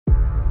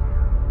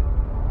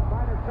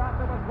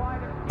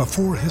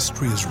Before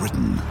history is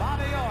written,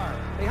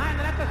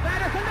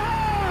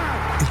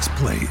 it's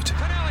played.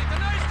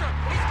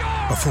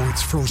 Before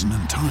it's frozen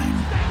in time,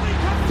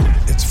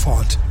 it's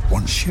fought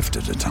one shift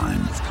at a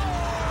time.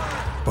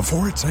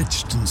 Before it's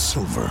etched in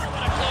silver,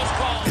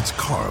 it's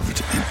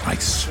carved in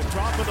ice.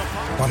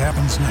 What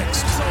happens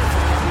next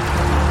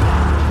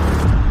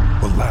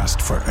will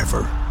last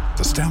forever.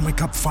 The Stanley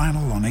Cup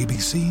Final on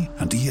ABC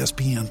and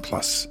ESPN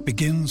Plus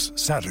begins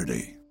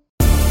Saturday.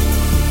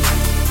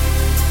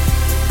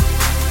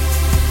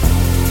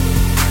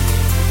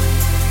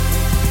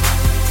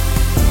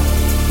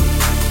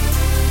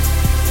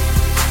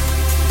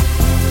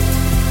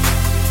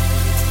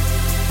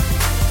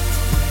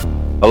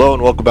 Hello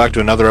and welcome back to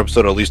another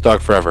episode of Leafs Talk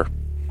Forever.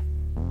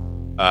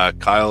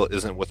 Kyle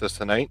isn't with us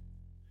tonight,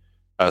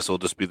 so it'll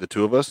just be the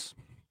two of us,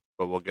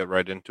 but we'll get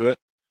right into it.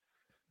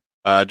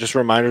 Just a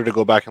reminder to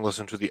go back and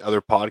listen to the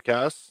other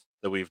podcasts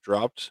that we've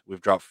dropped. We've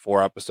dropped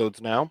 4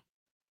 episodes now.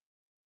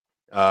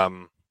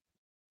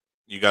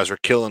 You guys are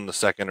killing the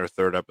second or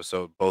third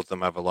episode. Both of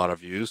them have a lot of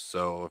views,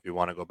 so if you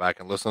want to go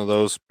back and listen to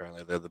those,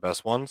 apparently they're the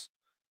best ones.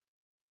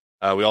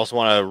 We also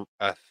want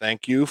to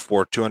thank you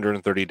for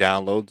 230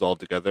 downloads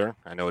altogether.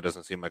 I know it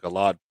doesn't seem like a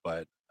lot,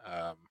 but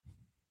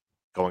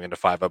going into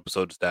 5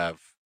 episodes to have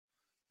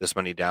this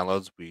many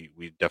downloads, we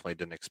definitely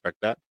didn't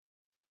expect that.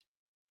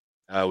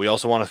 We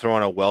also want to throw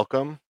in a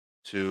welcome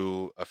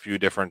to a few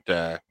different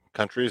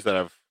countries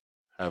that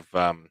have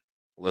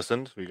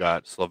listened. We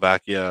got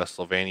Slovakia,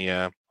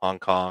 Slovenia, Hong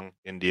Kong,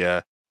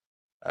 India,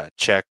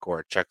 Czech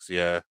or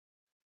Czechia,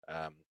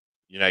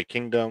 United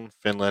Kingdom,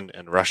 Finland,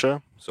 and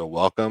Russia. So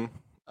welcome.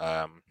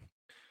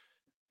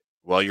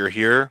 While you're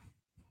here,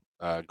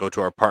 go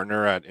to our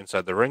partner at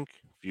Inside the Rink,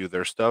 view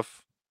their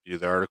stuff, view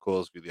their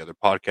articles, view the other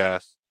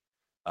podcasts.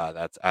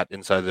 That's at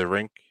Inside the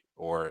Rink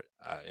or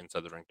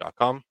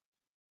InsideTheRink.com.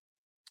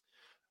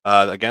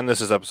 Again,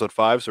 this is episode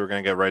 5, so we're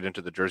going to get right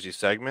into the jersey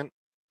segment.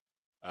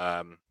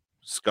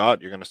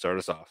 Scott, you're going to start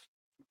us off.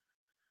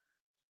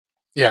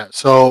 Yeah,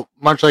 so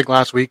much like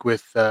last week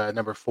with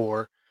number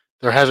 4,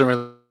 there hasn't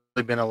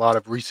really been a lot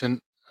of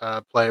recent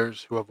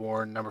players who have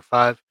worn number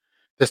 5.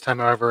 This time,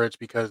 however, it's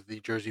because the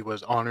jersey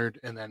was honored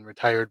and then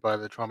retired by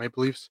the Toronto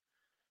Maple Leafs.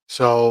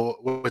 So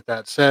with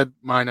that said,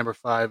 my number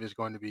 5 is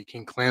going to be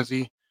King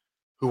Clancy,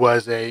 who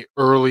was a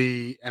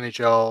early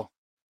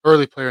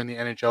player in the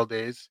NHL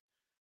days,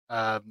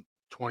 20s,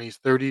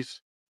 30s.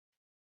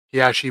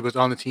 He actually was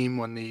on the team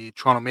when the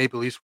Toronto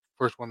Maple Leafs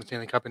first won the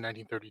Stanley Cup in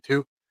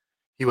 1932.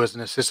 He was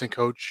an assistant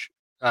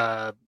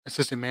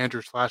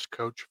manager /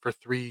 coach for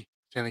 3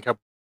 Stanley Cup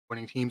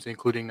winning teams,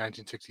 including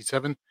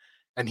 1967.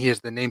 And he is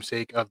the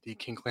namesake of the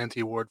King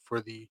Clancy Award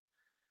for the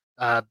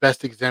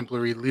best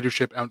exemplary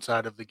leadership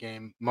outside of the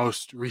game,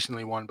 most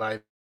recently won by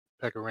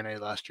Pekka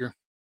Rinne last year.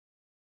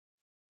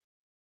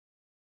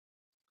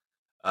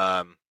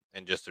 And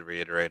just to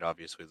reiterate,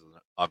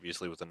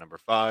 obviously with the number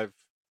 5,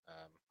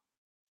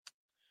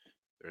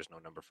 there's no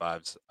number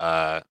 5s.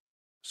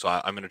 So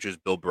I'm going to choose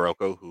Bill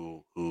Barocco,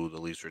 who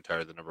the Leafs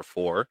retired the number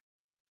 4.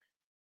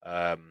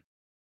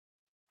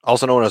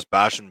 Also known as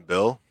Bash and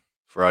Bill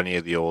for any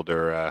of the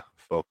older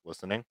folk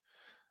listening.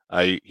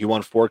 He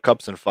won 4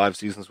 cups in 5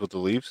 seasons with the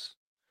Leafs.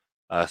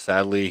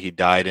 Sadly, he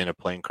died in a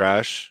plane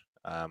crash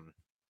in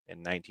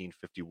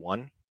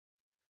 1951.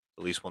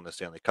 The Leafs won the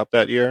Stanley Cup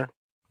that year.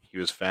 He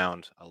was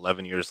found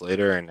 11 years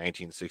later in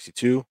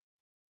 1962,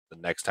 the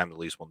next time the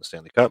Leafs won the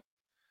Stanley Cup.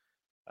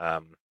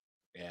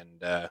 And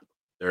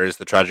there is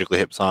the tragically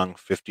hip song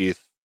 50th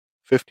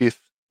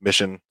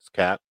Mission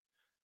Cat.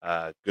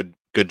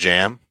 Good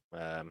jam.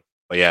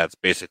 But yeah, it's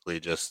basically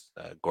just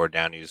Gord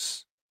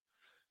Downie's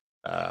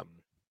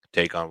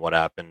take on what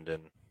happened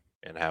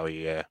and how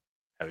he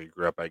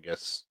grew up, I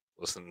guess,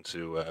 listening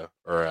to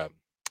or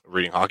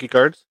reading hockey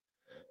cards.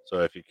 So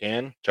if you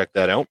can, check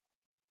that out.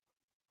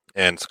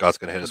 And Scott's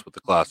going to hit us with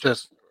the classics.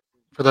 Just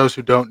for those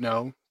who don't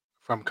know,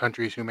 from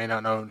countries who may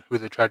not know who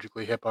the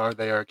Tragically Hip are,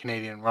 they are a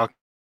Canadian rock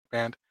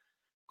band.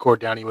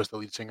 Gord Downie was the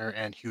lead singer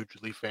and huge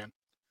Leaf fan.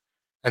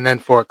 And then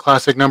for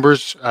classic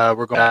numbers,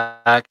 we're going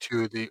back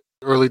to the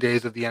early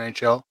days of the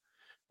NHL,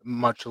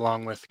 much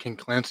along with King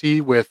Clancy,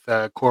 with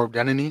Corb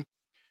Denneny.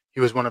 He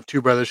was one of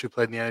 2 brothers who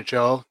played in the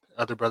NHL,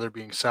 the other brother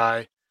being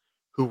Cy,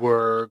 who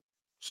were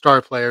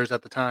star players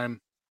at the time.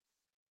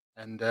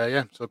 And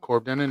so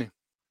Corb Denneny.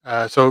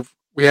 So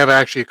we have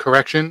actually a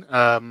correction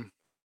from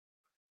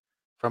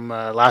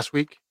last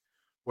week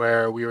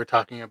where we were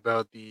talking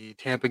about the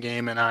Tampa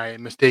game, and I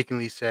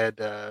mistakenly said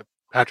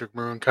Patrick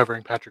Maroon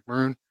covering Patrick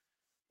Maroon,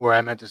 where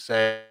I meant to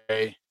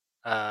say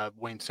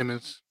Wayne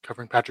Simmonds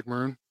covering Patrick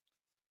Maroon.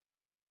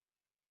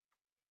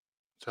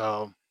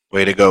 So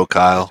way to go,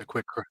 Kyle.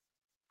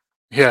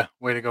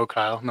 Way to go,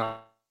 Kyle.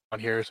 Not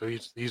here, so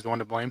he's the one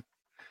to blame.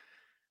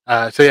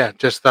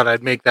 Just thought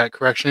I'd make that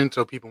correction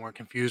so people weren't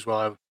confused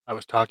while I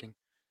was talking.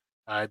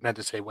 I meant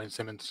to say Wayne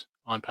Simmonds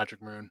on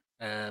Patrick Maroon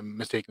and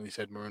mistakenly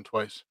said Maroon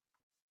twice.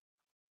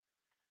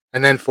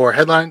 And then for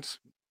headlines,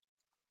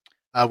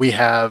 we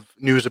have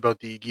news about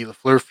the Guy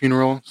Lafleur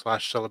funeral /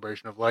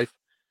 celebration of life.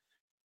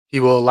 He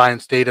will lie in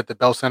state at the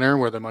Bell Center,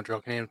 where the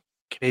Montreal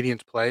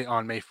Canadians play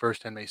on May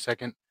 1st and May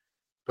 2nd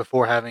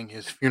before having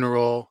his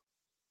funeral.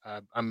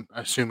 I'm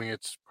assuming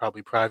it's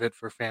probably private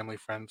for family,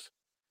 friends,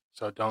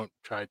 so don't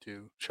try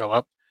to show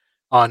up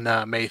on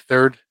May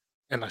 3rd,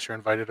 unless you're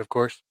invited, of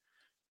course.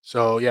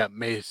 So yeah,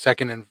 May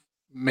 1st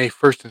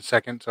and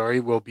 2nd, sorry,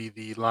 will be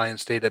the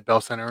Lions State at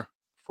Bell Center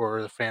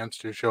for the fans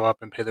to show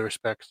up and pay their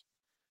respects.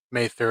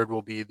 May 3rd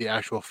will be the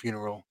actual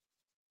funeral.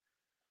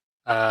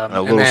 A And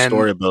little then,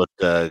 story about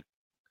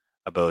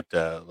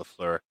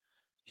Lafleur.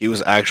 He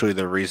was actually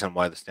the reason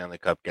why the Stanley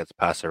Cup gets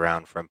passed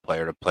around from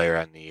player to player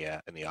in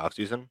the off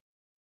season.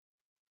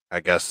 I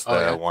guess oh the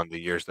yeah, one of the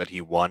years that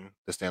he won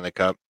the Stanley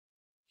Cup,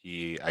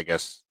 he I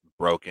guess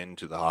broke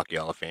into the Hockey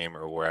Hall of Fame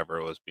or wherever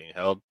it was being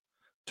held,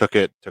 took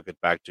it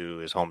back to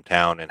his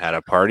hometown and had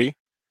a party.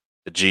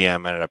 The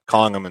GM ended up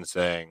calling him and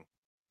saying,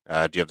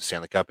 "Do you have the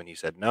Stanley Cup?" And he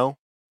said no.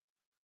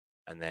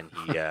 And then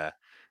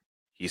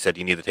he said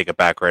you need to take it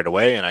back right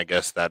away. And I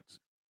guess that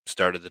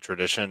started the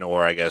tradition,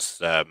 or I guess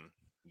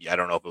yeah, I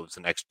don't know if it was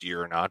the next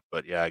year or not,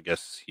 but yeah, I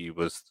guess he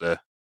was the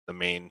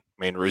main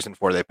reason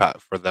for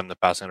for them to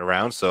pass it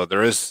around. So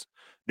there is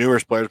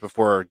numerous players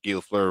before Guy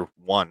Lafleur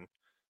won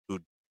who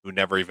who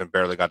never even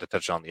barely got to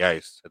touch on the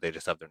ice. They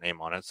just have their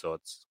name on it, so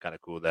it's kind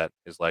of cool that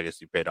his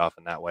legacy paid off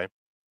in that way.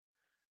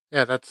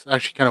 yeah, that's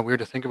actually kind of weird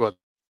to think about.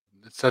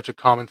 It's such a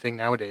common thing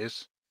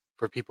nowadays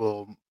for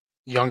people,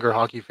 younger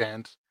hockey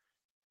fans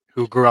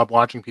who grew up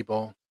watching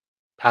people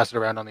pass it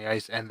around on the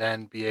ice and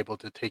then be able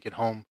to take it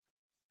home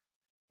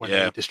when they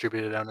Yeah,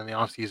 distribute it out in the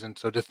off season.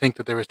 So to think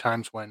that there was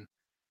times when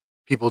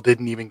people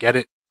didn't even get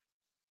it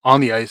on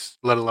the ice,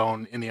 let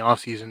alone in the off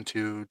season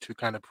to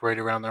kind of parade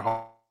around their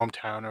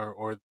hometown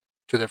or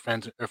to their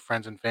friends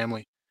and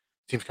family.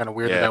 Seems kind of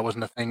weird that yeah. that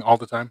wasn't a thing all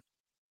the time.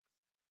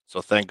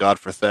 So thank God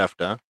for theft,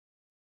 huh?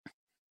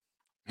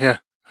 Yeah,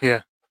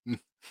 yeah.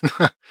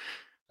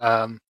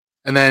 um,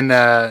 and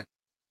then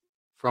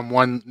from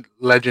one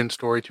legend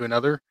story to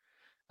another,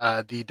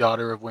 the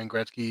daughter of Wayne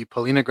Gretzky,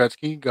 Paulina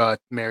Gretzky, got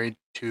married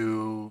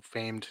to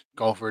famed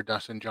golfer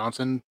Dustin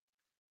Johnson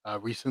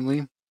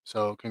recently.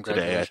 So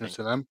Today, I congratulations think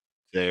to them.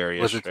 today or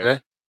Was it yesterday.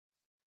 today?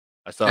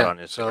 I saw it Yeah.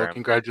 on So Instagram,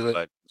 congratulate.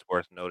 but it's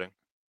worth noting.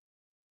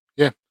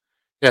 Yeah,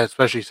 yeah.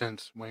 Especially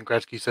since Wayne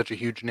Gretzky's such a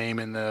huge name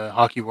in the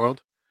hockey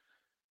world.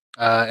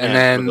 And And for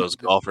then, those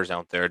golfers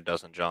out there,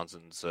 Dustin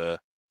Johnson's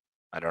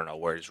I don't know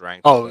where he's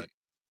ranked, oh but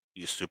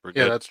he's super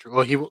yeah, good. that's true.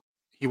 Well,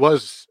 he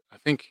was, I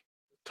think,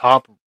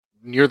 top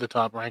near the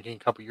top ranking a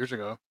couple years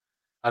ago.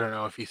 I don't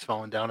know if he's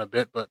fallen down a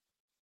bit, but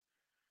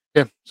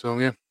yeah. So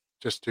yeah,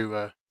 just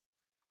to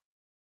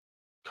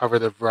cover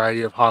the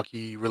variety of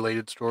hockey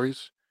related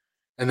stories.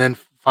 And then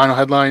final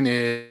headline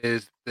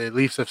is the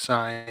Leafs have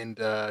signed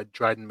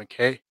Dryden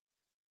McKay,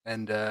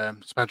 and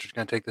Spencer's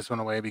going to take this one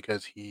away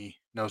because he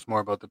knows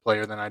more about the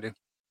player than I do.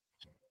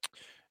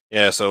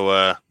 Yeah,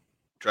 so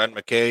Dryden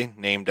McKay,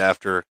 named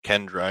after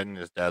Ken Dryden,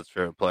 his dad's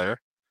favorite player.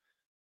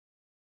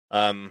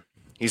 Um,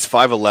 he's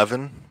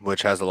 5'11",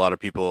 which has a lot of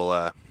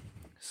people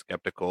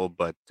skeptical,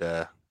 but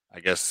I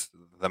guess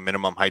the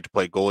minimum height to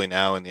play goalie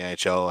now in the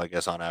NHL, I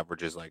guess on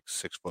average is like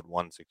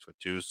 6'1",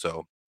 6'2",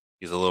 so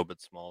he's a little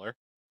bit smaller.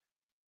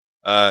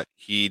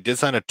 He did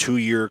sign a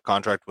 2-year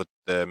contract with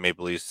the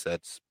Maple Leafs.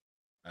 That's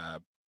uh,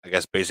 I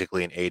guess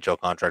basically an AHL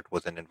contract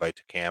with an invite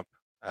to camp.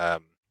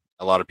 Um,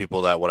 a lot of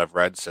people that what I've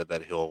read said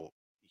that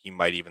he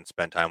might even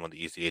spend time with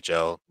the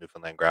ECHL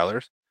Newfoundland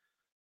Growlers.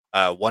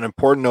 One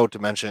important note to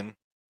mention: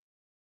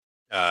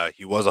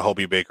 he was a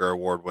Hobie Baker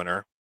Award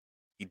winner.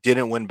 He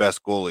didn't win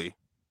Best Goalie,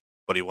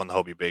 but he won the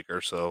Hobie Baker,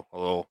 so a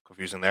little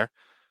confusing there.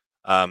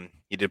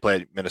 He did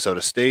play at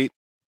Minnesota State,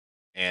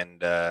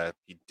 and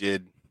he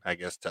did, I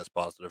guess, test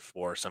positive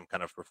for some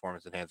kind of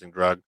performance enhancing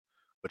drug,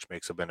 which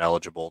makes him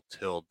ineligible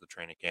till the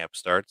training camp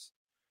starts.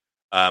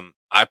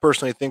 I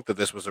personally think that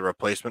this was a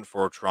replacement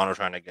for Toronto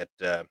trying to get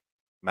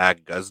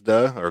Mag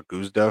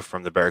Guzda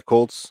from the Barrie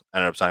Colts.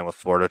 Ended up signing with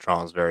Florida.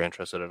 Toronto's very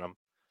interested in him.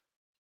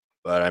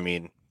 But I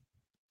mean,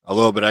 a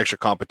little bit extra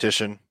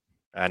competition.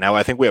 Now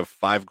I think we have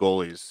 5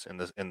 goalies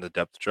in the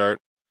depth chart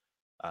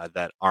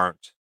that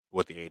aren't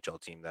with the AHL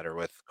team, that are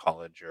with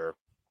college or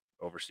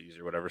overseas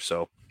or whatever.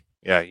 So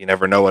yeah, you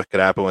never know what could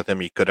happen with him.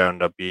 He could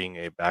end up being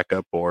a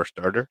backup or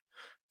starter.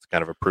 It's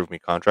kind of a prove me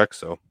contract,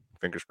 so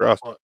fingers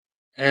crossed. Well,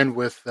 and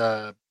with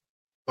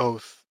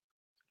both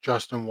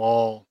Justin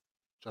Wall,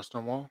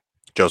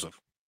 Joseph.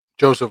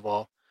 Joseph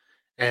Wall,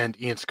 and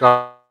Ian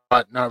Scott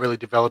not really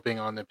developing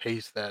on the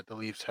pace that the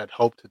Leafs had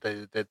hoped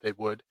that they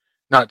would.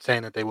 Not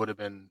saying that they would have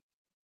been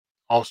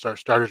all-star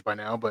starters by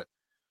now, but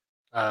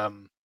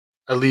um,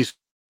 at least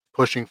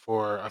pushing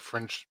for a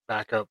fringe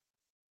backup,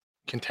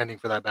 contending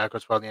for that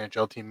backup spot in the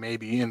NHL team,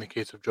 maybe in the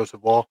case of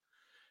Joseph Wall.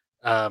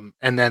 And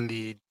then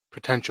the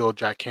potential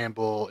Jack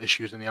Campbell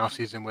issues in the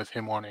offseason with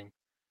him wanting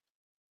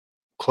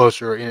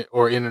closer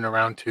in and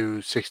around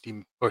to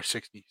 60 or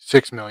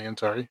 66 million.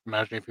 Sorry.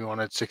 Imagine if you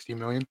wanted 60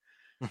 million.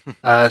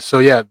 So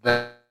yeah,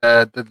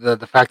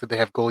 the fact that they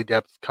have goalie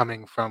depth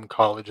coming from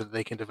college that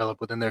they can develop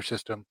within their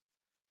system,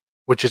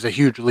 which is a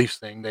huge Leafs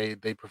thing. They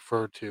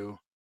prefer to,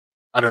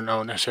 I don't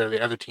know necessarily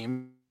other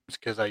teams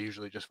because I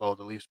usually just follow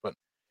the Leafs, but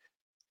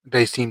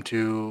they seem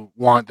to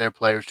want their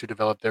players to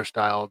develop their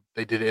style.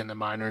 They did it in the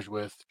minors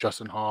with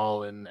Justin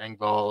Hall and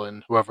Engvall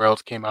and whoever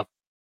else came up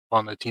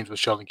on the teams with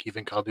Sheldon Keefe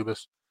and Kyle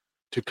Dubas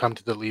to come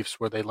to the Leafs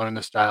where they learn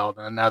the style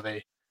and now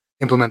they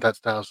implement that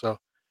style. So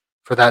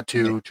for that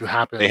And to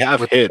they happen have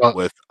with hit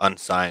with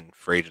unsigned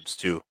free agents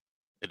too.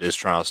 It is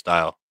Toronto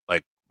style,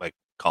 like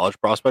college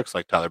prospects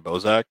like Tyler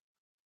Bozak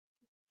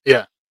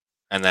yeah,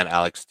 and then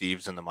Alex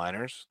Steves in the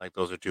minors. Like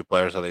those are two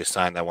players that they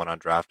signed that went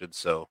undrafted.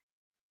 So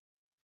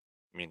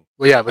I mean,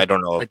 well, yeah, I but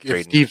don't know if like if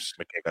Braden Steve's,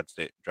 McKay got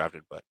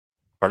drafted, but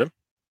pardon?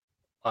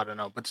 I don't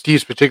know, but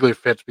Steve's particularly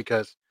fits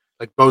because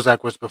like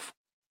Bozak was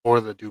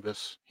before the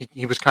Dubas.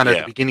 He was kind of at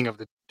the Yeah, beginning of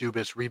the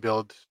Dubas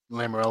rebuild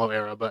Lamoriello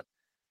era, but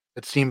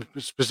it seems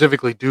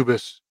specifically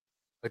Dubas,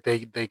 like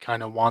they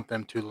kind of want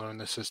them to learn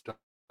the systems.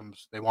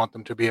 They want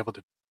them to be able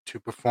to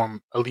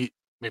perform elite,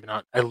 maybe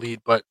not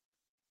elite, but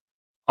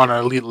on an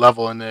elite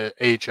level in the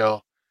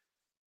AHL,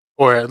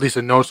 or at least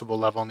a noticeable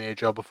level in the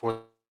AHL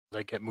before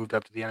they get moved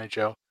up to the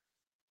NHL.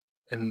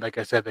 And like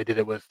I said, they did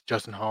it with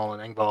Justin Hall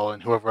and Engvall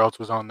and whoever else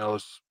was on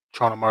those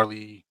Toronto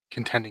Marley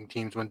contending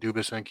teams when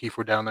Dubas and Keefe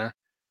were down there.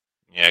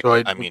 yeah.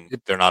 So I mean,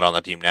 they're not on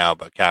the team now,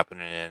 but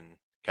Kapanen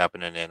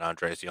and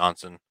Andreas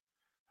Janssen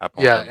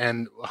happened with yeah, them.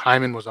 and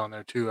Hyman was on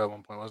there too at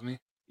one point, wasn't he?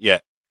 Yeah,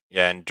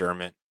 yeah, and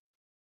Dermott.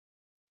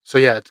 So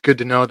yeah, it's good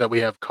to know that we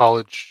have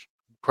college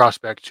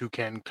prospects who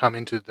can come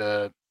into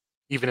the,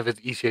 even if it's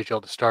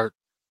ECHL to start.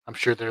 I'm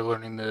sure they're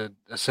learning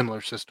a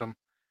similar system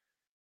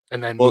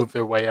and then Well, move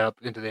their way up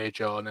into the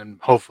AHL and then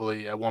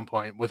hopefully at one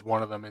point with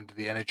one of them into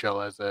the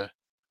NHL as a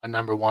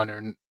number one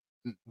or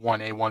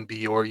 1A,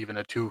 1B, or even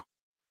a two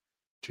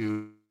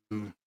to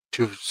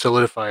to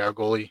solidify our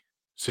goalie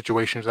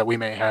situations that we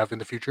may have in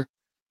the future.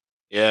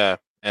 yeah,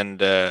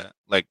 and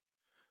like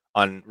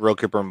on Real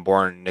Kipper and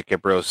Born, Nick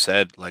Kipro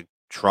said like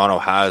Toronto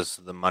has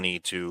the money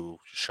to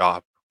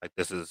shop. Like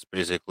this is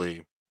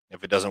basically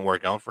if it doesn't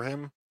work out for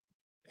him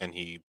and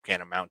he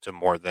can't amount to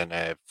more than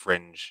a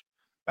fringe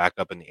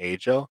backup in the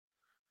AHL,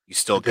 he's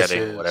still This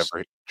getting is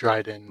whatever.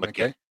 Dryden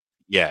McKay, McKay.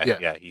 yeah, Yeah,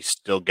 yeah, he's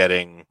still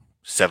getting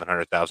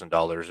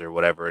 $700,000 or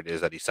whatever it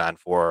is that he signed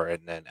for,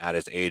 and then at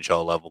his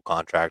AHL level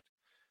contract,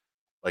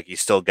 like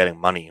he's still getting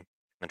money.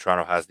 And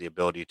Toronto has the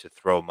ability to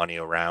throw money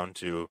around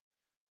to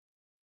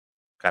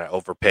kind of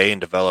overpay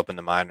and develop in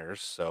the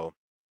minors. So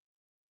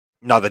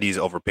not that he's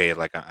overpaid.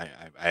 Like I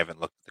haven't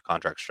looked at the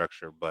contract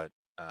structure, but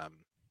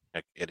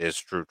like it is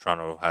true.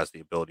 Toronto has the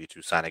ability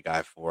to sign a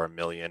guy for $1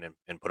 million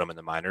and put him in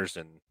the minors,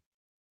 and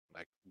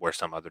like where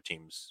some other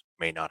teams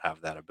may not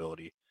have that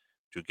ability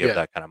to give yeah.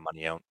 that kind of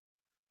money out.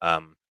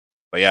 Um,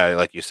 but yeah,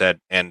 like you said,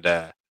 and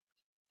I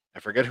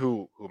forget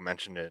who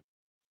mentioned it.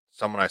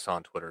 Someone I saw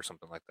on Twitter or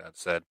something like that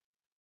said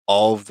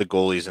all of the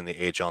goalies in the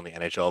AHL and the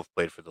NHL have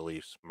played for the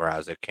Leafs: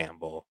 Mrazek,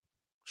 Campbell,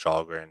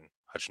 Shalgren,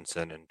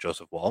 Hutchinson, and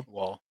Joseph Wall.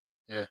 Wall.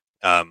 Yeah.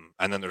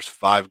 And then there's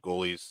 5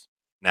 goalies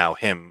now,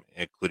 him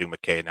including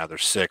McKay. Now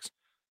there's 6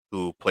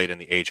 who played in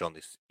the AHL and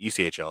the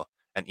ECHL,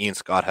 and Ian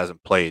Scott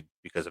hasn't played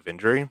because of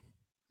injury,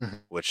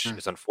 Mhm. which Mm.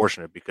 is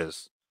unfortunate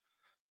because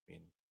I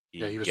mean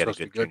Yeah, he was he had a supposed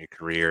to be good good. junior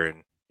career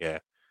and yeah,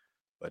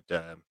 but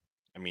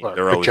I mean Well,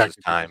 there always is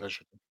projected because time. I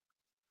should.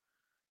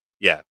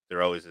 Yeah,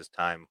 there always is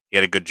time. He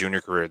had a good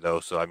junior career though,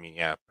 so I mean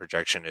yeah,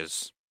 projection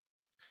is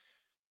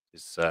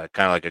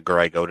kind of like a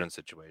Greg Oden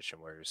situation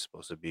where he's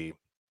supposed to be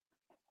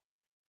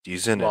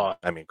decent, and Well,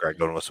 I mean Greg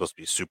Oden was supposed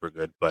to be super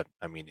good, but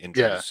I mean yeah,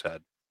 injuries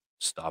had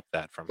stopped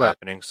that from but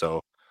happening.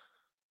 So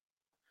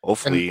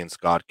and hopefully, Ian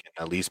Scott can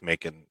at least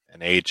make an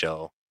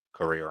AHL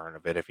career out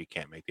of it if he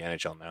can't make the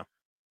NHL now.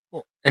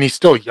 well, and he's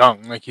still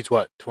young. Like he's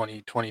what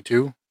 20,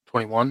 22,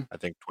 21. I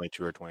think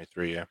 22 or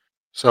 23. Yeah,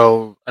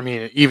 So I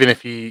mean, even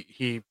if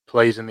he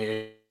plays in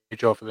the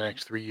AHL for the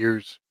next 3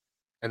 years,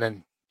 and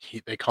then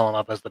they call him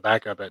up as the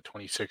backup at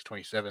 26,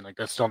 27, like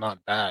that's still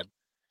not bad.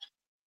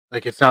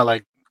 Like it's not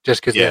like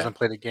just because he yeah, hasn't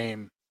played a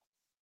game,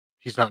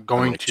 he's not in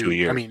going like 2 to.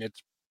 I years. mean,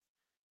 it's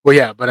well,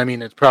 yeah, but I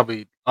mean, it's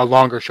probably a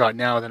longer shot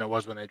now than it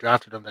was when they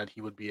drafted him that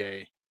he would be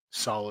a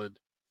solid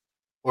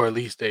or at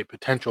least a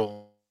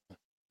potential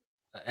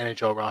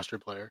NHL roster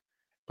player.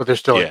 But there's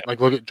still Yeah, like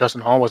look at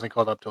Justin Hall wasn't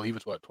called up till he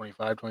was what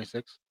 25,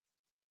 26.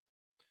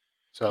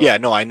 So yeah.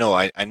 No, I know.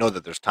 I know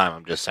that there's time.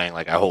 I'm just saying,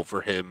 like, I hope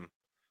for him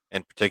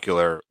in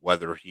particular,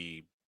 whether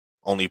he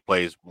only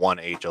plays one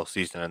AHL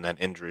season and then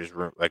injuries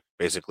like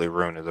basically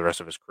ruin the rest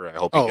of his career. I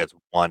hope he oh gets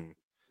one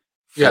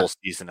yeah, full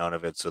season out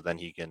of it, so then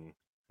he can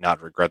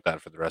not regret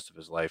that for the rest of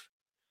his life.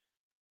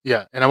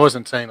 yeah, and I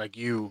wasn't saying like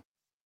you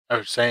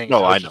are saying it.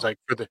 No, I was I just know. like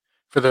for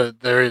the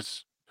there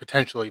is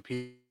potentially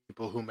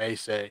people who may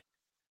say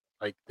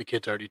like the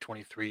kid's already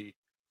 23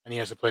 and he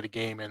hasn't played a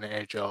game in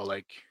the AHL,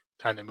 like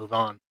time to move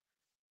on.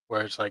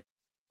 Whereas like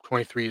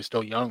 23 is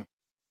still young.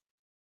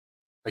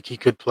 Like he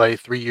could play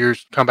 3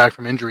 years, come back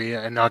from injury,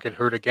 and not get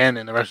hurt again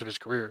in the rest of his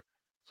career.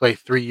 Play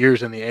 3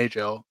 years in the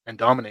AHL and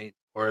dominate,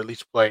 or at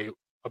least play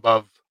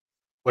above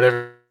what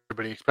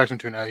everybody expects him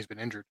to. Now he's been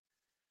injured,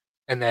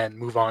 and then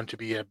move on to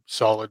be a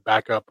solid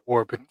backup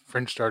or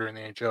fringe starter in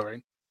the AHL.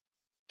 Right?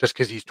 Just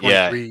because he's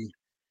Yeah, 23.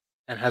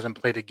 and hasn't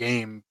played a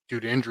game due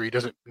to injury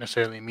doesn't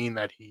necessarily mean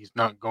that he's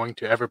not going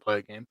to ever play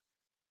a game.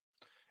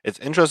 It's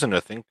interesting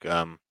to think,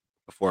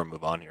 before I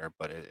move on here,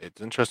 but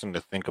it's interesting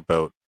to think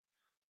about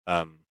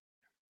um,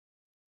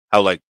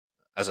 how, like,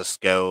 as a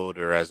scout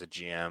or as a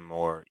GM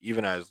or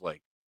even as,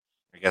 like,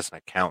 I guess, an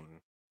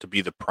accountant, to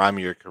be the prime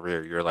of your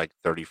career, you're like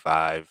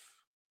 35,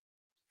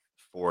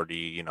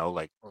 40,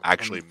 like Or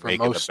actually for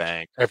making the most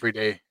bank.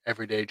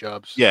 everyday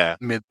jobs, Yeah,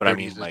 mid but I 30s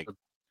mean, is like, the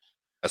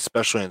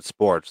especially in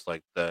sports,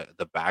 like the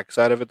back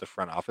side of it, the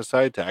front office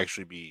side, to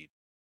actually be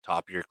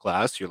top of your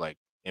class, you're like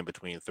in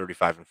between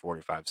 35 and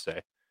 45,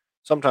 say.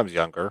 Sometimes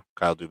younger.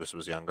 Kyle Dubas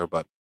was younger,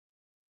 but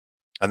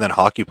and then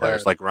hockey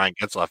players the like Ryan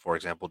Getzlaf, for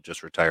example,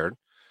 just retired.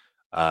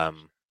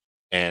 Um,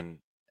 and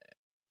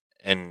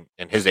and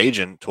his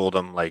agent told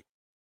him, like,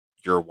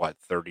 you're what,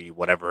 30,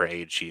 whatever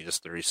age he is,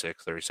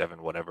 36,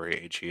 37, whatever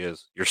age he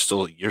is, you're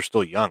still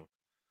young.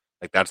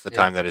 Like, that's the yeah.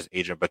 time that his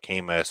agent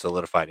became a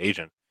solidified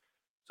agent.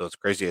 So it's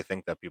crazy to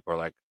think that people are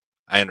like,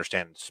 I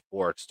understand in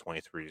sports,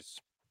 23s,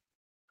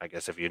 I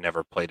guess if you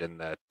never played in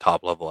the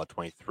top level at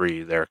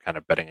 23, they're kind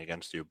of betting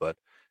against you. But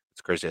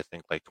it's crazy to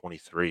think like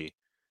 23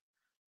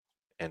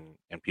 and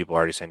people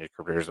already saying your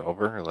career's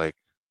over. Like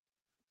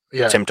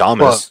Yeah. Tim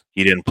Well, Thomas,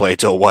 he didn't play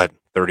till what,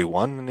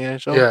 31 in the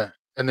NHL? yeah,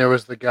 and there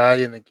was the guy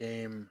in the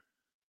game.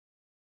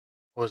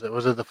 What was it?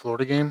 Was it the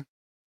Florida game?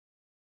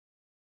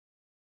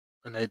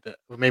 And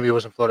maybe it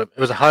wasn't Florida. It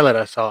was a highlight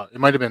I saw. It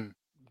might have been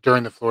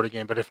during the Florida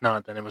game, but if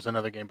not, then it was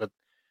another game. But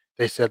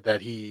they said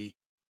that he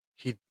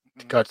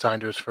got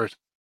signed to his first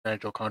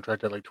NHL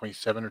contract at like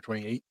 27 or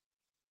 28,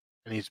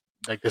 and he's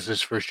like this is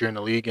his first year in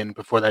the league, and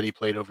before that he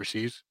played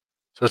overseas.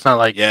 So it's not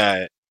like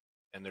Yeah.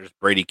 And there's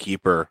Brady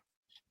Keeper.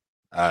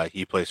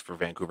 He plays for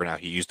Vancouver now.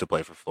 He used to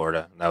play for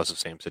Florida, and that was the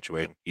same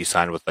situation. He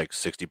signed with like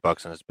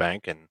 $60 in his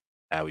bank, and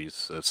now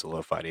he's a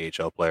solidified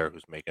AHL player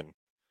who's making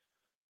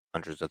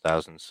hundreds of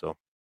thousands. So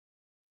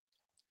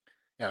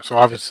yeah. So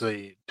it's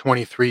obviously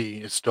 23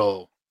 is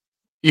still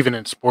even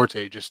in sports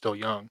age is still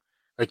young.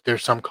 Like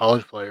there's some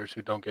college players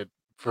who don't get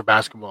for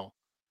basketball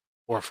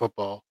or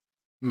football.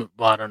 Well,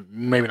 I don't,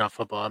 maybe not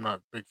football. I'm not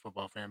a big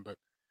football fan, but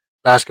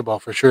basketball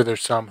for sure.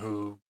 There's some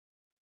who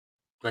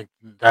like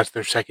that's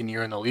their second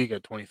year in the league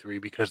at 23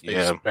 because they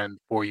yeah, spend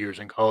 4 years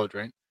in college,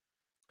 right?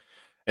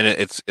 and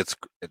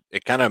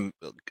it kind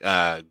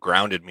of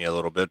grounded me a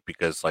little bit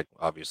because, like,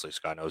 obviously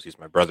Scott knows he's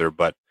my brother,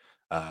 but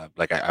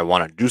like I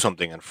want to do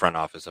something in front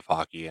office of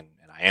hockey, and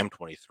I am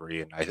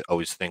 23, and I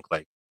always think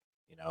like,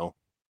 you know,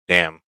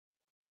 damn,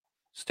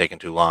 it's taking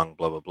too long,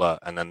 blah blah blah,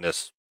 and then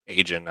this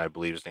agent, I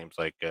believe his name's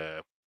like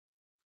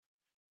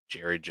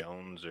Jerry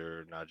Jones,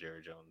 or not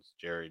Jerry Jones,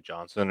 Jerry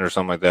Johnson or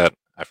something like that.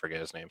 I forget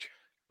his name,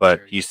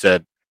 but Jerry he Jones,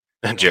 said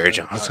the Jerry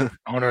owner of the Jones.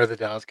 owner of the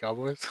Dallas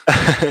Cowboys.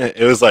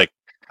 It was like,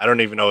 I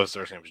don't even know his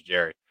first name was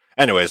Jerry.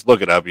 Anyways,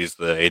 look it up. He's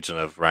the agent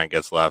of Ryan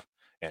Getzlaf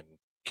and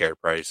Carey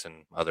Price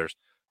and others.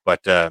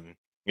 But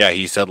yeah,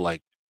 he said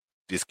like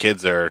these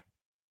kids are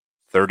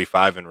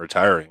 35 and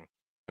retiring,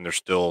 and they're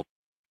still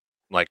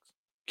like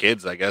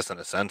kids, I guess, in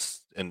a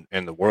sense, in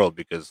the world,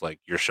 because like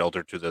you're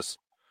sheltered to this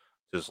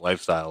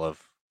lifestyle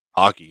of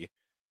hockey,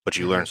 but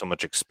you learn Hmm. so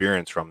much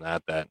experience from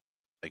that that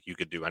like you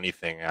could do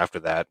anything after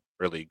that.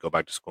 Really go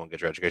back to school and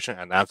get your education,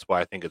 and that's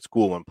why I think it's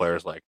cool when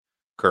players like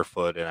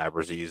Kerfoot and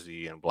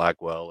Aberzizi and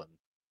Blackwell and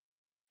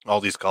all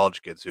these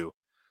college kids who,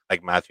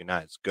 like Matthew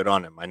Knights, good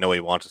on him. I know he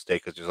wants to stay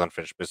because there's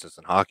unfinished business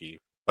in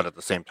hockey, but at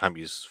the same time,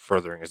 he's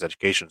furthering his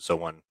education. So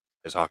when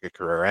his hockey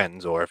career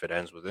ends, or if it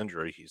ends with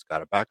injury, he's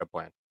got a backup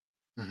plan.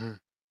 Hmm.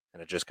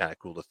 And it's just kind of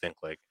cool to think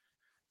like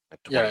at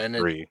Yeah, and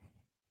 23, you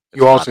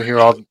it's not also hear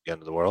actually the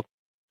end of the world.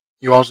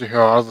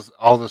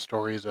 all the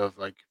stories of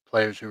like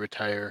players who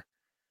retire,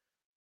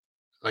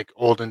 like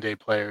olden day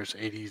players,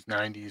 80s,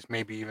 90s,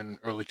 maybe even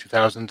early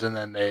 2000s, and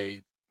then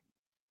they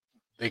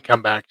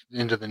come back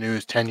into the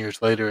news 10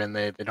 years later and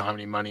they don't have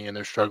any money and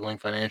they're struggling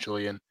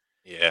financially and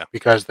Yeah,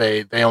 because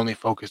they only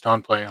focused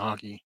on playing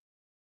hockey.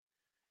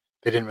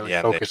 They didn't really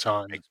yeah, and they focus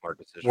make on smart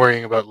decisions.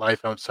 worrying about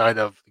life outside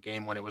of the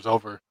game when it was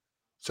over.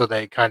 So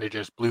they kind of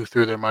just blew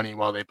through their money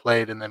while they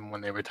played, and then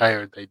when they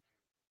retired, they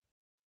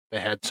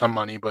had some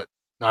money, but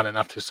not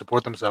enough to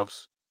support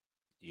themselves.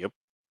 Yep.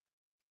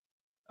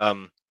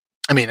 Um.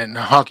 I mean, and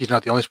hockey's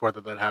not the only sport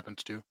that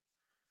happens to.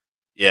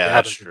 Yeah, It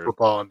that's happens in true.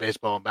 football and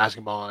baseball and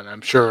basketball, and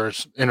I'm sure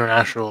it's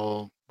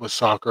international with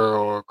soccer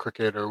or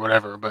cricket or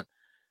whatever. But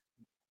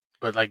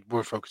like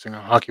we're focusing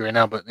on hockey right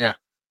now. But yeah,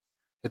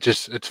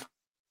 it's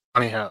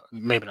funny how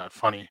maybe not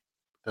funny.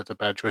 That's a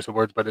bad choice of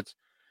words, but it's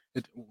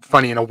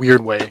funny in a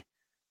weird way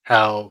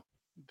how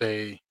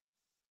they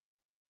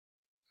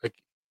like.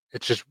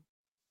 It's just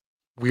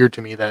weird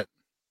to me that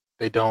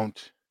they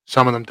don't.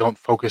 Some of them don't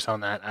focus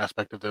on that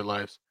aspect of their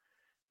lives.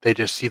 They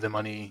just see the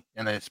money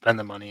and they spend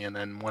the money, and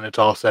then when it's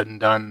all said and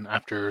done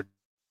after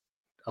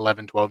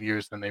 11, 12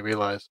 years, then they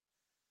realize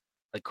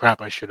like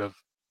crap, I should have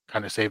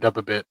kind of saved up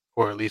a bit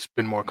or at least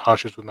been more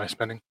cautious with my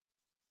spending.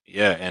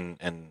 Yeah,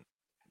 and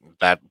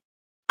that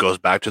goes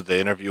back to the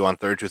interview on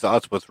 32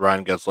 Thoughts with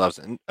Ryan Getzlaf's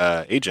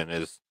agent.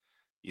 Is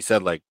he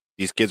said like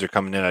these kids are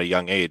coming in at a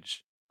young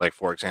age. Like,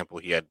 for example,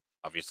 he had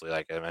obviously,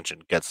 like I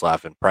mentioned,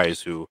 Getzlaff and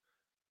Price, who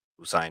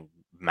signed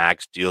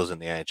max deals in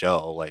the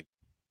NHL, like,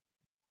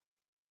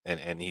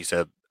 and he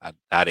said at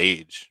that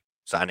age,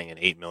 signing an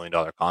 $8 million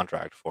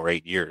contract for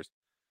 8 years,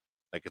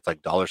 like it's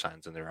like dollar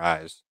signs in their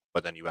eyes.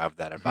 But then you have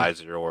that Mhm.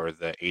 advisor or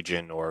the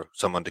agent or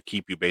someone to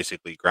keep you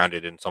basically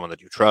grounded in someone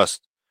that you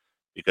trust,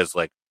 because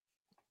like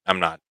I'm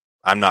not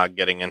I'm not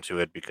getting into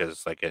it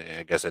because like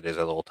I guess it is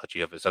a little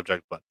touchy of a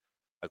subject, but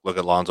like look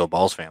at Lonzo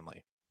Ball's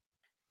family.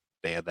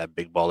 They had that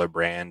big baller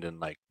brand and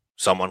like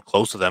someone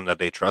close to them that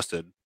they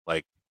trusted,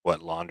 like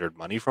what laundered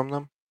money from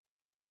them,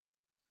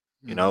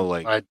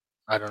 like,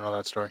 I don't know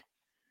that story.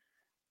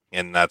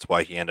 and that's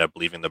why he ended up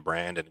leaving the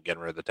brand and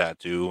getting rid of the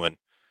tattoo and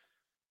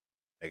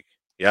like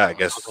yeah, I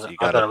guess you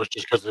I thought gotta. it was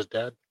just because of his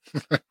dad.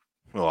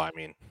 Well, I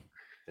mean,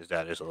 his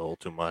dad is a little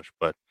too much,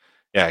 but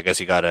yeah, I guess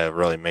you gotta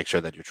really make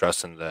sure that you're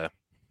trusting the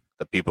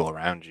people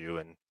around you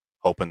and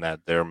hoping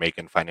that they're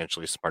making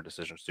financially smart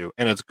decisions too.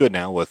 And it's good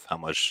now with how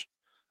much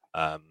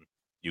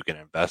you can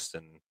invest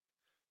in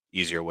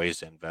easier ways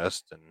to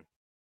invest, and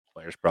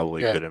players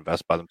probably Yeah, could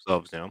invest by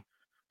themselves. and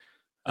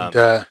Um,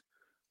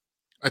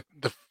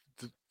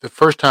 the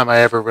first time I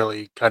ever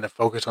really kind of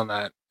focused on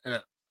that,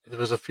 and it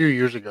was a few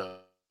years ago.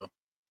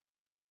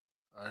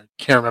 I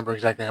can't remember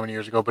exactly how many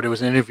years ago, but it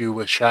was an interview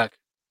with Shaq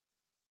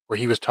where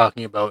he was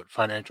talking about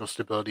financial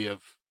stability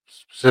of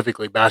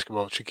specifically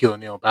basketball, Shaquille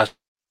O'Neal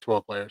basketball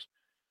players.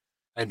 And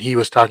he was talking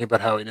about how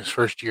in his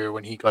first year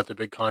when he got the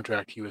big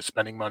contract, he was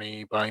spending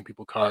money buying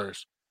people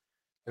cars.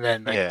 And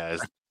then yeah,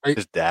 I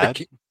his the dad.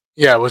 ki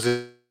yeah, it was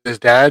his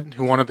dad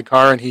who wanted the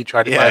car and he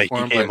tried to buy Yeah, it for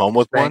he him, came but home his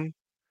with bank one.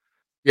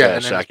 yeah, Yeah,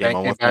 and then his Shaq came bank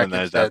home came with one, and back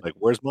then and his dad's said like,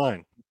 "Where's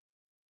mine?"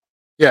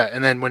 yeah,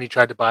 and then when he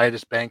tried to buy it,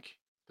 the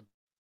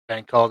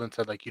bank called and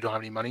said, like, "You don't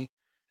have any money?"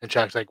 And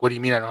Shaq's like, "What do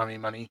you mean I don't have any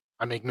money?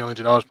 I make millions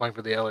of dollars playing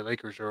for the LA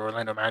Lakers or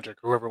Orlando Magic,"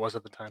 or whoever it was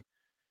at the time.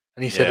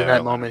 And he said in Yeah,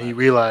 that Orlando moment he Magic.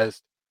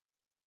 realized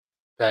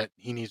that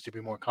he needs to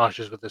be more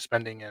cautious with his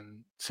spending,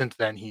 and since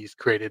then he's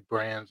created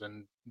brands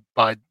and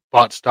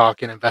bought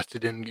stock and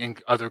invested in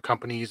other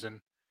companies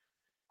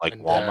Like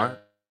and Walmart.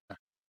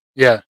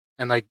 yeah,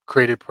 and like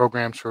created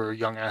programs for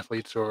young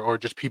athletes or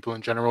just people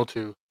in general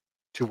to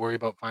worry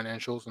about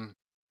financials and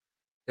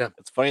yeah,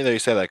 It's funny that you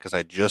say that because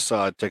I just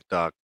saw a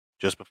TikTok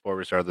just before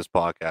we started this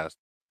podcast.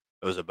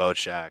 It was about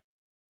Shaq,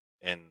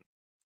 and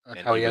and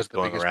and how he he was has the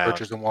going biggest around.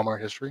 purchase in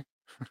Walmart history.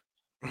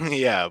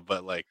 Yeah,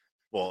 but like,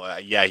 well,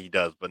 yeah, he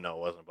does, but no, it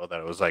wasn't about that.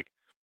 It was like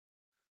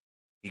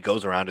he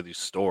goes around to these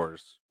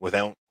stores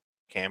without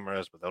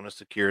cameras, without a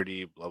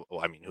security. Well,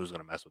 I mean, who's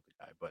gonna mess with the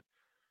guy? But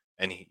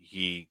and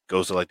he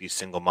goes to like these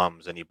single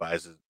moms and he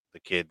buys the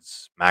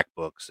kids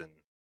MacBooks and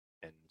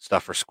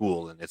stuff for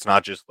school. And it's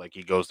not just like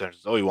he goes there and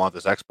says, "Oh, you want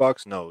this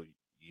Xbox?" No,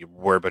 you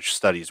worry about your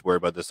studies, worry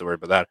about this, worry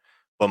about that.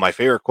 But my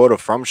favorite quote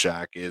from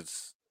Shaq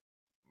is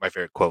my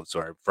favorite quote.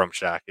 Sorry, from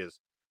Shaq is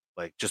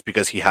like, just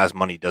because he has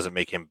money doesn't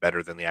make him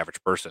better than the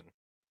average person.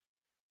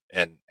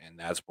 And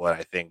that's what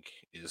I think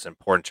is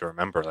important to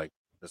remember. Like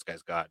this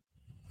guy's got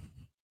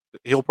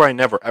he'll probably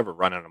never ever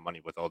run out of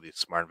money with all these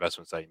smart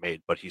investments that he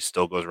made, but he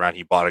still goes around.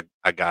 He bought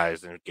a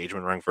guy's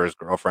engagement ring for his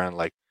girlfriend.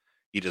 Like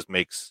he just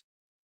makes,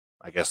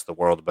 I guess, the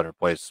world a better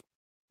place.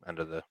 End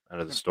of the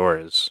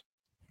story is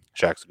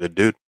Shaq's a good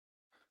dude.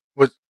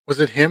 Was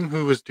it him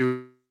who was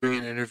doing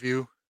an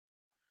interview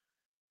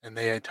and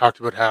they had talked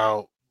about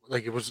how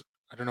like it was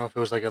I don't know if it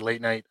was like a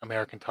late night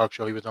American talk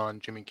show he was on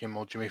Jimmy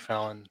Kimmel, Jimmy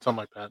Fallon, something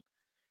like that.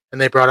 And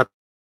they brought up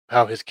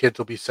how his kids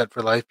will be set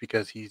for life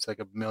because he's like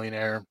a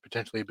millionaire,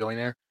 potentially a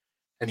billionaire.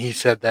 And he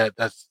said that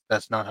that's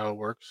not how it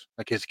works.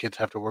 Like his kids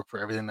have to work for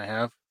everything they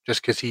have.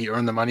 Just because he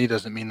earned the money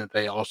doesn't mean that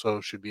they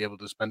also should be able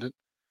to spend it.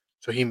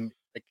 So he,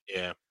 like,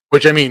 Yeah,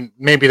 which I mean,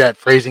 maybe that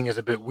phrasing is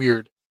a bit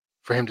weird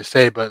for him to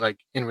say, but like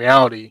in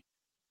reality,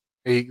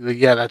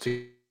 yeah, that's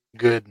a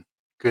good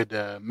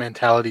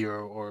mentality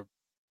or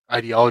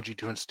ideology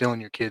to instill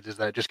in your kids is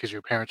that just because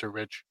your parents are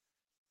rich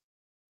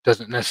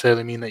doesn't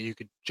necessarily mean that you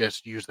could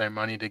just use their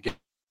money to get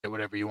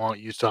whatever you want.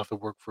 You still have to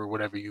work for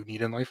whatever you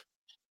need in life.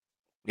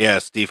 yeah.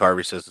 Steve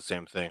Harvey says the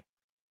same thing.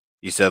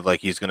 He said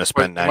like he's going to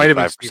But spend it might ninety have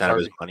been five Steve percent of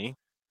his Harvey. money.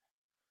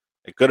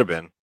 It could have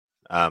been.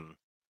 Um,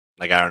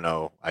 like I don't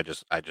know. I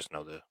just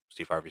know the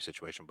Steve Harvey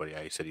situation, but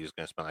yeah, he said he was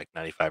going to spend like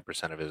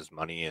 95% of his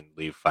money and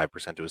leave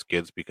 5% to his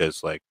kids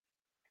because like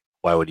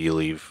why would you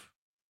leave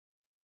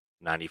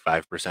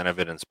 95% of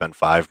it and spend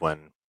 5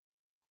 when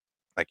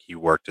like he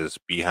worked his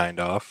behind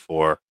off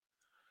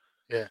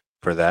Yeah.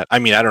 for that? I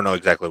mean, I don't know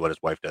exactly what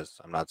his wife does.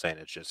 I'm not saying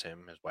it's just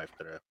him. His wife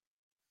could have.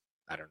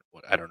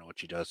 I don't know what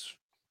she does,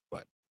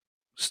 but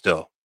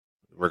still,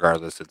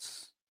 regardless,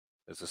 it's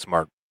a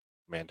smart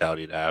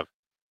mentality to have.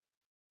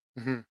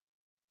 Hmm.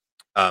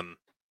 Um,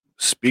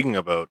 speaking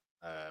about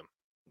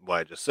what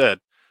I just said,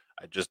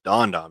 it just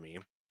dawned on me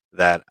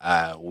that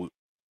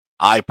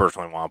I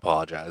personally want to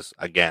apologize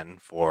again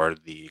for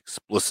the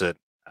explicitity.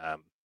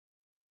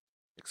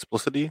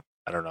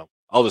 I don't know.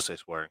 I'll just say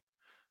swearing.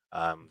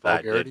 That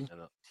I did. Vulgarity.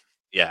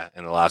 Yeah,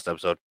 in the last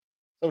episode.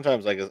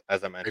 Sometimes, like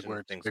as I Big mentioned,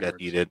 words. things Big get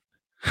words. heated.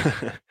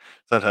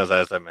 Sometimes,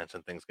 as I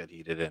mentioned, things get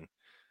heated, and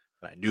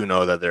I do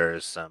know that there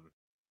is some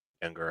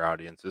younger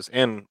audiences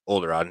and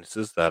older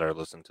audiences that are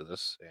listening to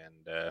this,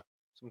 and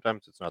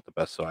sometimes it's not the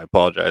best, so I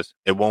apologize.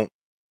 It won't.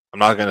 I'm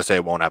not going to say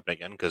it won't happen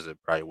again because it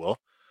probably will,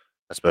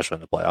 especially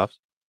in the playoffs.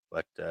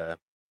 But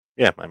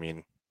yeah, I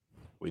mean,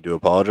 we do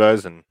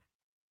apologize, and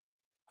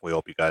we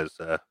hope you guys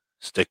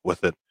stick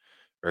with it,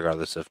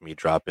 regardless of me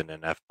dropping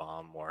an f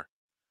bomb or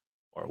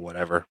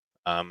whatever.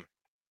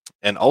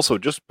 And also,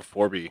 just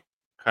before we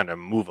kind of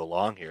move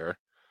along here,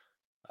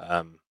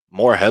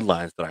 more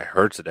headlines that I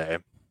heard today.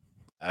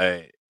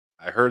 I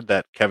heard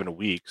that Kevin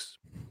Weeks,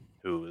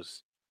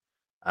 who's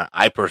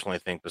I personally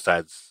think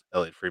besides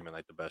Elliot Friedman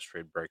like the best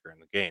trade breaker in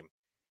the game.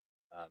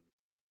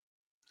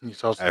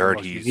 He's also I the heard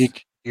most he's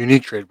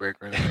unique trade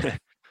breaker in the game.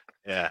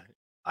 yeah.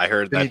 I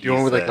heard Didn't that he do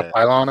one he's with like a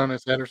pylon on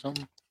his head or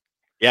something?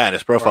 yeah, and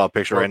his Or profile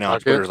picture or a right now on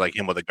Twitter bucket? is like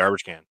him with a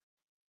garbage can.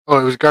 Oh,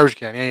 it was a garbage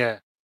can. Yeah.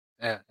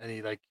 And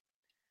he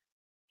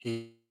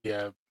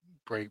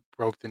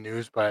broke the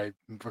news by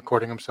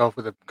recording himself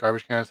with a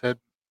garbage can on his head.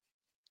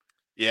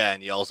 Yeah,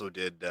 and he also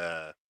did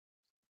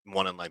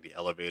one in like the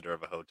elevator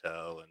of a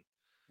hotel and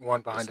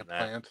One this behind a and that.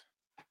 plant.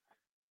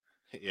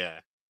 Yeah.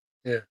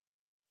 Yeah.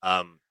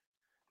 Um,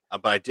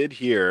 but I did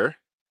hear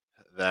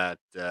that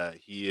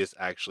he is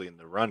actually in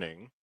the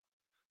running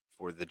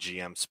for the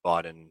GM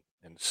spot in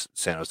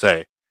San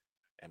Jose.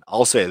 And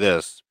I'll say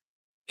this: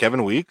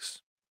 Kevin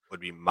Weeks would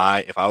be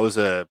if I was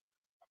a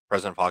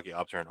president of hockey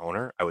ops or an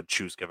owner, I would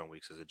choose Kevin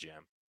Weeks as a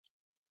GM.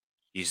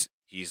 He's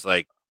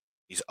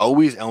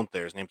always out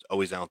there. His name's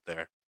always out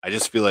there. I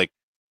just feel like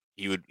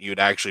he would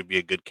actually be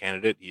a good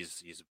candidate.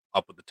 He's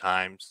up with the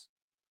times.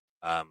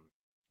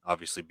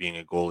 Obviously being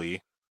a goalie,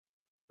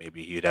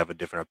 maybe he'd have a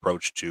different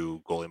approach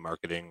to goalie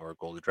marketing or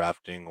goalie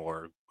drafting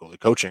or goalie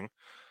coaching.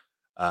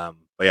 But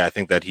yeah, I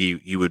think that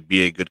he would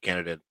be a good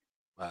candidate,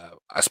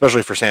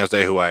 especially for San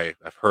Jose, who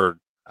I've heard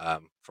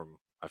from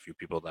a few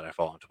people that I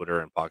follow on Twitter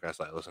and podcasts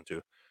that I listen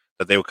to,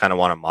 that they would kind of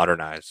want to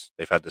modernize.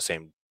 They've had the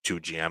same two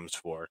GMs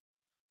for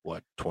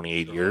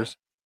 28 years,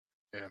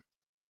 Yeah.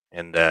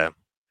 and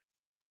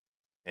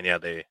yeah,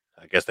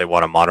 I guess they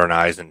want to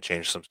modernize and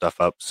change some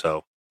stuff up.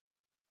 So,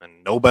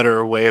 and no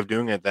better way of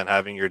doing it than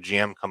having your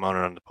GM come out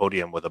on the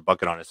podium with a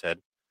bucket on his head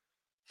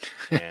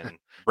and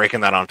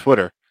breaking that on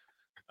Twitter.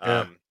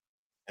 Yeah.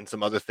 And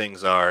some other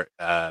things are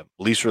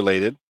lease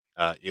related.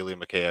 Ilya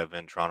Mikheyev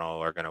and Toronto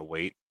are going to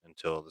wait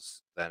until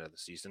the end of the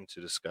season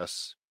to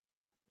discuss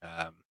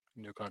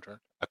New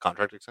contract. a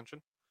contract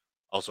extension.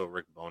 Also,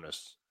 Rick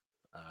Bowness,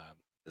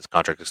 his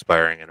contract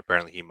expiring, and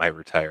apparently he might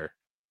retire.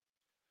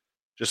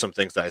 Just some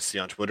things that I see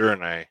on Twitter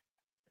and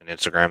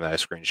Instagram that I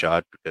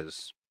screenshot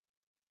because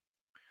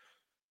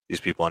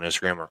these people on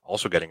Instagram are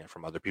also getting it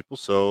from other people,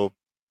 so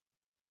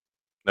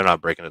they're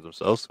not breaking it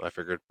themselves. So I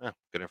figured,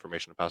 good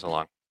information to pass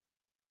along.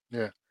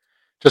 Yeah.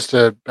 Just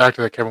back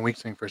to the Kevin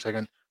Weeks thing for a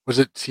second. Was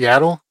it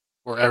Seattle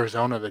or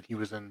Arizona that he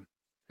was in?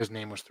 His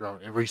name was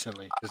thrown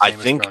recently. I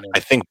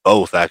think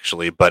both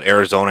actually, but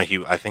Arizona,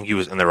 I think he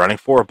was in the running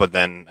for, but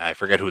then I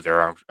forget who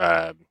their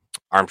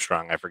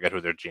Armstrong. I forget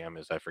who their GM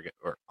is. I forget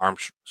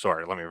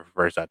Sorry, let me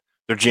rephrase that.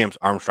 Their GM's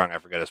Armstrong. I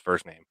forget his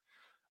first name.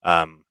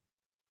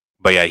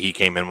 But yeah, he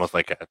came in with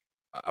like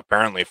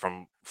apparently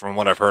from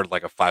what I've heard,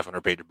 like a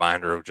 500-page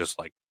binder of just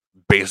like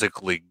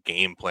basically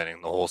game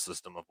planning the whole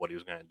system of what he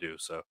was going to do.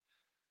 So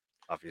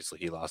obviously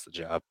he lost the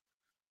job.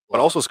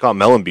 But also Scott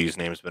Mellenby's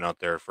name's been out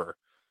there for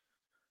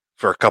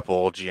a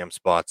couple GM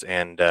spots,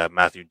 and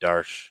Matthew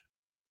Darche,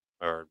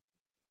 or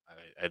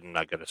I'm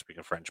not good at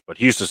speaking French, but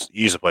he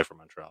used to play for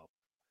Montreal.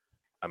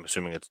 I'm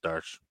assuming it's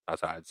Darche.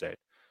 That's how I'd say it.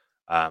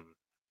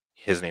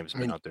 His name's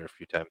been out there a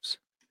few times.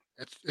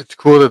 It's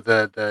cool that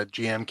the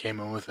GM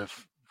came in with a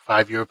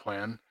 5-year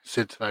plan,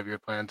 Sid's 5-year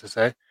plan to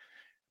say,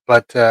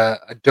 but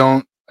I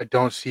don't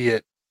see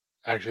it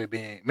actually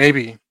being.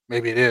 Maybe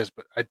it is,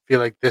 but I feel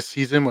like this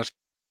season was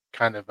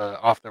kind of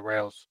off the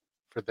rails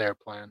for their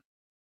plan.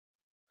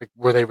 Like,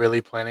 were they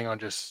really planning on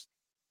just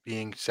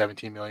being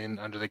 17 million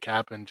under the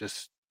cap and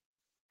just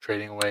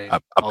trading away?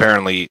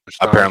 Apparently,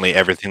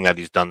 everything that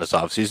he's done this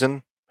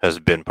offseason has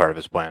been part of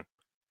his plan.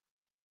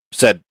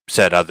 Said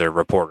other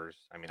reporters.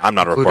 I mean, I'm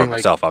not a reporter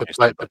myself,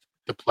 obviously. But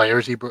the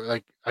players he brought,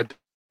 like, I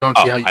don't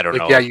see how. I don't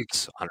know. Yeah,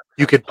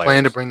 you could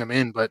plan to bring them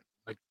in, but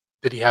like,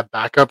 did he have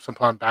backups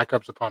upon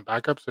backups upon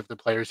backups if the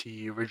players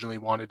he originally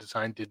wanted to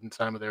sign didn't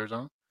sign with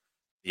Arizona?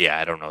 Yeah,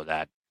 I don't know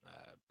that.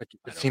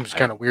 It seems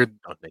kind of weird.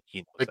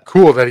 Like,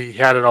 cool that he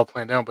had it all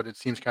planned out, but it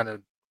seems kind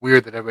of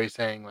weird that everybody's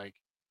saying like,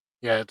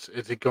 yeah, it's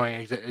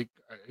going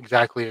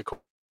exactly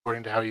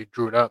according to how you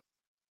drew it up,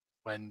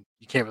 when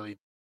you can't really.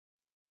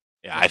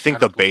 Yeah, I think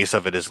the base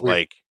of it is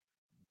like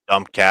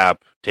dump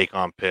cap, take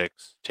on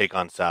picks, take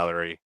on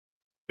salary,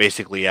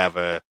 basically have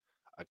a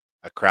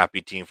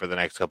crappy team for the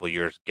next couple of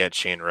years, get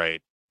Shane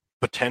Wright,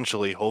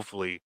 potentially,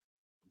 hopefully,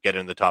 get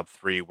in the top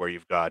 3 where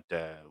you've got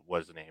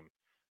what's the name?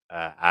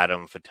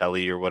 Adam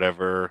Fatelli or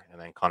whatever, and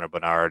then Connor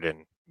Bernard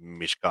and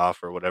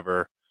Mishkov or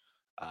whatever,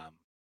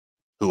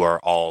 who are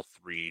all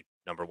 3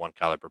 number 1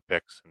 caliber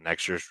picks in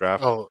next year's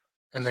draft. Oh,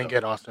 And then So,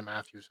 get Austin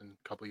Matthews in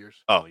a couple years.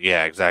 oh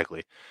yeah,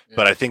 exactly. Yeah.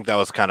 But I think that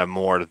was kind of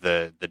more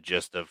the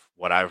gist of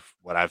what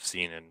I've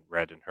seen and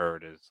read and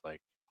heard is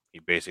like he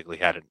basically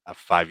had a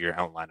 5-year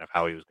outline of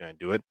how he was going to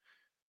do it.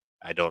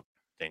 I don't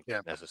think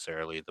Yeah.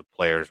 necessarily the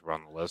players were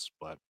on the list,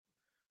 but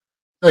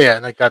Oh yeah,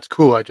 and like that's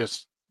cool. I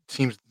just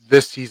seems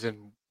this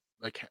season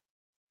like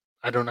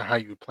I don't know how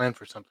you would plan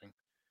for something.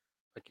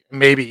 Like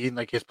maybe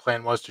like his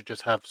plan was to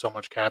just have so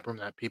much cap room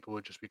that people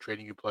would just be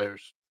trading you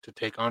players to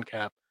take on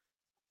cap.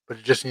 But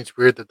it just seems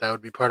weird that that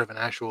would be part of an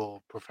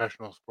actual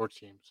professional sports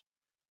team's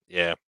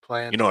yeah.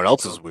 plan You know to what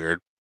else go. is weird?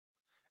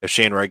 If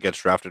Shane Wright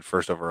gets drafted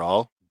first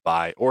overall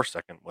by or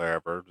second,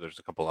 wherever, there's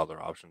a couple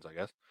other options, I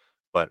guess,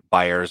 but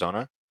by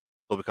Arizona,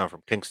 he'll become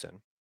from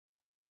Kingston,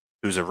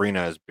 whose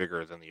arena is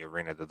bigger than the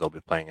arena that they'll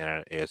be playing in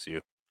at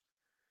ASU.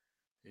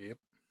 Yep.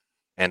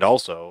 And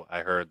also,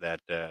 I heard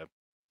that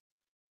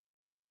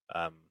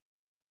um,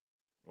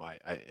 well,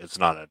 it's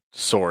not a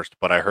source,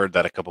 but I heard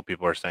that a couple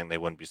people are saying they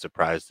wouldn't be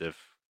surprised if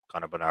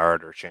Connor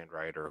Bernard or Shane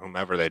Wright or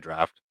whomever they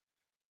draft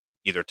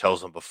either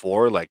tells them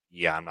before, like,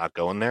 yeah, I'm not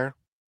going there.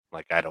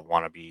 Like, I don't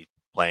want to be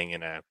playing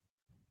in a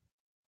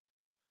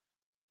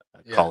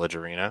Yeah. college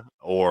arena,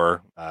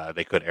 or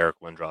they could Eric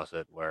Lindros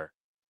it, where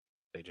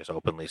they just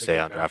openly They say get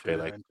on draft drafted day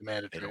and like then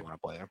demand a they don't trade. want to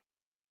play there.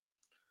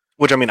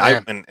 Which I mean, I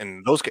Damn.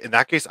 in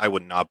that case, I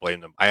would not blame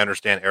them. I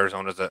understand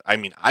Arizona's. I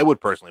mean, I would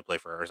personally play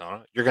for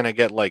Arizona. You're gonna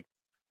get like,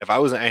 if I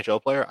was an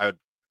NHL player,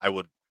 I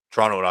would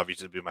Toronto would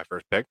obviously be my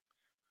first pick.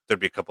 There'd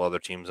be a couple other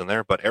teams in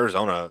there, but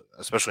Arizona,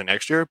 especially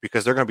next year,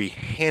 because they're gonna be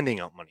handing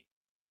out money.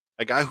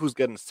 A guy who's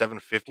getting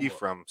 750 Well,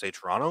 from say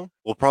Toronto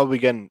will probably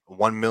get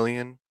 1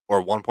 million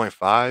or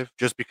 1.5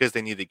 just because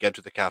they need to get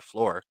to the cap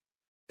floor.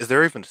 Is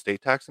there even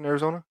state tax in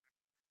Arizona?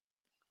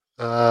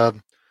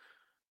 Um,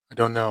 I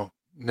don't know.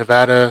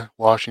 Nevada,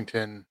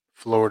 Washington,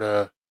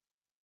 Florida.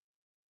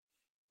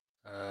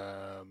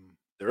 Um,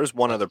 There is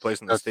one other that's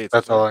place in the states, that's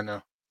isn't all there? I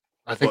know.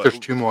 I think But there's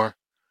two more.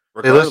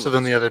 They listed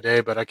them regardless, the other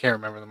day, but I can't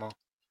remember them all.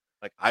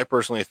 like I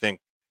personally think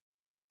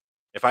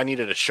if I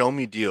needed a show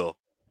me deal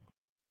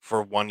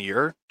for 1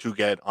 year to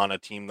get on a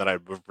team that I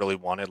really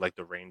wanted, like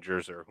the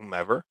Rangers or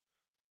whomever,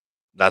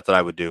 that's what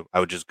I would do. I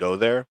would just go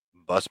there,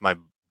 bust my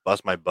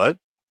butt,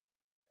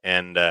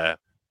 and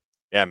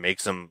yeah, make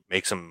some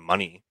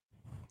money.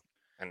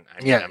 And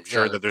I mean, Yeah, I'm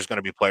sure yeah, that there's going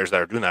to be players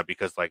that are doing that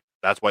because like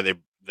that's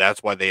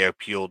why they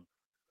appealed.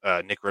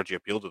 Nick Ritchie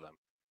appealed to them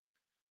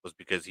was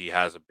because he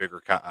has a bigger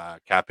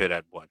cap hit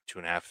at what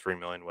 2.5, 3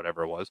 million,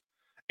 whatever it was,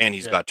 and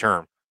he's yeah, got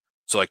term.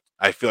 So like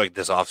I feel like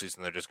this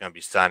offseason they're just going to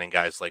be signing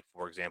guys like,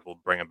 for example,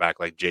 bringing back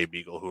like Jay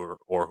Beagle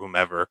or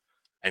whomever,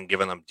 and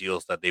giving them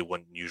deals that they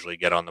wouldn't usually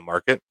get on the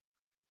market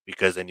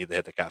because they need to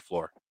hit the cap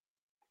floor,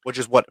 which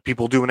is what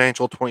people do in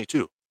NHL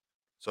 22.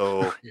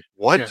 So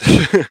what?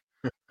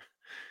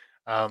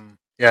 yeah.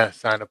 Yeah,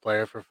 sign a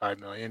player for 5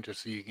 million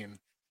just so you can.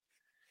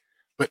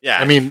 But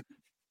I Yeah, mean,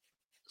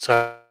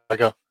 so I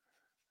go.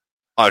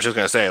 I was just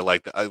gonna say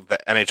like the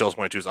NHL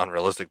 22 is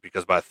unrealistic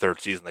because by the third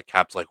season the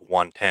cap's like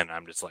 110.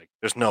 I'm just like,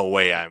 there's no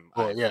way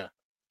Well, I'm yeah,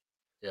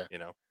 yeah. you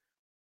know.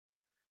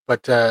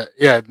 But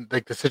yeah,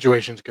 like the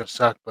situation's gonna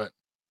suck. But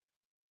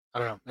I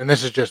don't know. And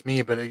this is just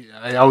me, but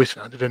I always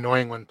found it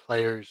annoying when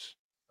players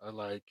are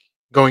like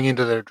going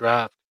into their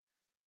draft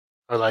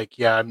are like,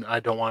 yeah, I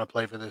don't want to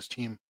play for this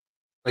team.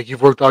 Like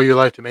you've worked all your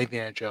life to make the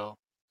NHL,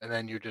 and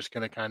then you're just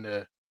gonna kind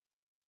of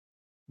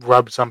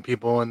rub some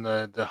people in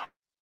the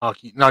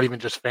hockey, not even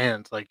just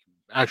fans, like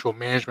actual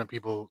management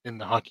people in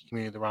the hockey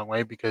community the wrong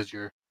way because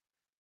you're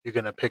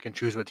gonna pick and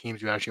choose what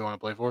teams you actually want to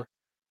play for.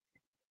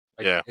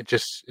 Like Yeah. it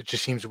just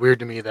seems weird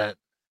to me that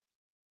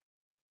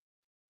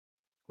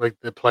like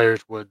the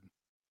players would.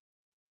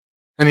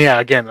 And yeah,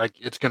 again, like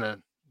it's gonna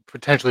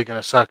potentially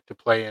gonna suck to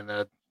play in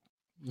a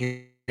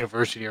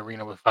university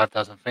arena with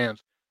 5,000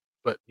 fans,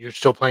 but you're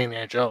still playing the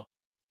NHL.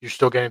 You're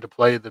still getting to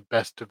play the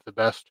best of the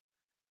best.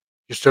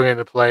 You're still getting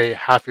to play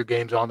half your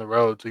games on the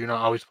road, so you're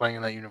not always playing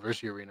in that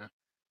university arena.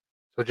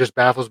 So it just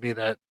baffles me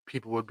that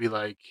people would be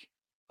like,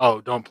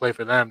 "Oh, don't play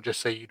for them.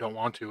 Just say you don't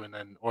want to, and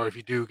then, or if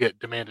you do, get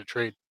demand a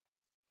trade."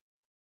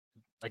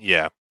 Like,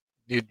 Yeah.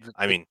 you,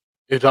 I like mean,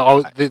 it's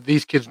all I,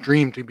 these kids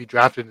dream to be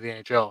drafted into the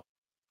NHL,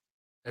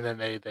 and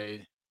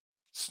then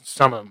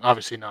some of them,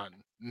 obviously not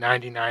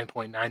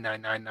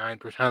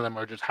 99.9999% of them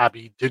are just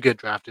happy to get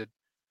drafted,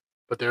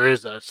 but there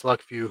is a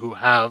select few who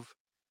have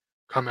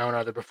come out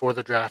either before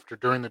the draft or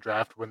during the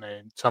draft when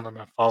some of them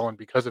have fallen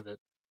because of it,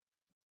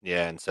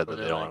 yeah, and said where that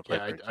they they're don't want like, to play yeah,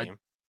 for a team.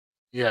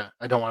 yeah,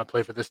 I don't want to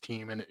play for this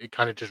team, and it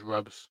kind of just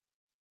rubs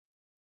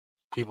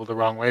people the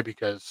wrong way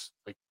because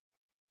like,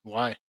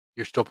 why?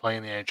 You're still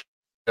playing the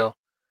NHL,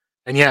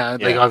 and yeah,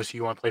 like Yeah. obviously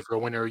you want to play for a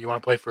winner, or you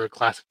want to play for a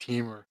classic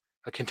team or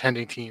a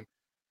contending team,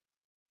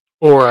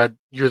 or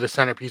you're the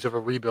centerpiece of a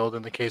rebuild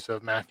in the case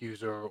of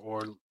Matthews or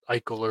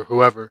Eichel or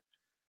whoever.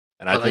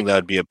 And I But think like, that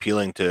would be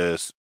appealing to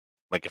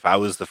like if I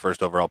was the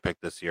first overall pick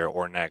this year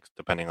or next,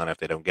 depending on if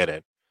they don't get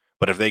it.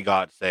 But if they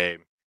got, say,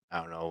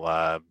 I don't know,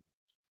 uh,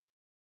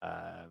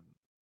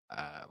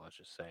 let's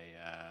just say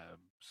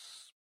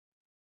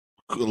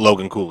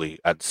Logan Cooley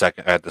at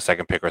the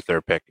second pick or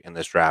third pick in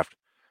this draft,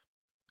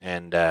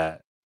 and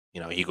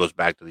he goes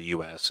back to the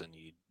U.S. and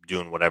he's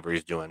doing whatever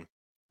he's doing,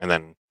 and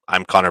then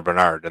I'm Connor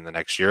Bernard in the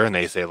next year, and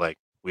they say like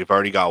we've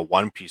already got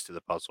one piece to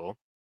the puzzle,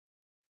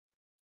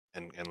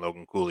 and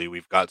Logan Cooley,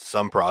 we've got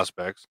some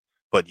prospects,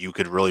 but you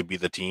could really be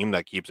the team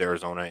that keeps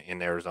Arizona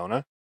in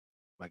Arizona.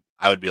 Like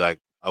I would be like,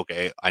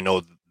 okay, I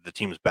know the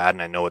team's bad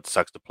and I know it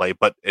sucks to play,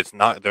 but it's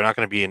not. They're not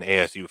going to be in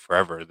ASU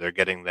forever. They're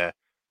getting the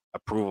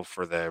approval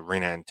for the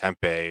arena in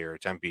Tempe or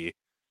Tempe.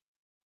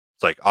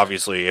 It's like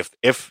obviously if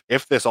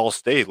this all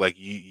stayed, like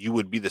you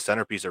would be the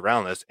centerpiece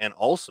around this, and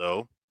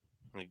also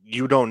like,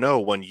 you don't know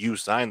when you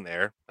sign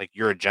there, like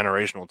you're a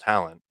generational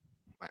talent.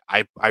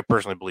 I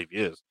personally believe he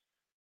is.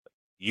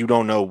 You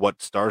don't know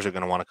what stars are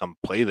going to want to come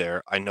play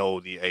there. I know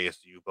the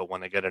ASU, but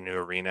when they get a new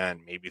arena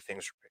and maybe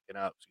things are picking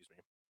up, excuse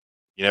me,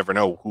 you never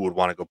know who would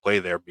want to go play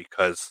there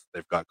because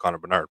they've got Connor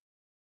Bernard,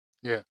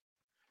 Yeah.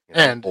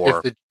 And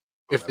or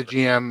if the whomever.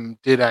 GM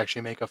did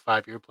actually make a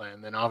 5-year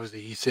plan, then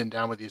obviously he's sitting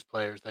down with these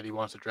players that he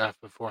wants to draft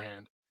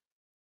beforehand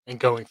and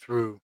going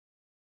through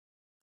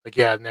like,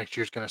 yeah, next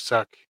year's gonna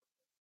suck.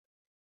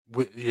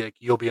 Like,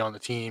 you'll be on the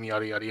team,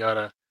 yada yada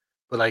yada.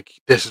 But like,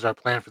 this is our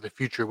plan for the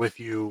future with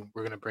you.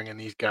 We're gonna bring in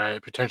these guys,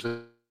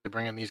 potentially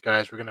bring in these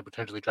guys. We're gonna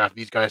potentially draft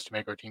these guys to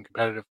make our team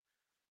competitive.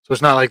 So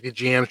it's not like the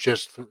GM's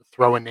just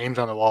throwing names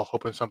on the wall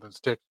hoping something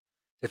sticks.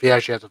 If he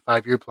actually has a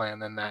 5-year plan,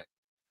 then that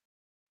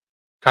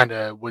kind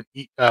of would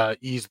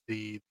ease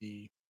the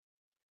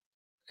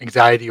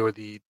anxiety or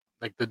the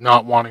like the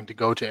not wanting to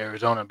go to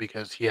Arizona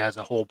because he has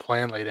a whole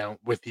plan laid out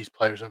with these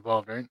players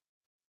involved, right?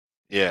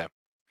 Yeah,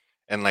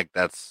 and like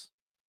that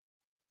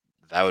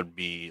would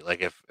be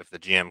like if the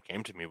GM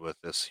came to me with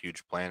this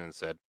huge plan and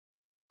said,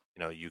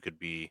 you could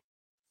be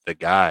the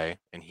guy,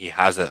 and he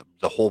has the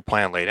whole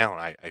plan laid out.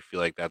 I feel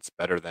like that's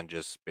better than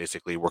just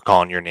basically we're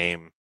calling your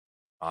name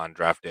on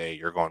draft day.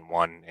 You're going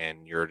one,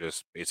 and you're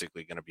just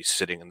basically going to be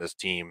sitting in this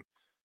team,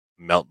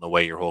 melting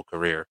away your whole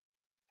career.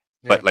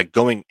 Yeah, But like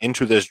going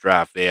into this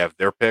draft, they have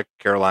their pick,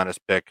 Carolina's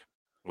pick,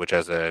 which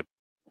has a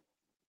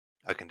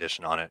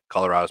condition on it.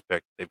 Colorado's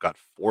pick. They've got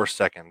 4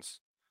 seconds.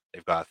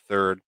 They've got a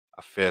third,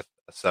 a fifth,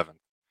 a seventh.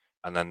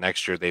 And then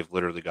next year they've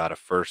literally got a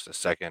first, a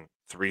second,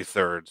 three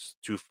thirds,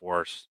 two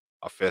fourths,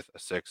 a fifth, a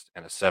sixth,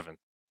 and a seventh.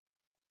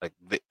 Like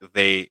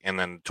they and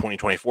then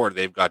 2024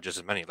 they've got just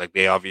as many. Like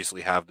they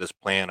obviously have this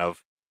plan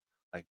of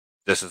like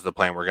this is the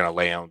plan we're gonna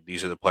lay out.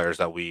 These are the players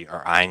that we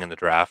are eyeing in the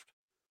draft.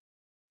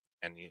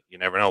 And you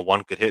never know.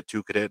 One could hit,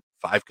 two could hit,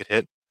 five could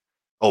hit.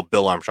 Oh,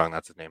 Bill Armstrong,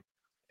 that's his name.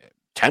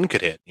 10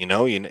 could hit. You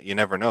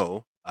never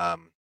know.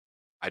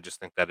 I just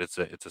think that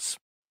it's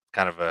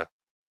kind of a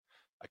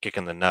kick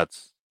in the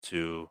nuts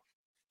to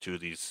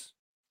these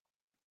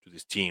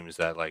teams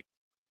that like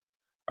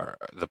are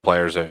the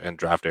players and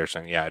draft are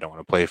saying, yeah, I don't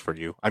want to play for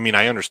you. I mean,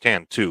 I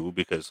understand too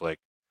because like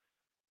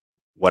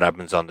what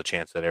happens on the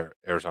chance that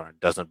Arizona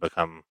doesn't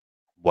become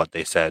what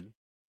they said,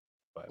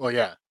 but well,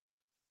 yeah,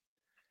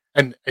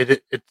 and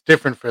it's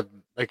different for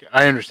like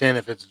I understand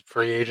if it's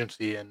free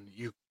agency and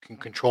you can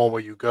control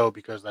where you go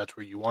because that's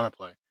where you want to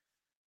play.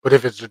 But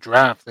if it's a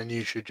draft, then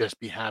you should just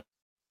be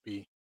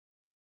happy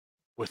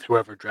with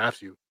whoever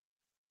drafts you.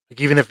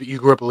 Like even if you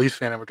grew up a Leafs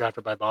fan and were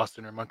drafted by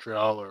Boston or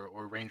Montreal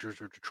or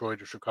Rangers or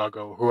Detroit or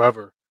Chicago or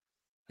whoever,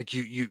 like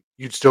you'd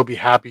still be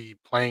happy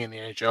playing in the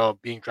NHL,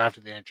 being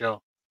drafted in the NHL.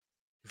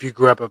 If you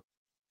grew up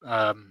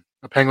a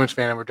Penguins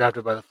fan and were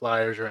drafted by the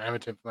Flyers or an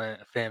Edmonton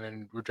fan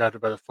and were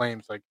drafted by the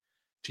Flames, like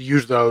to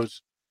use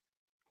those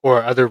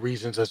or other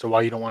reasons as to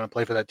why you don't want to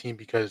play for that team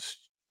because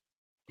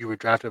you were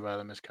drafted by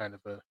them is kind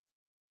of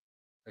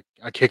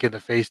a kick in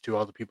the face to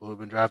all the people who've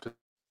been drafted,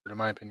 in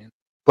my opinion.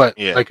 But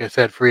yeah, like I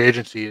said, free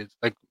agency is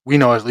like we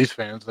know as Leafs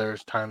fans,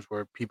 there's times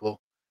where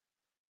people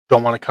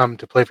don't want to come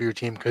to play for your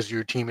team because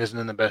your team isn't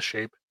in the best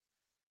shape.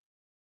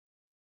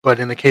 But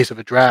in the case of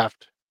a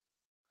draft,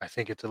 I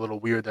think it's a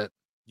little weird that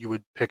you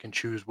would pick and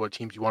choose what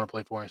teams you want to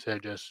play for instead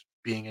of just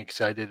being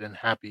excited and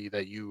happy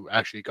that you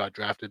actually got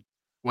drafted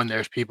when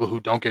there's people who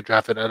don't get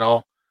drafted at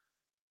all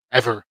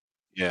ever.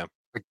 yeah.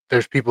 Like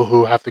there's people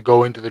who have to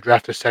go into the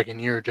draft a second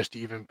year just to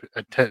even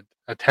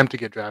attempt to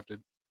get drafted.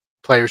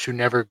 Players who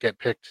never get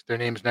picked, their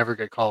names never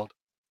get called.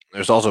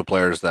 There's also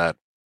players that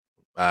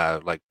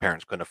like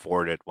parents couldn't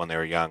afford it when they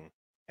were young,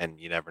 and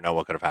you never know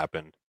what could have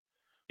happened.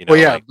 Well,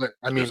 yeah, Like but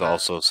I there's mean,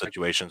 also like,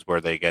 situations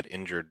where they get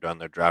injured on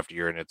their draft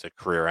year and it's a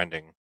career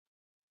ending,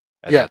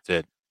 and yeah, that's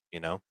it. You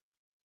know,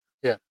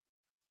 yeah,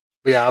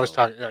 but yeah, I was so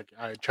talking. Like,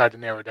 I tried to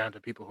narrow it down to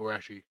people who are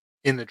actually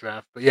in the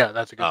draft. But yeah,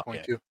 that's a good point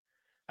yeah. too.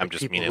 I'm Like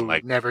just people meaning who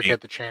like never be get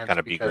the chance kind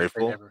of be because they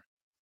grateful. never.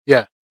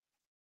 Yeah,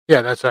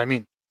 yeah, that's what I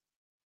mean.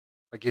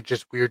 Like it's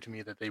just weird to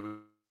me that they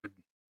would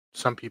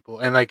some people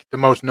and like the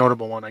most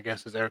notable one I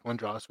guess is Eric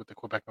Lindros with the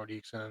Quebec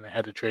Nordiques and then they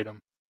had to trade him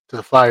to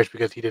the Flyers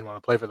because he didn't want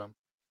to play for them.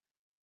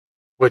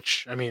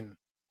 Which I mean,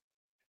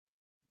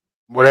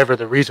 whatever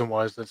the reason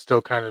was, that's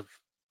still kind of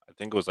I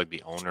think it was like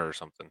the owner or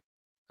something.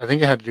 I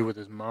think it had to do with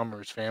his mom or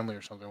his family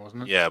or something,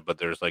 wasn't it? Yeah, but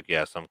there's like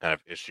some kind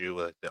of issue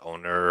with the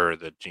owner or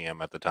the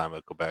GM at the time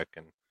of Quebec,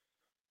 and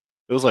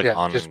it was like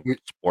Yeah, just on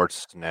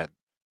Sportsnet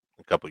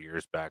a couple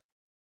years back,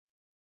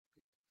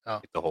 oh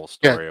like the whole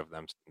yeah, story of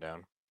them sitting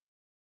down.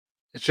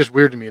 It's just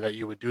weird to me that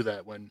you would do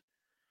that when,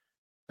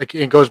 like,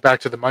 it goes back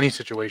to the money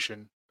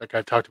situation. Like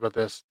I've talked about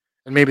this,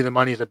 and maybe the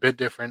money is a bit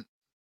different.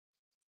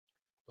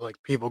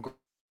 Like people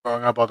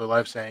growing up all their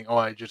life saying, "Oh,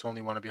 I just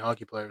only want to be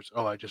hockey players.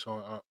 Oh, I just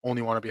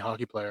only want to be a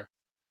hockey player.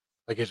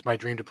 Like it's my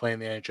dream to play in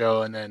the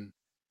NHL." And then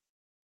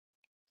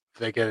if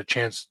they get a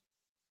chance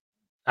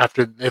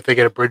after, if they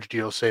get a bridge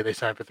deal, say they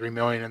sign for 3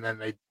 million, and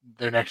then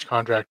their next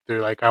contract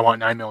they're like, "I want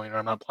 9 million, or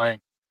I'm not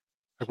playing."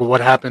 Like, well,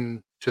 what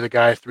happened to the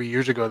guy 3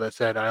 years ago that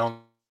said, "I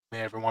only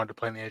ever wanted to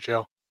play in the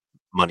NHL"?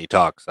 Money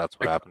talks. That's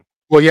what Like, happened.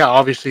 well, yeah,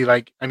 obviously,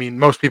 like, I mean,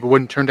 most people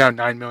wouldn't turn down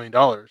 $9 million,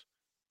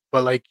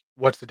 but like,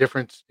 what's the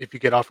difference if you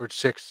get offered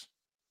six?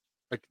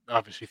 Like,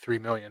 obviously 3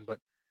 million, but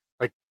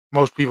like,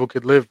 most people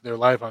could live their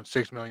life on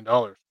 $6 million.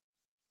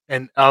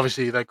 And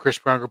obviously, like Chris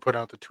Pronger put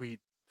out the tweet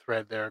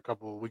thread there a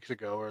couple of weeks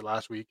ago or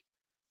last week,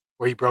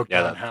 where he broke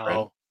Yeah, down that thread.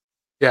 how,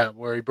 yeah,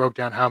 where he broke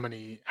down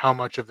how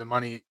much of the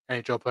money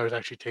NHL players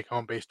actually take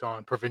home based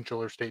on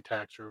provincial or state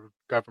tax or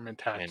government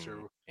tax and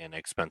or and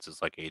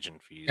expenses like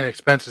agent fees and and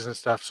expenses and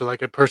stuff. So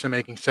like a person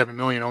making 7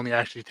 million only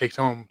actually takes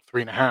home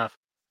 3.5.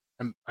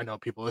 And I know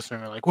people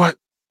listening are like, "What?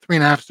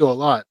 3.5 is still a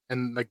lot."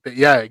 And like,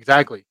 yeah,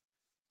 exactly.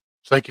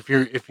 It's like if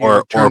you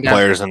or turn down,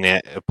 players in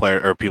the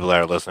player or people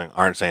that are listening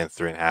aren't saying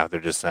 3.5. They're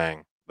just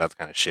saying that's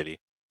kind of shitty.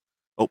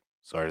 Oh,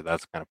 sorry,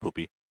 that's kind of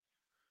poopy.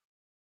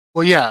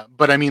 well, yeah,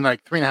 but I mean,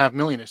 like 3.5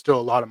 million is still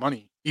a lot of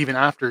money, even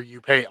after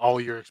you pay all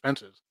your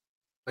expenses.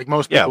 Like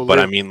most Yeah, people but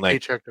I live mean,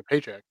 like, paycheck to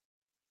paycheck.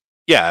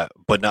 yeah,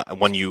 but not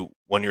when you're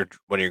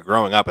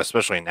growing up,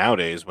 especially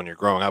nowadays, when you're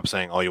growing up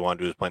saying all you want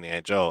to do is play in the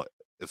NHL.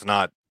 It's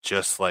not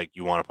just like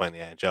you want to play in the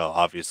NHL.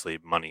 Obviously,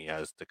 money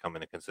has to come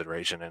into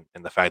consideration,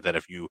 and the fact that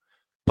if you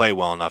play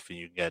well enough and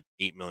you get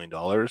 $8 million,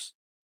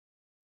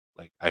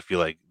 like I feel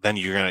like then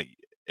you're gonna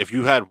if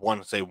you had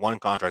one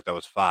contract that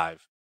was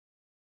five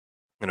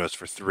and it was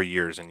for 3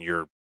 years and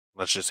you're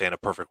let's just say in a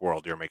perfect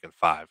world you're making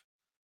five,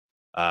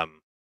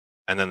 um,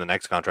 and then the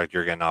next contract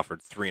you're getting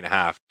offered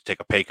 3.5 to take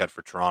a pay cut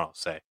for Toronto,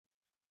 say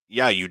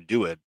yeah, you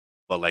do it,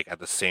 but like at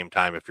the same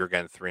time, if you're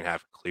getting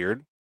 3.5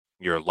 cleared,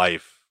 your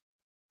life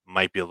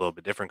might be a little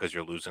bit different because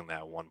you're losing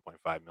that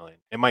 1.5 million.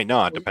 It might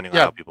not, Well, depending on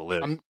yeah, how people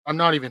live. I'm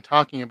not even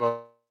talking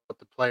about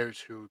the players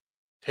who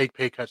take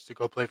pay cuts to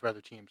go play for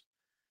other teams.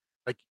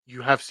 Like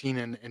you have seen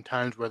in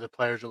times where the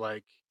players are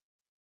like,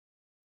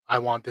 "I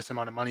want this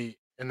amount of money,"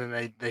 and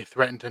then they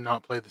threaten to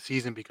not play the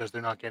season because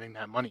they're not getting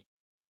that money.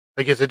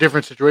 Like it's a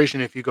different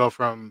situation if you go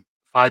from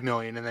 5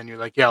 million and then you're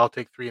like, "Yeah, I'll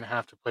take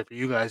 3.5 to play for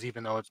you guys,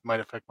 even though it might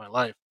affect my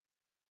life."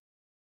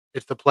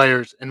 It's the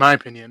players, in my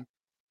opinion.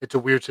 It's a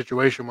weird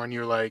situation when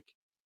you're like,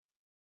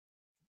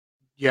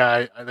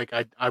 "Yeah,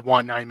 I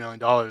want $9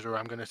 million, or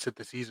I'm going to sit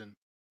the season,"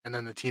 and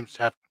then the teams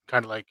have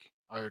kind of like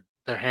are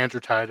their hands are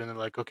tied, and they're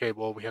like, "Okay,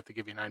 well, we have to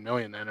give you 9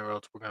 million then, or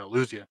else we're going to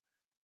lose you."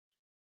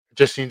 It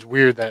just seems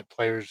weird that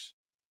players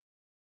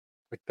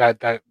like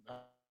that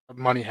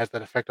money has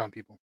that effect on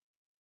people.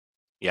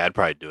 Yeah, I'd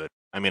probably do it.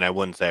 I mean, I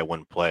wouldn't say I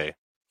wouldn't play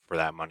for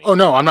that Oh money.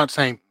 no, I'm not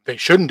saying they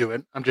shouldn't do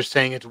it. I'm just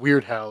saying it's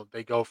weird how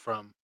they go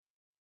from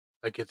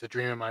like it's a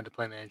dream of mine to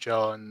play in the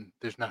NHL, and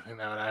there's nothing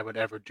that I would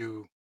ever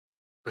do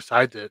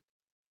besides it,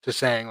 to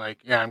saying like,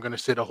 yeah, I'm going to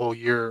sit a whole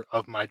year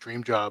of my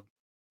dream job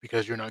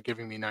because you're not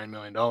giving me $9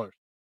 million.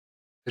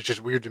 It's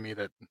just weird to me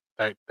that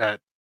that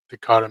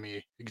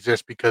dichotomy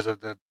exists because of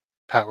the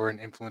power and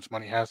influence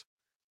money has.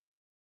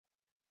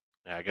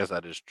 Yeah, I guess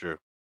that is true,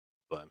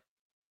 but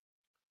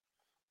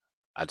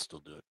I'd still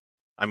do it.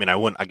 I mean, I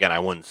wouldn't. Again, I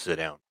wouldn't sit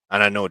down.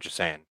 And I know what you're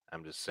saying.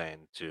 I'm just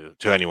saying to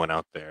anyone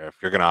out there, if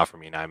you're gonna offer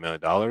me $9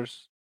 million,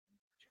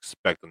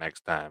 expect the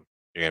next time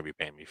you're gonna be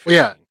paying me Well,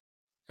 yeah, 15.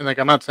 and like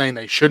I'm not saying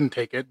they shouldn't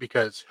take it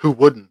because who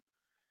wouldn't?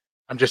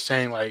 I'm just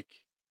saying like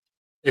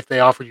if they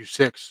offer you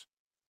six,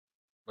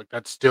 like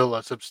that's still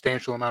a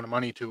substantial amount of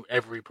money to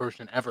every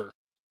person ever.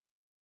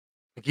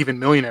 Like even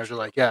millionaires are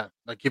like, yeah,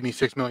 like give me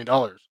 $6 million.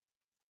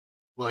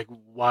 Like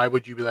why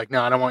would you be like,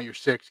 no, I don't want your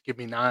six, give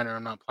me nine or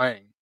I'm not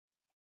playing.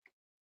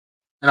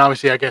 And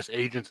obviously, I guess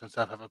agents and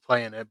stuff have a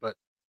play in it, but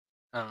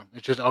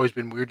it's just always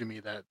been weird to me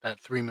that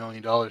that $3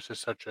 million is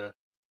such a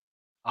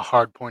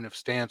hard point of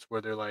stance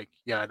where they're like,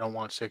 yeah, I don't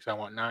want six, I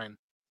want nine,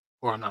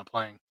 or I'm not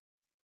playing.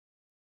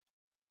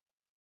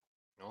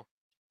 No,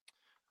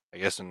 I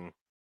guess in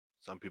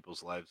some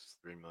people's lives,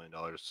 $3 million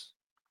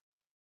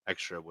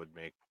extra would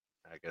make,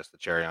 I guess, the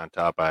cherry on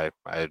top. I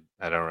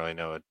don't really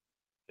know it.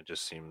 It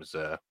just seems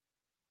a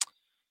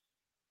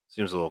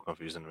little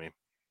confusing to me.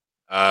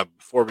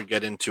 Before we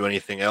get into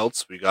anything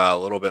else, we got a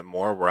little bit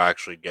more. We're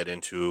actually get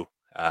into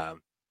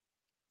um,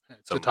 To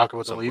some talk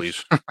about the some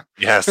Leafs. lease,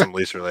 yeah, some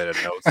lease related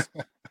notes.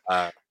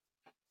 Uh,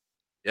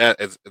 yeah,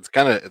 it's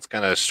kind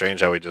of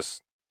strange how we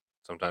just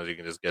sometimes you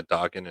can just get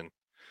talking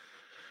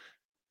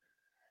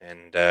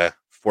and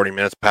 40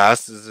 minutes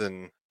passes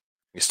and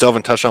you still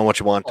haven't touched on what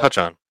you want to Well, touch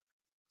on.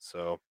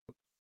 So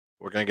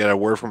we're gonna get a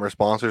word from our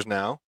sponsors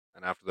now,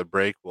 and after the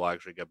break, we'll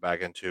actually get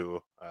back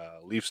into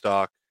leaf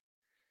stock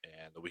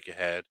and the week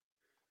ahead,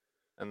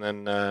 and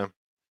then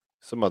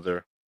some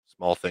other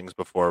small things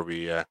before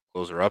we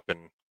close her up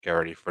and get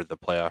ready for the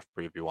playoff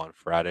preview on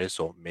Friday.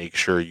 So make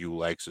sure you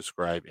like,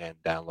 subscribe, and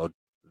download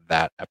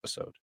that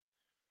episode.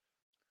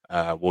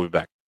 We'll be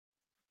back.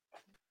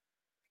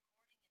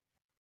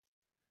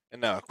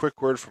 And now a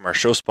quick word from our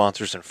show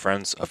sponsors and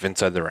friends of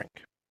Inside the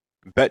Rink.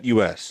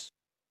 BetUS.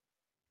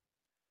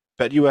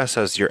 BetUS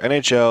has your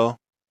NHL,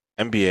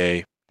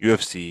 NBA,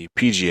 UFC,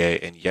 PGA,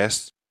 and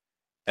yes,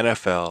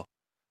 NFL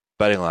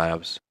betting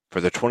lineups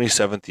for the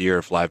 27th year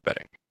of live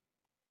betting.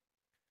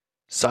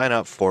 Sign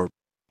up for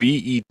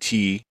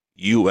betus.com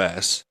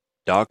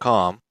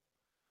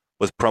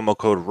with promo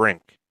code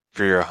RINK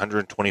for your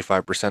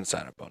 125%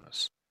 sign-up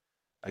bonus.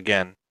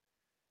 Again,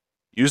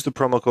 use the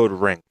promo code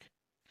RINK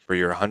for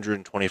your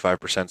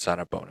 125%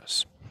 sign-up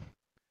bonus.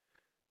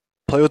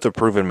 Play with a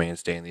proven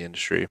mainstay in the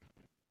industry.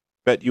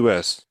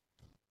 BetUS.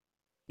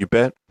 You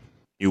bet,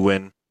 you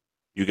win,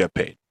 you get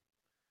paid.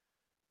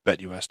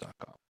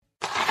 BetUS.com.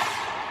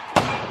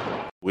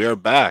 We are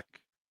back.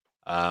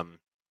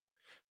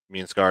 Me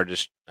and Scar are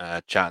just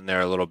chatting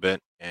there a little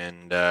bit,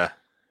 and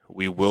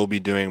we will be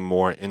doing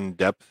more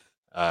in-depth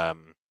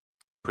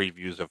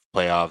previews of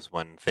playoffs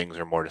when things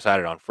are more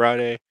decided on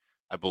Friday.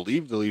 I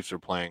believe the Leafs are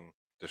playing.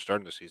 They're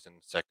starting the season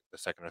the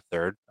 2nd or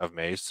 3rd of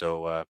May,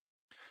 so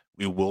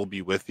we will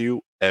be with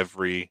you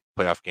every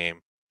playoff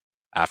game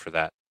after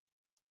that.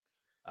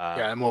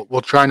 Yeah, and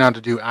we'll try not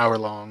to do hour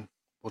long.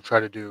 We'll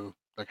try to do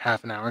like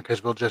half an hour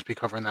because we'll just be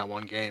covering that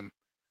one game.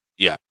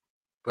 Yeah.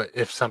 But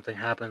if something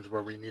happens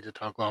where we need to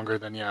talk longer,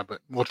 then yeah. But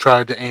we'll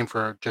try to aim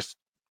for just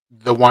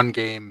the one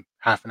game,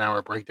 half an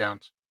hour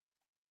breakdowns.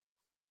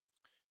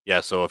 Yeah,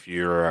 so if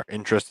you're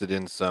interested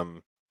in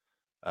some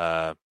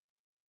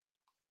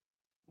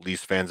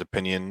Leafs fans'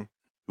 opinion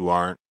who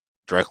aren't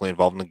directly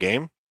involved in the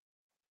game,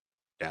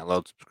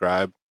 download,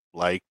 subscribe,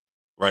 like,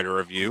 write a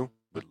review.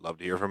 We'd love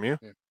to hear from you.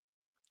 Yeah.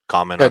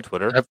 Comment on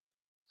Twitter.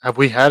 Have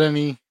we had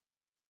any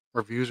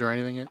reviews or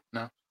anything yet?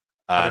 No.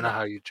 I don't know No,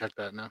 how you check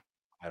that now.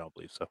 I don't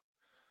believe so.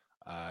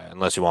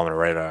 Unless you want me to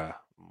write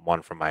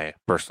one from my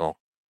personal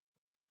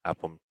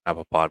Apple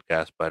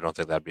podcast, but I don't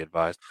think that'd be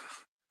advised.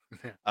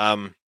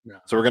 No.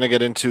 So we're gonna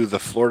get into the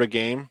Florida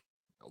game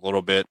a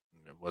little bit.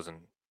 It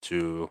wasn't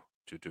too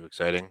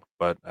exciting,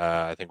 but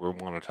I think we're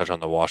going to touch on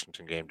the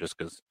Washington game just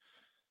because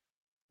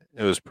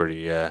it was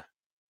pretty, what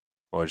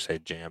would you say,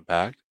 jam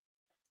packed.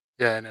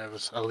 Yeah, and it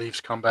was a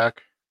Leafs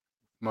comeback.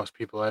 Most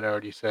people had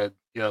already said,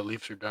 yeah,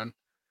 Leafs are done.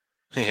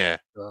 Yeah,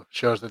 So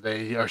shows that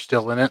they are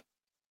still in it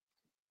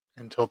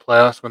until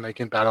playoffs when they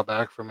can battle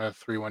back from a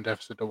 3-1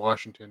 deficit to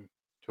Washington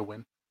to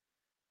win.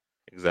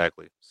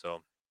 exactly.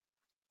 So,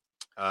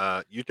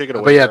 you take it But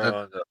away yeah,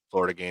 on the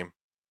Florida game.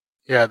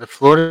 Yeah, the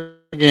Florida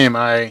game,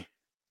 I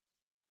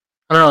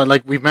don't know,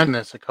 like we've mentioned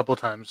this a couple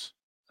times.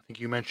 I think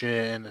you mentioned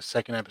it in the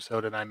second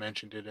episode and I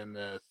mentioned it in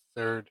the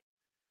third.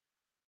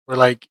 We're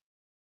like,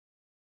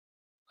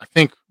 I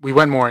think we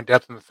went more in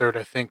depth in the third,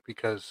 I think,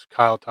 because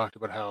Kyle talked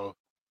about how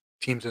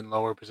teams in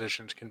lower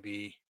positions can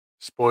be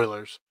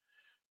spoilers.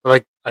 But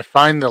like, I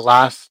find the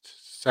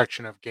last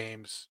section of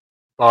games,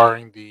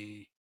 barring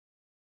the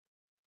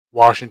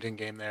Washington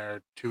game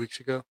there 2 weeks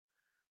ago,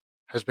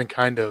 has been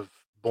kind of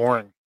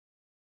boring.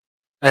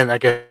 And I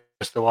guess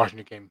the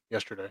Washington game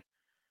yesterday.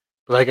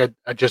 But like,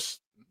 I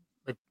just,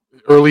 like,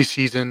 early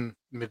season,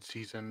 mid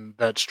season,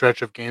 that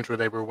stretch of games where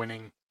they were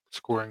winning,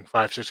 scoring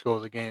 5-6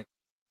 goals a game,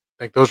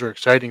 like those are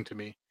exciting to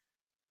me.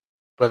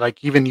 But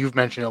like, even you've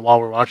mentioned it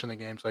while we're watching the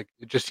games, like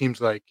it just seems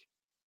like,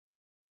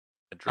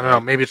 I don't know,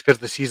 maybe it's because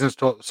the season's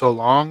so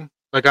long.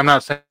 Like, I'm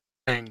not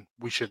saying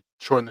we should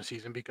shorten the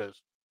season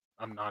because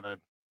I'm not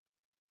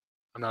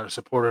a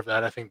supporter of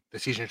that. I think the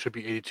season should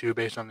be 82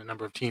 based on the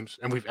number of teams,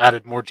 and we've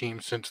added more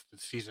teams since the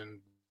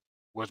season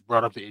was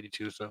brought up to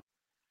 82. So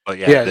But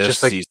yeah, it's this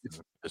just like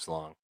season is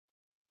long.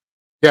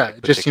 yeah, like,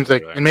 it just seems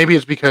like, particularly and maybe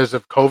it's because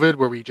of COVID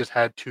where we just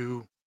had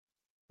two,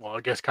 well,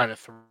 I guess kind of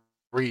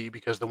three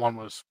because the one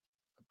was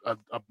a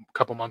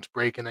couple months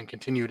break and then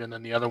continued, and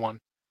then the other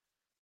one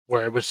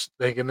where it was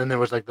like, and then there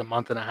was like the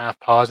month and a half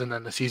pause, and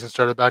then the season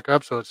started back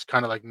up. So it's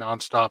kind of like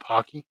nonstop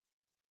hockey.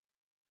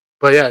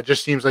 But yeah, it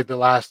just seems like the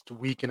last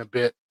week and a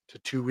bit to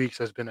 2 weeks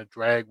has been a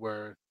drag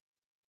where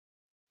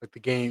like the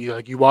game,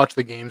 you watch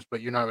the games,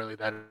 but you're not really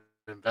that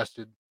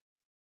invested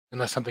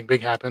unless something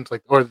big happens,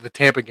 like, or the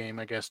Tampa game,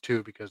 I guess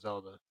too, because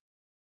all the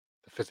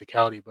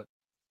physicality. But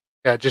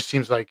yeah, it just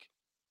seems like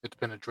it's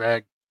been a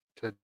drag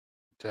to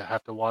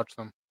have to watch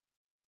them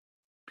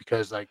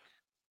because like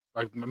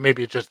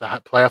maybe it's just the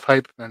playoff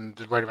hype and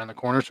it's right around the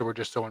corner, so we're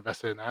just so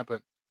invested in that.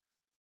 But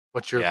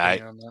what's your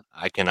opinion on that?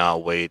 I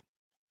cannot wait.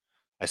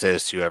 I say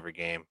this to you every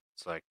game.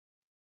 It's like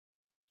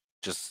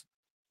just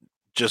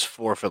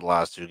forfeit the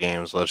last two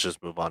games. Let's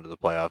just move on to the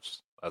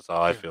playoffs. That's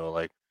all I Yeah. feel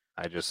like.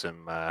 I just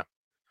am.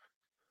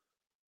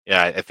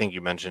 Yeah, I think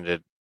you mentioned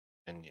it,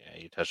 and yeah,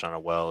 you touched on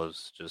it well.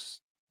 Is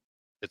just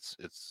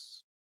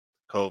it's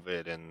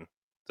COVID and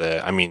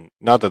the. I mean,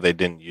 not that they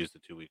didn't use the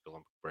 2 week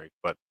Olympic break,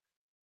 but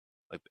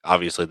like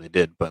obviously they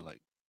did. But like,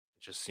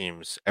 it just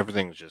seems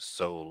everything's just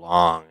so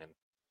long,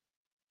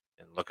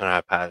 and looking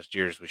at past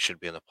years, we should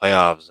be in the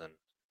playoffs, and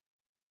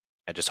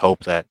I just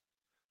hope that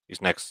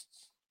these next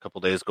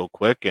couple days go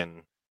quick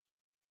and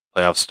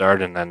playoffs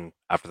start, and then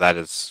after that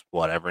it's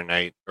every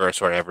night, or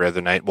sorry, every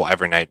other night. Well,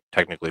 every night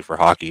technically for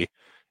hockey,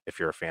 if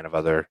you're a fan of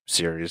other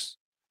series.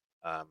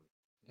 Um,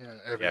 Yeah,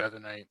 every yeah, other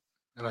night,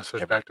 unless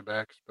there's every, back to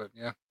backs. But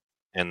yeah,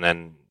 and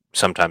then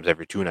sometimes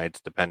every 2 nights,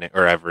 depending,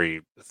 or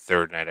every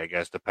third night, I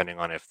guess, depending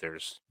on if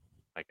there's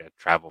like a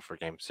travel for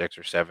game 6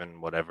 or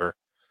 7, whatever.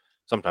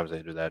 Sometimes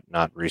they do that.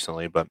 Not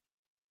recently, but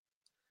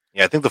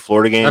yeah, I think the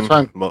Florida that's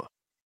why game.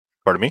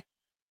 Pardon me.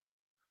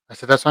 I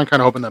said that's why I'm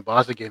kind of hoping that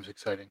Boston game's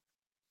exciting.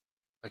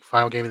 Like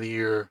final game of the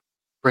year,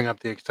 bring up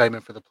the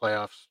excitement for the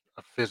playoffs.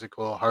 A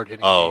physical, hard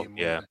hitting Oh game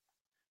yeah, where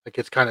like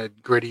it's kind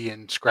of gritty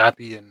and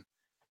scrappy and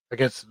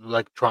against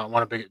like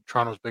Toronto,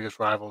 Toronto's biggest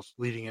rivals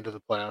leading into the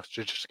playoffs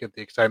to just get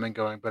the excitement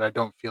going. But I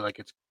don't feel like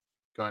it's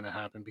going to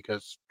happen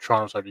because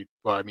Toronto's already.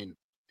 Well, I mean,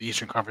 the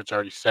Eastern Conference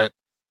already set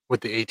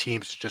with the 8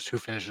 teams, just who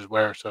finishes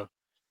where. So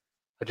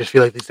I just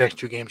feel like these next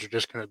 2 games are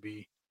just going to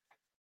be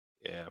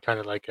yeah. kind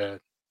of like a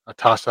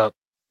toss up.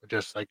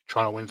 Just like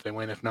Toronto wins, they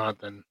win. If not,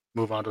 then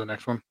move on to the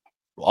next one.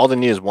 All they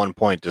need is 1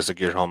 point to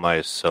secure home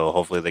ice. So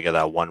hopefully they get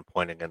that 1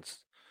 point against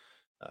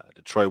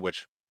Detroit,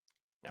 which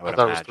I I would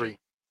thought it was imagine. 3.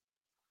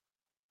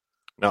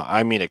 No,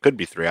 I mean it could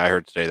be 3. I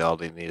heard today that all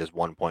they need is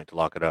 1 point to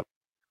lock it up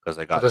because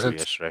they Well, got 2 doesn't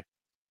yesterday.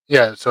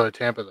 yeah? So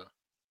Tampa though,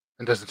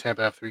 and doesn't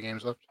Tampa have 3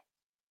 games left?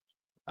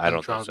 I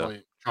don't think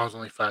so. Toronto's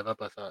only 5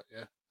 up. I thought.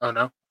 Yeah. Oh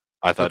no.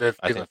 I So thought they have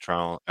I 3 think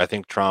left.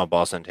 Toronto,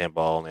 Boston, and Tampa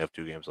all only have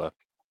 2 games left.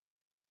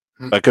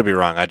 Hmm. But I could be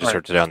wrong. I All just right.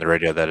 heard today on the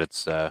radio that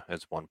it's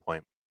 1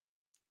 point.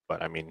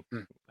 But I mean,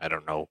 Hmm. I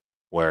don't know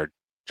where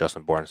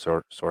Justin Bourne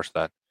sourced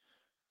that.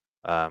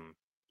 Um,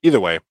 Either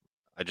way,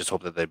 I just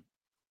hope that they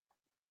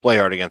play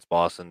hard against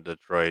Boston,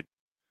 Detroit.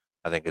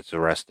 I think it's a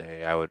rest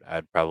day.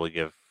 I'd probably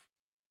give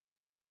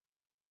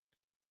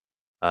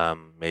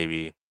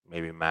maybe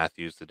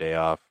Matthews the day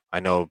off. I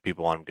know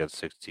people want him to get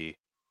 60.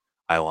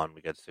 I want him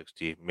to get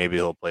 60. Maybe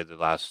he'll play the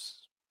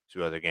last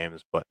 2 other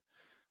games, but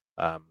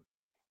um,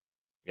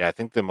 yeah, I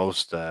think the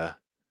most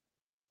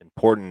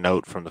important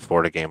note from the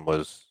Florida game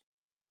was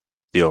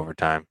the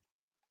overtime.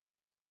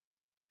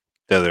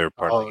 The other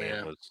part of the Oh game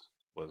yeah.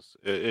 was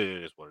it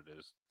is what it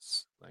is.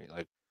 It's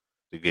like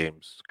the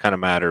games kind of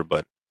matter,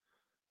 but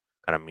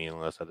kind of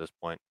meaningless at this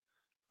point.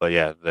 But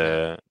yeah,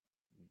 Yeah.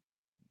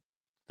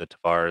 the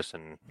Tavares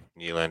and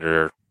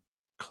Nylander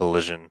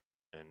collision,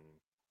 and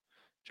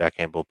Jack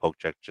Campbell poke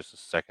check just a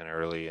second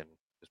early, and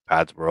his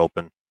pads were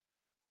open.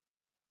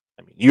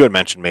 I mean, you had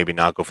mentioned maybe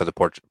not go for the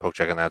poke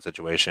check in that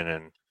situation,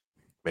 and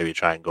maybe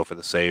try and go for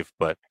the save,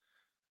 but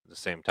at the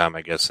same time,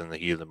 I guess in the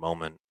heat of the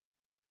moment,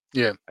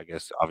 Yeah. I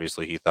guess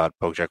obviously he thought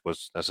poke check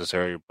was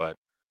necessary, but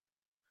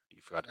he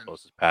forgot to And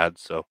close his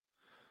pads, so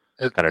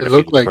it, kind of it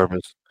looked defeated the like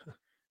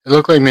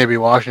purpose. maybe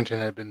Washington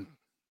had been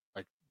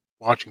like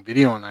watching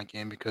video on that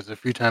game because a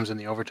few times in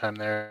the overtime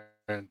there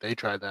they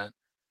tried that.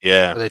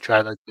 Yeah, Where they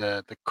tried like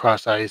the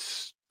cross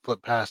ice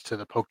flip pass to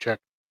the poke check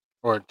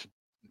or to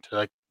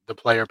like the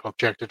player poke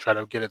check to try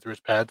to get it through his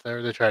pads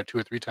there. They tried it 2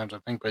 or 3 times, I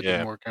think, but it didn't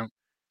yeah. work out.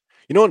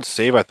 You know what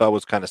save I thought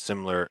was kind of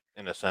similar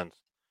in a sense.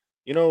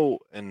 You know,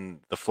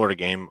 in the Florida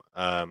game,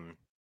 at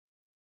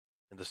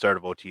the start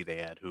of OT, they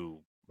had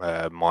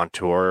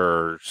Montour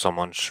or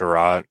someone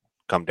Sherrod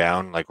come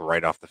down like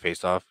right off the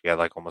faceoff. He had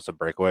like almost a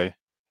breakaway,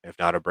 if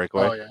not a Oh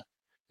breakaway. yeah.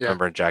 Yeah.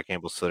 Remember, Jack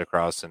Campbell slid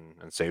across and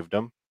saved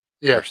him, or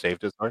Yeah.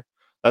 saved it. Sorry,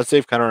 that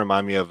save kind of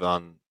reminded me of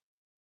on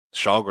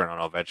Shalgren on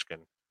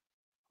Ovechkin,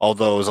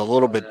 although it was a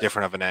little Oh bit yeah.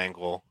 different of an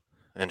angle,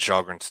 and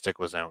Shalgren's stick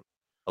was out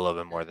a little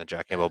bit Yeah. more than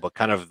Jack Yeah. Campbell, but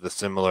kind of the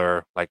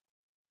similar like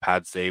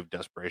pad save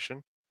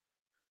desperation.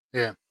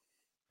 Yeah.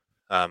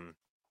 Um,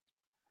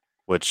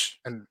 which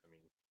And I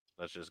mean,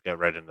 let's just get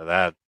right into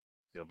that.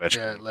 The yeah, it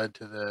Ovechkin led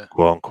to the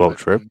quote unquote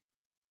trip.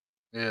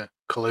 Ovechkin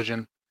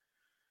collision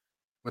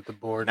with the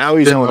boards. Now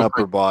he's Didn't on look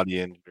upper like body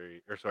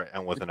injury, or sorry,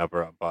 and with it, an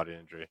upper body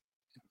injury.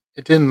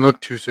 it didn't look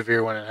too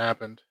severe when it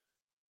happened.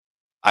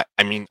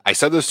 I mean, I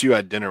said this to you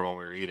at dinner when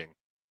we were eating.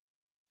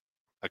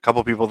 A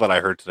couple people that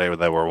I heard today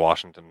that were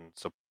Washington,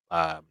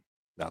 not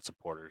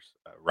supporters,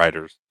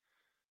 writers,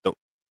 th-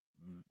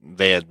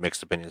 they had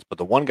mixed opinions. But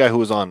the one guy who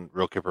was on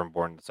Real Kipper and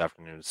Born this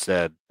afternoon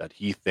said that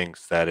he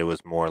thinks that it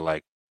was more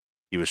like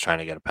he was trying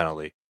to get a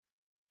penalty,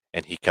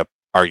 and he kept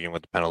arguing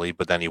with the penalty,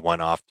 but then he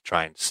went off to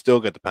try and still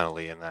get the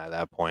penalty. And at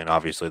that point,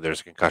 obviously,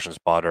 there's a concussion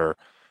spot or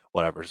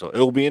whatever. So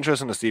it'll be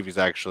interesting to see if he's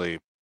actually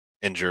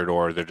injured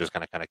or they're just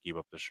going to kind of keep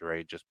up the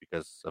charade just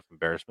because of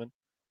embarrassment.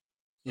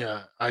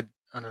 Yeah, I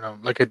don't know.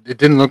 Like it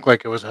didn't look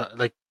like it was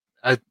like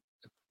I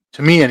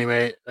to me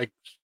anyway. Like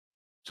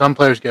some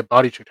players get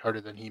body checked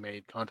harder than he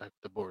made contact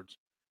with the boards,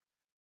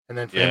 and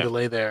then for him Yeah. to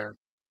lay there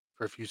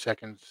for a few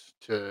seconds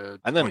to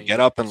And then 20,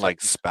 get up 30 and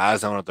like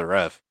seconds. spaz out at the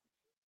ref,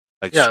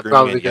 like Yeah, screaming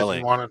probably and because he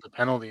yelling. wanted the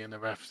penalty, and the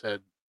ref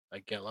said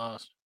like get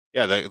lost.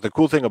 Yeah, the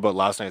cool thing about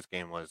last night's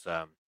game was,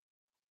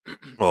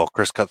 well,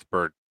 Chris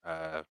Cuthbert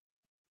kind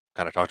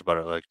of talked about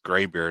it, like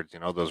graybeards. You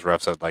know, those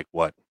refs had like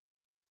what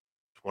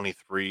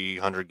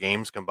 2,300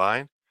 games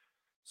combined.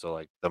 So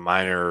like the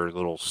minor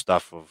little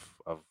stuff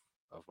of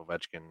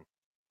Ovechkin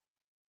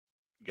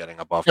getting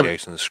up off Yeah, the but,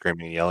 ice and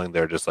screaming and yelling.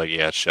 They're just like,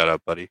 yeah, shut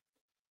up, buddy.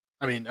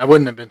 I mean, I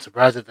wouldn't have been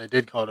surprised if they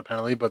did call it a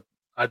penalty, but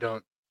I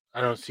don't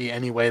I don't see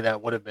any way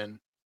that would have been.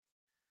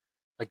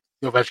 Like,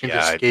 Ovechkin Yeah,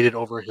 just skated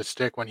over his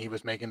stick when he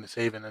was making the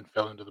save and then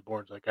fell into the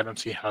boards. Like, I don't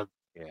see how.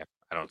 yeah,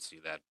 I don't see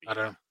that I being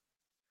don't a know.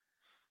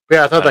 But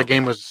yeah, I thought that penalty.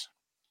 game was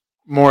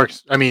more.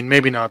 I mean,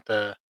 maybe not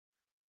the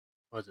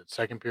what was it,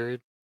 second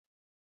period,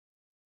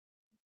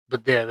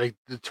 but yeah,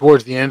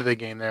 towards the end of the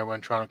game there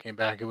when Toronto came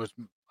back, it was.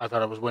 I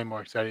thought it was way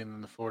more exciting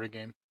than the Florida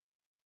game.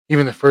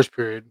 Even the first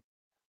period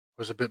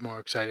was a bit more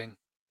exciting.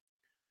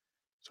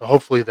 So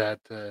hopefully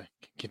that can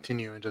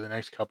continue into the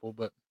next couple.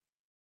 But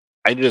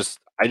I just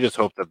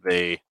hope that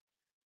they,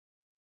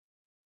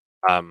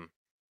 um,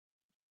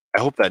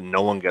 I hope that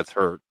no one gets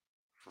hurt.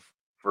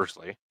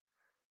 Firstly,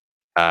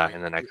 right,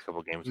 in the next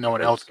couple games, no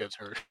one else because gets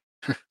hurt.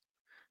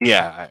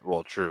 yeah,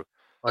 well, true.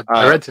 But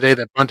I Uh, read today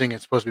that Bunting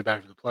is supposed to be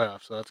back for the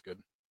playoffs, so that's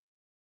good.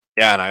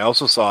 yeah, and I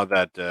also saw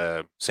that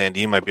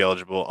Sandin might be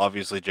eligible.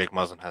 Obviously, Jake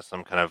Muzzin has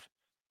some kind of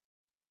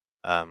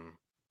um.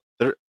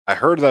 I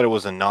heard that it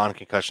was a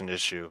non-concussion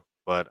issue,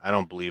 but I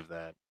don't believe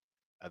that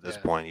at this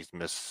Yeah, point. He's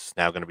missed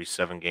now going to be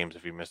 7 games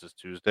if he misses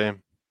Tuesday.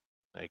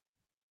 Like,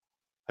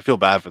 I feel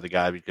bad for the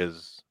guy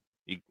because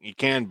he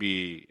can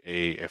be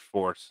a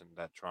force and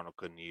that Toronto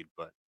could need,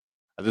 but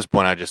at this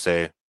point, I just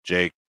say,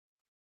 Jake,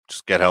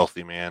 just get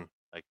healthy, man.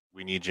 Like,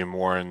 we need you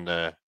more and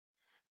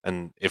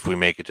if we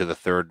make it to the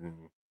third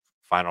and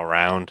final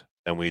round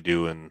than we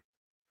do in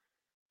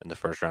the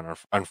first round.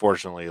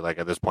 Unfortunately, like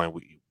at this point,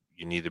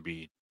 you need to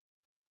be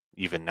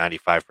even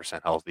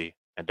 95% healthy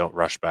and don't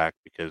rush back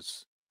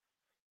because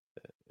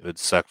it would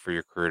suck for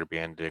your career to be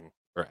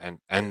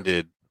yeah,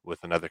 ended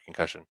with another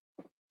concussion.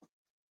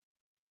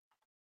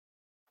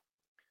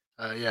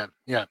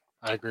 yeah.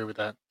 I agree with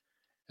that.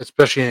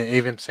 Especially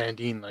even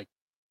Sandine, like,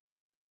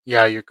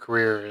 yeah, your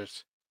career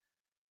is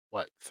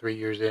what 3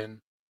 years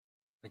in.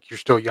 Like, you're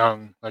still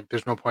young. Like,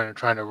 there's no point in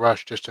trying to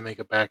rush just to make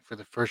it back for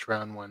the first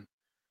round. When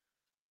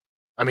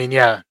I mean,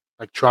 yeah,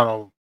 like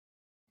Toronto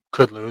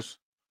could lose.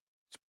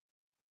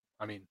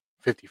 I mean,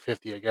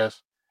 50-50, I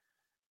guess,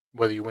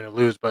 whether you win or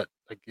lose. But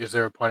like, is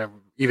there a point of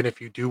even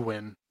if you do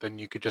win, then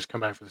you could just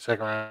come back for the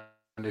second round.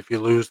 If you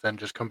lose, then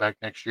just come back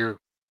next year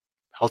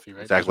healthy,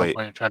 right? There's no Exactly,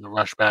 point in trying to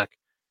rush back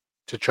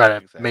to try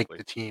to make exactly.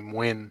 the team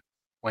win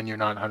when you're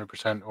not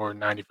 100% or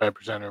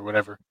 95% or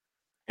whatever.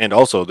 And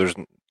also,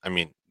 I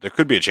mean, there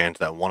could be a chance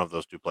that one of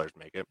those two players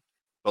make it.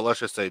 But let's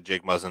just say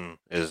Jake Muzzin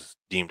is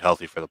deemed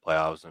healthy for the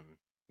playoffs and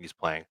he's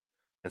playing,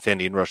 and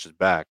Sandine rushes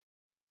back.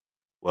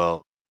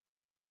 Well,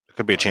 there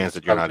could be a Well, chance he's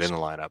that you're probably not in just the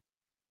lineup.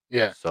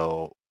 yeah,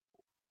 So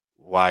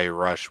why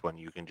rush when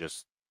you can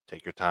just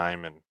take your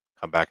time and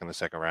come back in the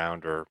second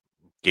round or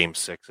game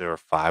 6 or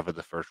 5 of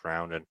the first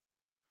round and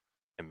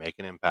make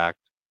an impact?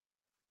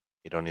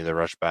 You don't need to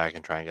rush back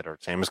and try and get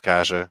hurt. Same as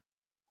Kasha.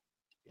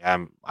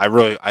 Yeah,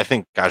 I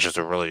think Kasha's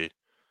a really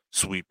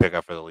sweet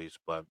pickup for the Leafs,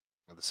 but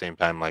at the same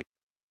time, like,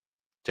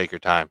 take your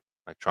time.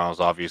 Like, Toronto's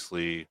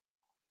obviously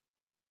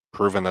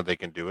proven that they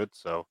can do it,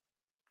 so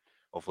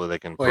hopefully they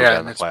can well, prove yeah, that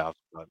in and the it's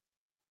playoffs. But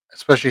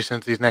especially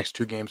since these next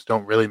two games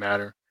don't really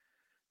matter.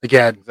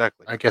 Again,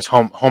 exactly, I guess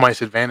home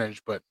ice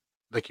advantage, but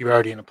like you're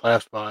already in a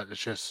playoff spot.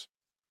 It's just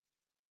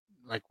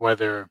like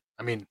whether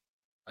I mean,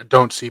 I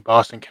don't see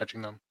Boston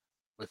catching them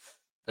with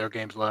their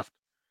games left.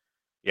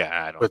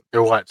 yeah, I don't. But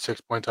they're what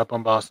 6 points up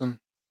on Boston,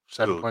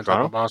 seven Who, points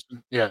up on Toronto?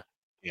 Boston. Yeah,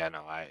 Yeah,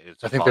 no,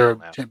 it's I think they're impossible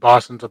now.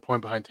 Boston's a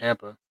point behind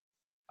Tampa.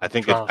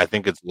 But I Toronto's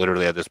think it's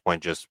literally at this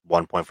point just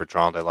 1 point for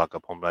Toronto. They lock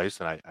up home ice,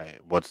 and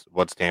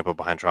what's Tampa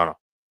behind Toronto?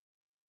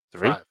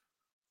 3,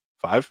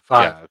 five, 5?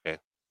 five. Yeah, okay,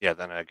 yeah.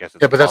 Then I guess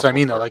it's Yeah, but that's what I impossible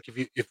mean though. for. Like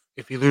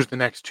if you lose the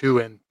next two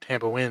and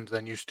Tampa wins,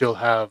 then you still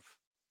have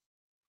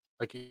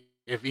like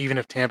if even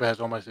if Tampa has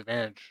home ice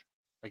advantage,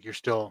 like you're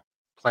still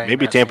playing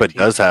Maybe that same Tampa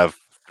team. does have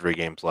 3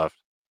 games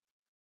left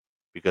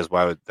because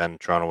why would then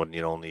Toronto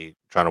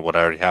would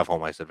already have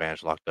home ice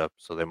advantage locked up,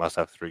 so they must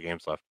have 3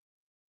 games left.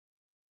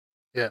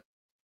 Yeah,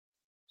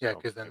 yeah, So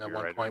because then maybe that you're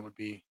one right. point would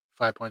be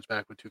 5 points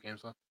back with 2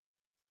 games left.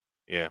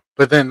 Yeah,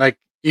 But then like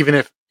even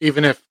if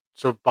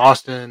so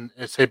Boston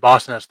say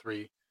Boston has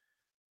three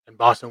and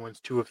Boston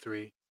wins two of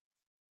three,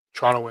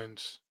 Toronto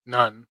wins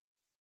none,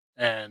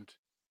 and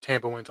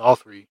Tampa wins all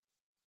three.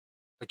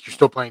 Like you're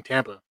still playing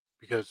Tampa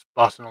because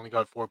Boston only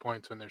got 4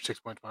 points and they're 6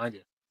 points behind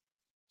you.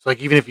 So like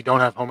even if you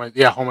don't have home ice,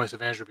 yeah, home ice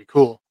advantage would be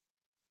cool.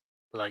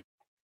 But like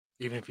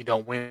even if you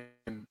don't win,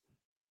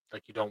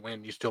 like you don't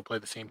win, you still play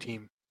the same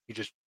team. You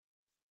just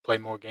play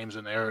more games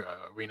in their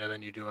arena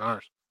than you do in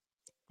ours.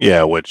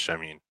 yeah. Which I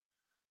mean,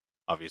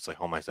 obviously,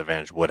 home ice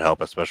advantage would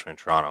help, especially in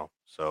Toronto.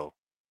 So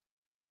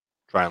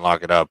try and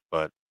lock it up,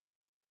 but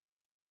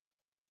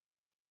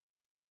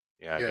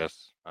yeah, I Yeah,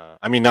 guess.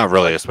 I mean, not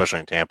really, but especially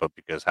in Tampa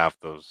because half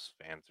those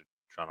fans are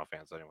Toronto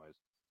fans, anyways.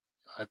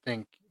 I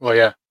think well,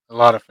 yeah, a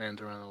lot of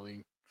fans around the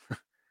league.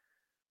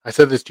 I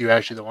said this to you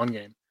actually the one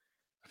game.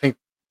 I think,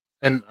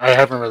 and I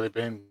haven't really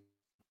been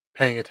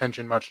paying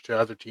attention much to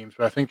other teams,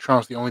 but I think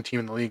Toronto's the only team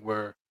in the league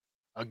where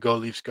a "Go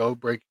Leafs Go"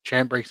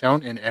 chant breaks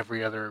down in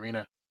every other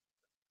arena.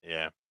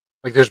 Yeah,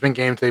 Like there's been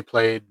games they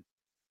played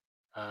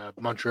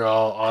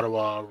Montreal,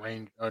 Ottawa,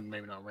 or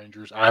maybe not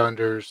Rangers,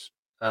 Islanders,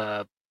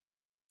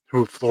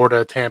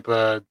 Florida,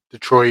 Tampa,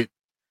 Detroit,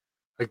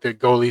 like the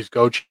 "Go Leafs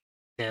Go"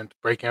 chant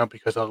breaking out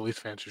because all the Leafs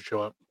fans would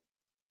show up.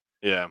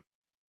 Yeah.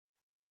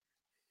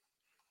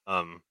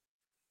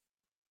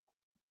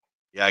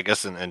 Yeah, I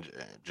guess, and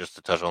just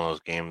to touch on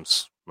those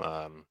games,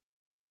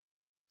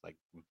 like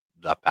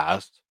that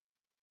past,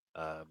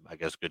 I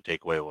guess good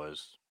takeaway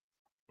was,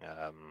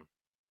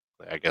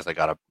 I guess they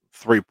got up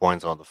 3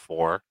 points on the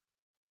 4,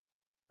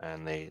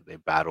 and they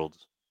battled.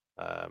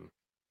 I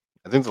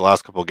think the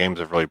last couple of games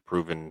have really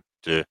proven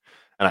to,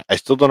 and I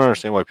still don't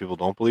understand why people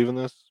don't believe in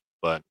this,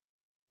 but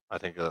I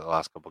think the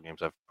last couple of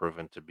games have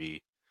proven to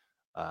be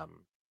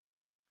um,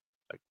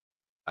 like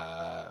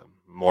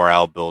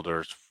morale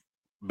builders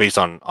based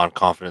on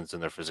confidence in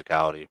their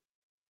physicality.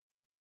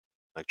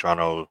 Like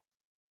Toronto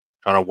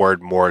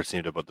worried more, it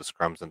seemed, about the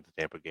scrums in the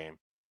Tampa game.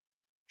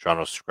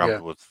 Toronto scrummed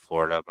Yeah, with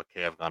Florida.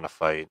 Mikheyev got in a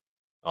fight.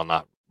 Well,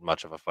 not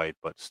much of a fight,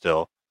 but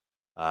still.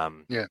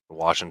 yeah,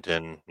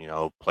 Washington,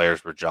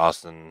 players were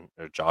joshing.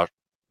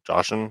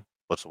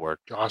 What's the word?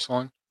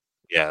 Jocelyn.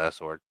 Yeah, that's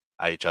the word.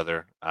 At each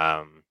other.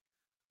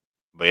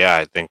 But yeah,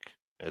 I think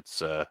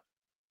it's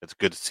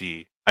good to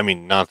see. I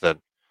mean, not that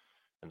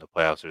in the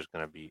playoffs there's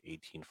going to be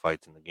 18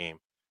 fights in the game,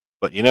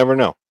 but you never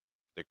know.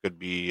 There could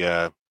be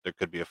a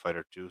fight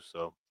or two.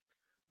 So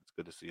it's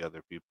good to see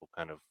other people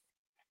kind of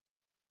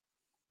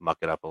muck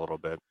it up a little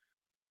bit.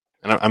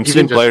 And I'm Even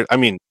seeing just players. I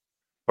mean,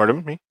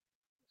 pardon me.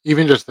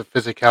 even just the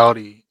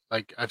physicality.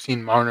 Like I've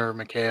seen Marner,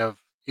 Mikheyev,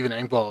 even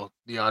Engvall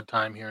the odd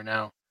time here and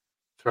now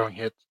throwing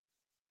hits.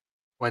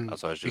 When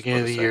That's what I was just beginning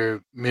about of to the say.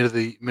 year,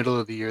 middle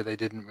of the year, they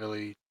didn't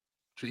really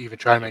even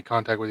try to make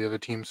contact with the other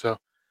team. So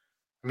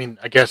I mean,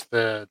 I guess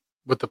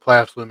with the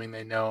playoffs looming,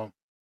 they know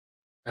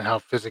and how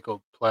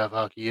physical playoff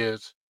hockey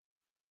is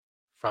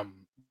from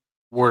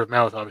word of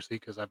mouth, obviously,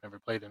 because I've never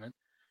played in it.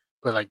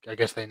 But like, I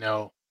guess they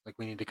know like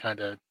we need to kind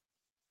of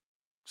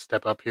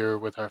step up here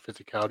with our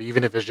physicality,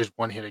 even if it's just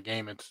one hit a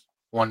game. It's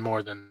one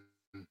more than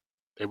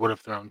they would have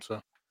thrown.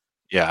 So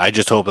Yeah, I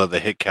just hope that the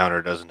hit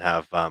counter doesn't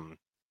have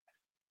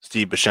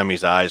Steve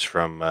Buscemi's eyes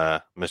from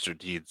Mr.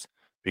 Deeds,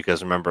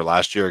 because remember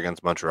last year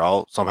against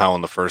Montreal, somehow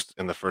in the first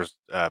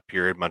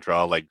period,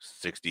 Montreal like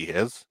 60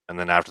 hits, and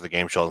then after the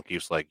game, Sheldon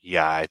Keefe's like,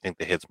 "Yeah, I think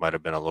the hits might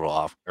have been a little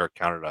off or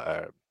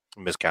counted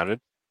miscounted."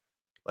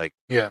 Like,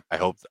 yeah, I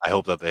hope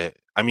that they.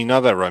 I mean,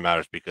 not that it really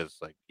matters because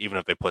like even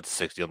if they put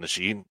 60 on the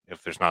sheet,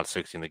 if there's not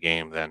 60 in the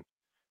game, then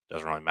it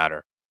doesn't really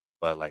matter.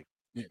 But like,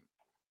 yeah,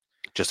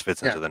 it just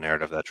fits yeah. into the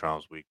narrative that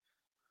Toronto's weak.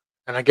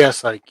 And I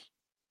guess like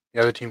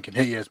the other team can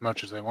hit you as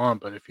much as they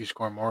want, but if you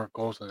score more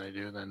goals than they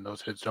do, then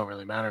those hits don't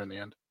really matter in the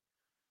end.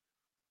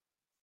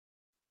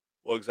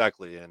 Well,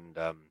 exactly, and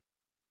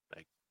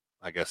like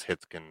I guess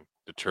hits can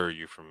deter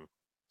you from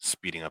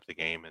speeding up the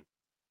game, and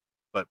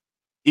but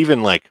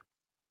even like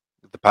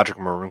the Patrick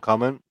Maroon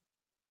comment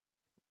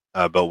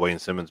about Wayne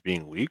Simmons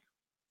being weak,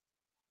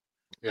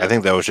 I Yeah,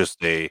 think that was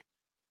just a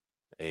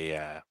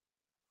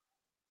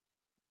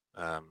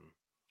um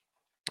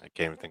I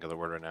can't even think of the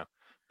word right now,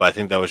 but I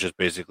think that was just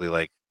basically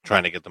like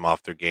trying to get them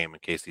off their game in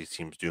case these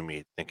teams do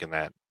meet, thinking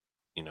that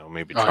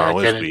maybe oh yeah, Toronto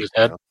is get into weak. his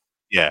head.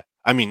 Yeah,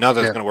 I mean, not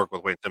that it's Yeah, going to work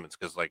with Wayne Simmons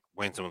because like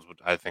Wayne Simmons would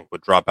I think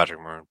would drop Patrick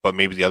Maroon, but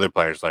maybe the other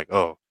players like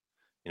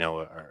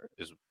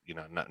is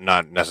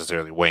not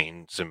necessarily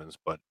Wayne Simmons,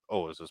 but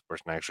is this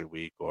person actually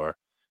weak, or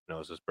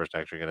is this person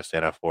actually going to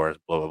stand up for us?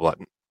 Blah blah blah.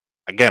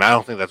 Again, I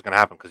don't think that's going to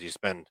happen because you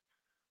spend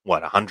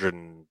what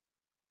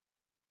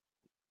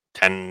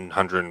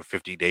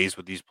 150 days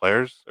with these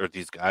players or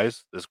these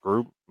guys, this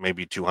group,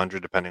 maybe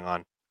 200 depending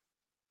on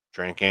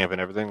training camp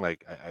and everything.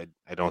 Like I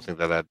don't think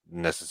that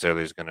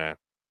necessarily is going to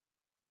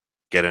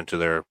get into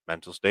their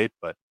mental state,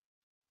 but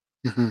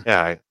hmm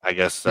yeah, I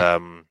guess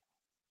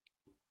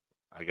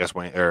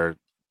when or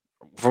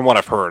from what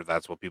I've heard,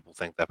 that's what people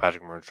think that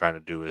Patrick Maroon's trying to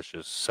do is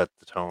just set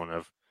the tone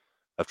of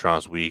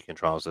Toronto's weak and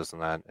Toronto's this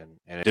and that, and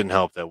it didn't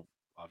help that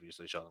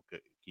obviously Sheldon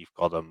Keefe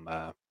called them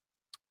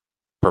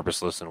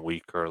purposeless and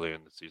weak earlier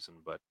in the season.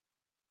 But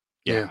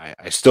yeah, yeah.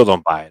 I still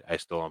don't buy it. I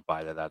still don't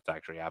buy that that's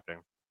actually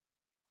happening.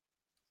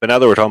 But now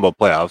that we're talking about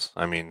playoffs,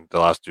 I mean the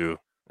last two,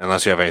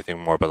 unless you have anything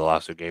more about the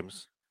last two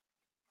games,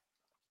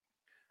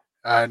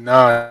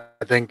 No,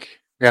 I think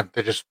yeah,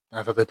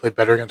 I thought they played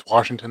better against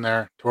Washington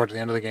there towards the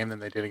end of the game than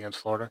they did against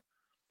Florida.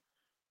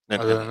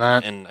 and Other and than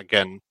that, and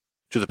again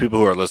to the people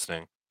who are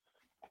listening,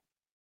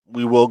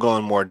 we will go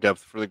in more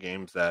depth for the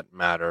games that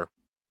matter.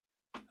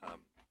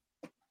 Um,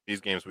 these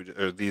games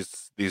or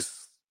these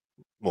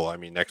well, I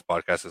mean, next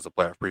podcast is a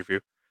playoff preview.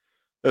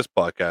 This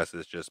podcast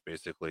is just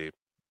basically,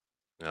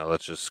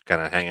 let's just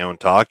kind of hang out and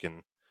talk,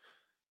 and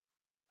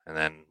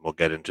then we'll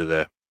get into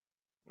the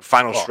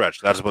final well, stretch.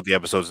 That's what the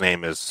episode's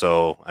name is.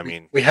 So, I we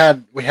mean, we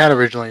had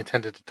originally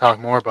intended to talk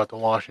more about the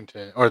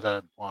Washington,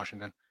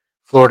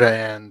 Florida,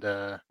 and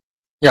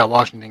yeah,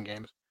 Washington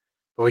games,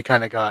 but we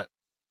kind of got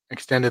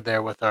extended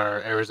there with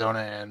our Arizona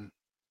and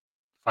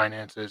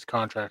finances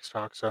contracts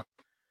talk, so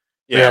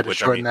we yeah, had to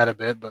which I shorten mean, that a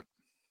bit. But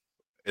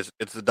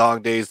it's the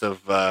dog days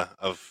of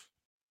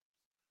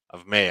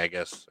May, I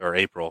guess, or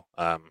April.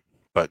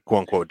 But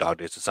quote unquote dog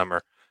days of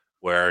summer,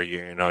 where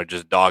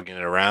just dogging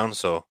it around.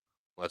 So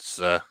let's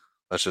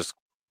just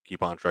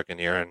keep on trucking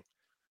here, and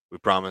we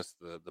promise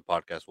the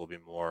podcast will be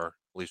more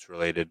least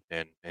related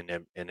and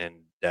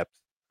in depth,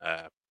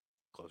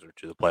 closer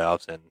to the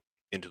playoffs and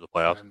into the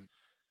playoffs. And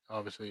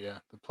obviously, yeah,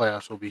 the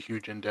playoffs will be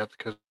huge in depth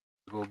because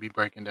we'll be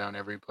breaking down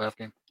every playoff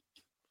game.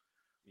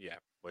 Yeah,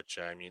 which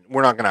I mean,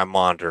 we're not gonna have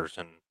monitors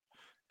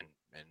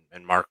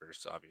and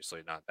markers,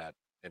 obviously not that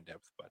in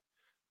depth, but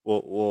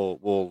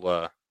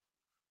we'll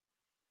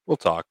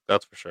talk.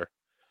 That's for sure.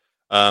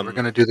 We're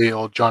gonna do the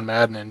old John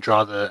Madden and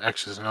draw the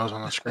X's and O's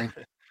on the screen.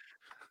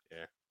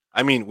 Yeah,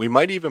 I mean, we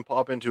might even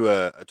pop into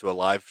a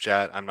live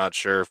chat. I'm not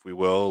sure if we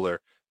will,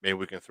 or maybe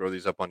we can throw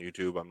these up on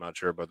YouTube. I'm not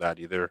sure about that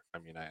either. I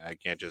mean, I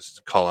can't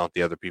just call out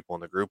the other people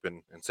in the group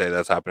and say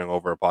that's happening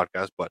over a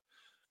podcast, but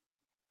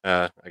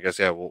I guess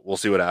yeah, we'll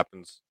see what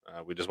happens.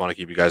 We just want to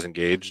keep you guys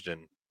engaged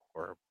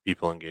or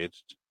people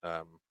engaged.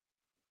 And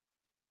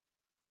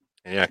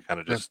yeah, kind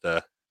of Yeah. just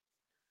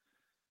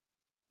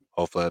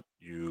hope that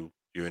you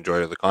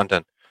enjoy the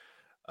content.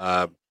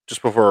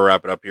 Just before we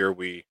wrap it up here,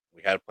 we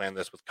had planned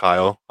this with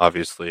Kyle.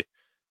 Obviously,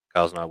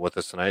 Kyle's not with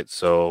us tonight,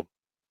 so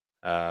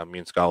me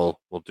and Scott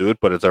will do it.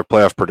 But it's our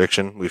playoff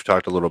prediction. We've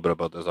talked a little bit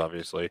about this,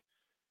 obviously,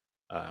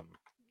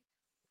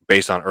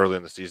 based on early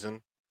in the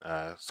season.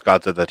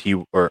 Scott said that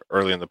or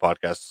early in the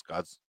podcast,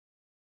 Scott's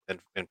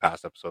in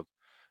past episodes.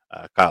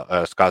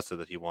 Scott said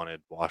that he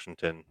wanted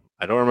Washington.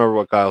 I don't remember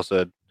what Kyle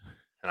said,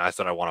 and I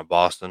said I wanted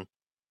Boston.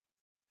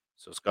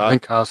 So Scott, I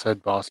think Kyle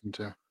said Boston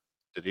too.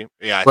 did he?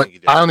 Yeah, I But think he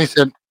did.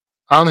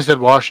 I only said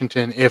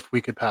Washington if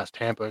we could pass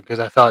Tampa because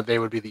I thought they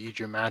would be the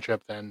easier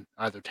matchup than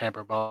either Tampa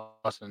or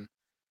Boston.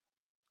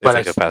 But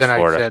I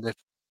said if.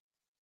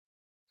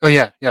 Oh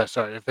yeah,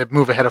 sorry. If they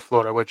move ahead of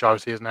Florida, which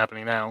obviously isn't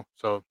happening now,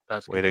 so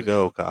that's way to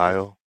go,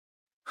 Kyle.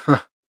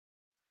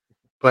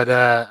 But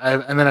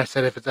and then I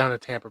said if it's down to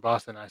Tampa or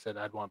Boston, I said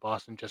I'd want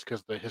Boston just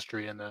because the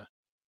history and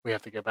we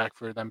have to get back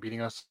for them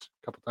beating us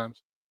a couple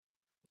times.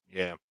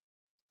 Yeah,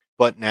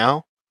 but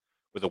now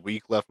with a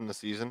week left in the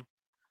season,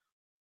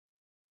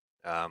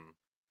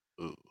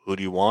 who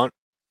do you want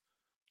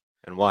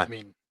and why? I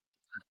mean,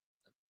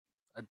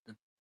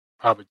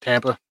 probably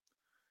Tampa.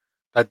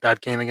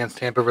 That game against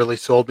Tampa really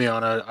sold me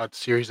on a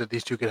series that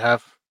these two could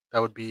have.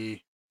 That would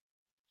be,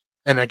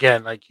 and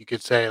again, like you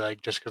could say,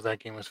 like just because that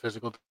game was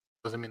physical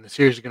doesn't mean the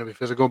series is going to be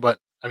physical. But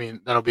I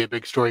mean, that'll be a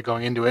big story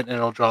going into it, and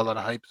it'll draw a lot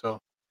of hype. So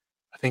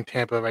I think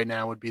Tampa right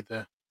now would be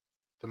the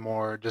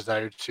more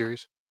desired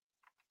series.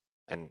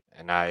 And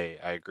I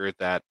agree with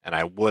that. And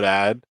I would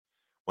add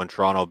when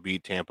Toronto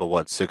beat Tampa,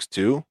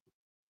 6-2,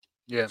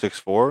 Yeah,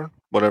 6-4,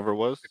 whatever it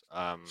was.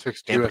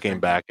 6-2, Tampa came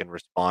back and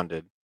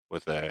responded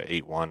with a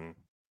 8-1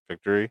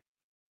 victory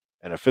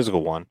and a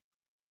physical one.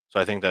 So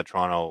I think that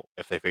Toronto,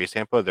 if they face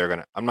Tampa, they're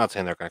gonna. I'm not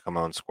saying they're gonna come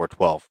out and score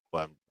 12,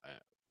 but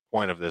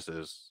point of this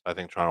is I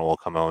think Toronto will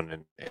come out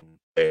and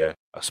play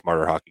a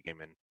smarter hockey game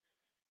and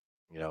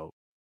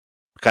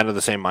kind of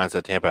the same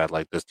mindset Tampa had.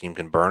 Like this team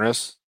can burn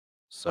us,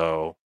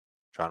 so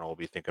Toronto will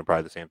be thinking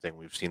probably the same thing.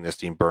 We've seen this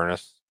team burn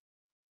us.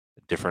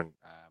 Different,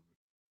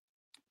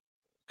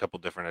 couple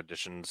different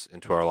additions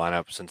into our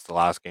lineup since the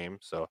last game.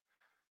 So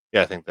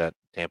yeah, I think that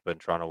Tampa and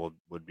Toronto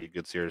would be a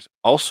good series.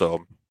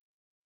 Also,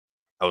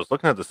 I was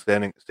looking at the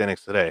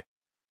standings today,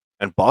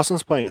 and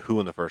Boston's playing who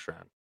in the first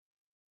round?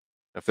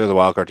 If they're the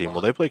wildcard team, will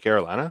they play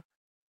Carolina?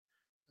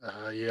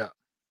 Yeah.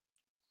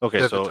 Okay,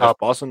 They're so the top if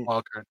Boston.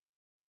 wildcard.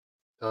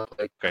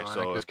 Okay,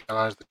 so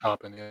Carolina's the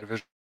top in the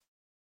division.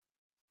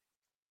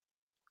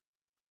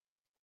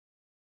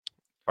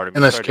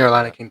 Unless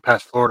Carolina can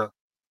pass Florida.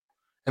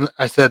 And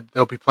I said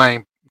they'll be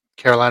playing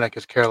Carolina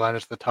because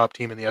Carolina's the top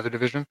team in the other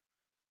division.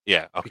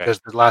 Yeah, okay. Because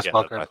the last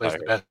wildcard plays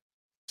the best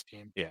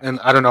team. Yeah. And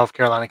I don't know if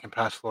Carolina can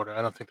pass Florida.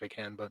 I don't think they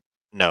can, but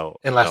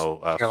unless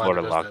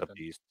Florida locked up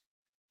the East.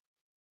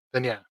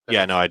 Then yeah.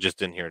 Yeah, no, I just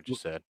didn't hear it you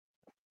said.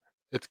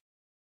 It's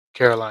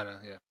Carolina,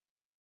 yeah.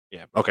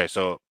 Yeah. Okay,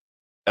 so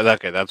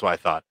that's what I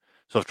thought.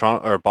 So if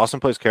Toronto or Boston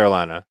plays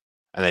Carolina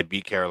and they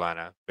beat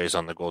Carolina based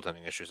on the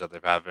goaltending issues that they're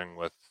having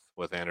with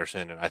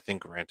Anderson, and I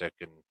think Rantanen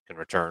can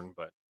return,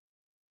 but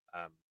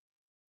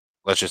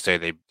let's just say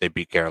they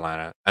beat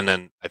Carolina, and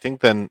then I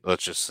think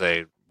let's just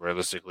say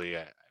realistically,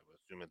 I would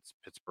assume it's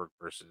Pittsburgh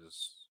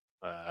versus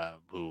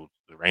the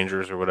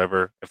Rangers or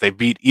whatever. If they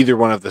beat either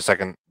one of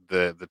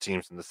the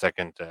teams in the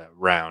second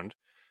round,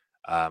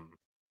 and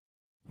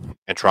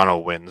Toronto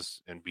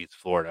wins and beats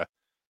Florida,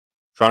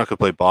 Toronto could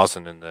play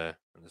Boston in the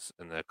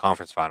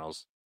conference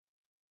finals,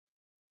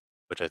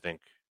 which I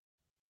think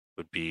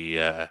would be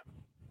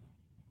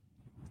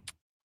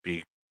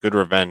good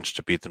revenge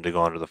to beat them to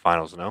go into the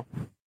finals. No.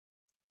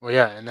 Well,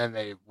 yeah, and then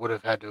they would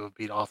have had to have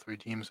beat all three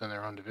teams in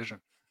their own division.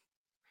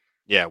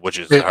 Yeah, which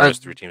is the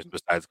hardest three teams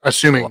besides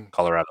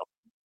Colorado.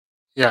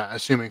 Yeah,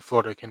 assuming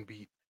Florida can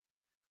beat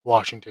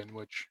Washington,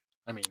 which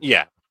I mean,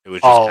 yeah, it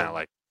was just kind of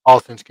like all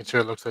things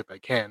considered, looks like they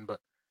can. But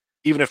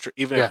even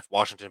if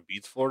Washington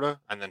beats Florida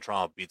and then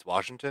Toronto beats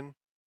Washington,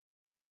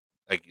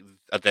 like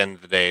at the end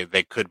of the day,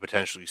 they could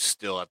potentially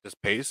still at this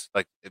pace.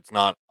 Like it's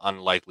not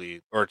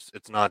unlikely, or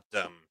it's not.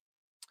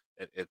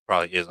 It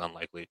probably is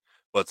unlikely,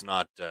 but it's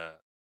not.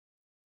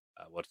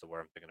 What's the word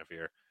I'm thinking of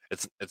here?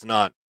 It's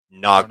not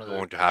Another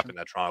going to division. happen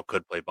that Toronto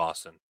could play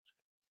Boston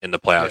in the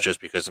playoffs Yeah.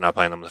 just because they're not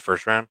playing them in the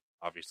first round.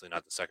 Obviously,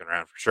 not the second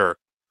round for sure,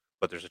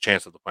 but there's a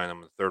chance that they're playing them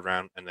in the third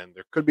round, and then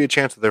there could be a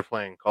chance that they're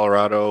playing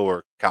Colorado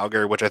or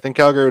Calgary, which I think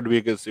Calgary would be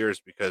a good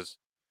series because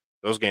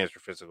those games are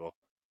physical.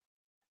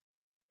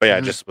 But yeah,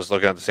 I Mhm. just was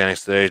looking at the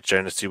standings today,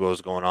 trying to see what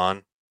was going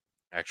on.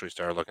 I actually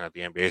started looking at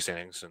the NBA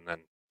standings and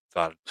then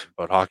thought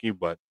about hockey,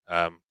 but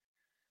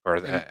or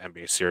the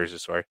NBA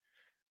series, sorry.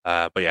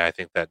 But yeah, I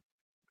think that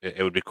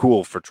it would be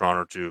cool for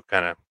Toronto to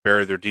kind of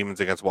bury their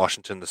demons against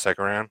Washington the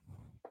second round.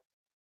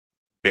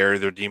 Bury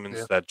their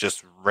demons that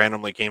just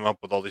randomly came up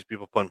with all these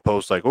people putting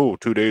posts like, "Oh,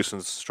 2 days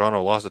since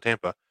Toronto lost to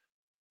Tampa,"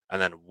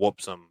 and then whoop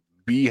some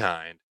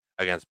behind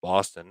against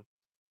Boston,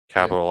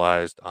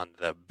 capitalized on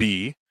the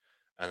B,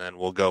 and then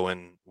we'll go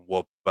and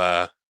whoop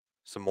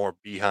some more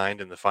behind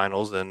in the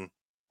finals, and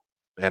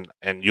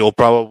you'll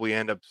probably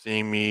end up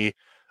seeing me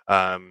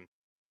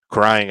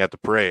crying at the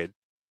parade.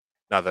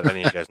 Not that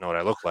any of you guys know what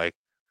I look like,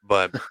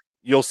 but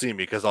you'll see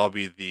me because I'll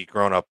be the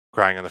grown up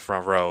crying in the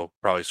front row,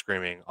 probably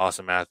screaming,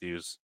 "Austin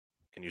Matthews,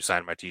 can you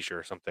sign my T-shirt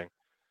or something?"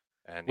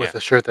 And With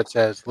a shirt that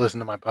says "Listen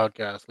to my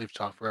podcast, Leafs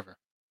Talk Forever,"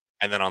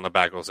 and then on the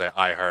back will say,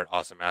 "I heart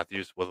Austin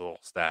Matthews" with a little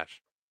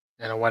stash.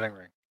 and a wedding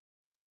ring.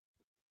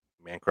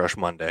 Man Crush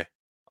Monday,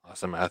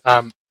 Austin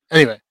Matthews.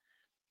 Anyway,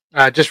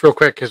 just real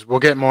quick because we'll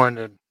get more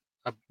into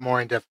a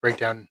more in-depth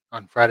breakdown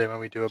on Friday when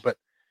we do it. But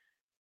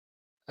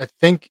I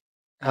think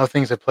how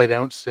things have played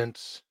out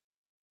since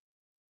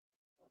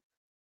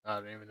I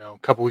don't even know a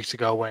couple weeks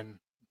ago when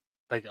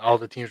like all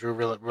the teams were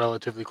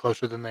relatively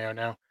closer than they are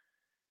now.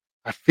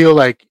 I feel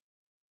like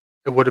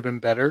it would have been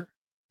better,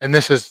 and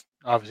this is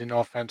obviously no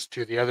offense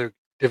to the other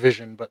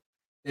division, but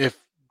if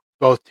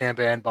both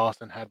Tampa and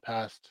Boston had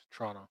passed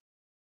Toronto.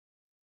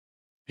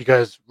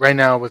 Because right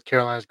now with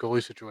Carolina's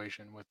goalie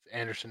situation, with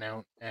Anderson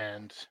out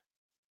and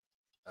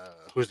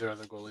who's their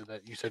other goalie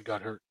that you said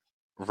got hurt?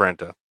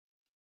 Renta.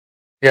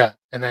 Yeah,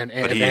 and then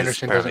But if he is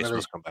Anderson doesn't apparently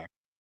really. supposed to come back.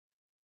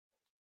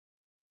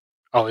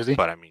 Oh, is he?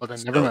 But I mean, Well,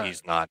 then never still, mind.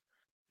 he's not.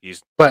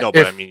 He's But no,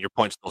 but I if mean, your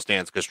point still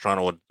stands because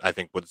Toronto would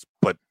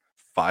put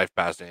 5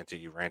 past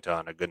Antti Ranta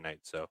on a good night.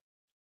 So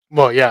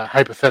well, yeah,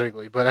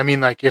 hypothetically, but I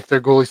mean, like if their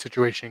goalie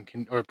situation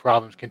or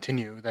problems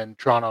continue, then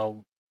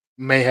Toronto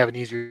may have an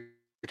easier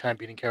time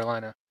beating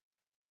Carolina,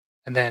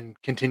 and then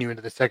continue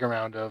into the second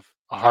round of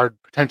a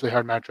potentially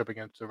hard matchup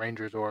against the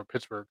Rangers or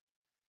Pittsburgh,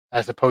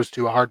 as opposed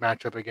to a hard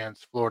matchup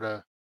against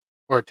Florida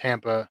or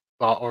Tampa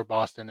or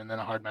Boston, and then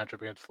a hard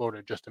matchup against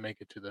Florida just to make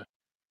it to the.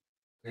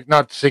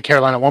 Not to say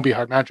Carolina won't be a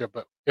hard matchup,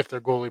 but if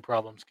their goalie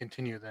problems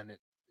continue, then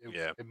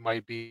it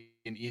might be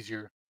an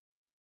easier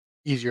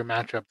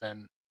matchup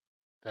than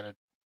a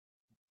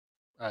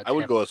I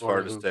would Tampa go as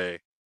far Florida to who. say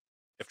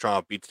if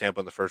Toronto beats Tampa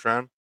in the first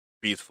round,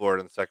 beats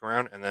Florida in the second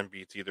round, and then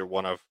beats either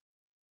one of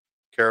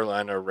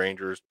Carolina,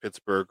 Rangers,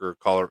 Pittsburgh, or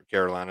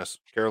Carolina,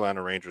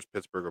 Rangers,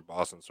 Pittsburgh, or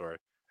Boston. Sorry,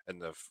 in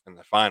the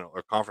final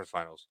or conference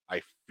finals,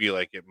 I feel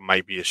like it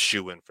might be a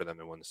shoe-in for them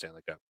to win the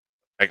Stanley Cup.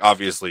 Like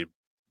obviously,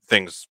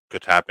 things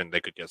could happen; they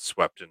could get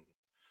swept in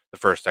the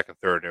first, second,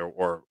 third,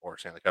 or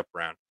Stanley Cup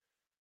round.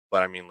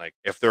 But I mean, like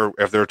if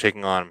they're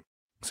taking on,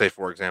 say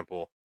for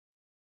example,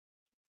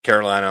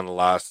 Carolina in the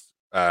last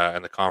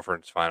in the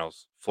conference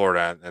finals,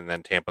 Florida, and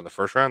then Tampa in the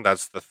first round,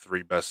 that's the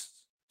 3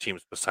 best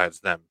teams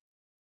besides them.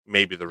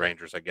 Maybe the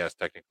Rangers, I guess,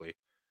 technically.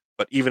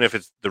 But even if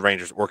it's the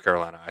Rangers or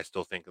Carolina, I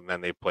still think and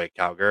then they play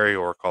Calgary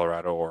or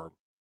Colorado or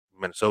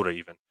Minnesota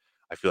even.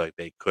 I feel like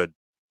they could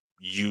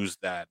use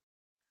that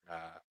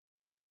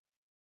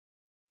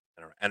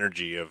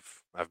energy of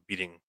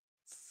beating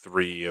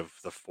 3 of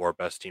the 4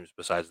 best teams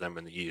besides them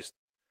in the East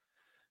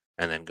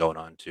and then going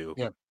on to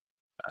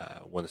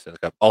win the Stanley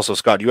Cup. Also,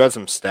 Scott, you had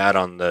some stat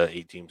on the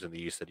 8 teams in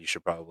the East that you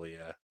should probably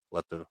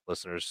let the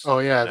listeners Oh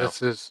yeah, know.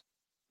 this is.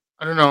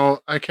 I don't know.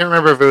 I can't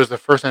remember if it was the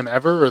first time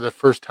ever or the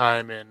first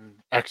time in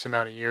X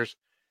amount of years,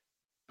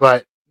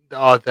 but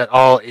that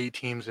all 8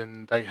 teams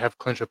that have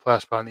clinched a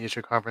playoff spot in the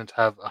Eastern Conference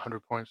have 100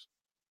 points.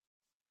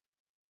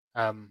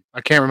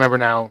 I can't remember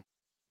now.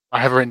 I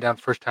have it written down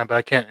first time, but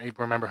I can't even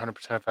remember 100%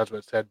 if that's what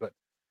it said. But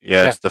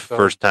yeah, it's the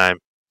first time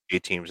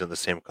 8 teams in the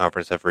same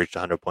conference have reached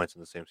 100 points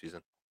in the same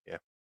season. Yeah.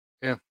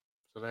 Yeah.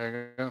 So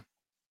there you go.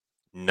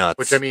 Nuts.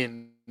 Which I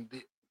mean,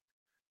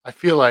 I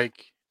feel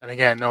like, and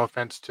again, no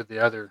offense to the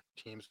other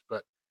teams,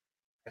 but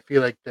I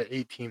feel like the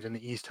 8 teams in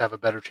the East have a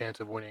better chance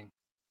of winning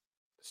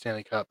the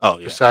Stanley Cup. Oh,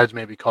 yeah. Besides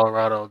maybe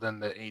Colorado than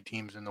the 8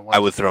 teams in the West. I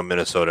would throw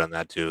Minnesota in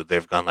that too.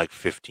 They've gone like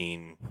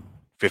 15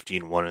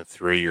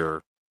 1-3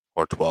 or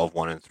 12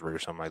 1-3 or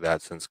something like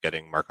that since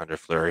getting Marc-Andre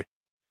Fleury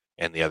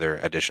and the other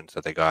additions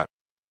that they got.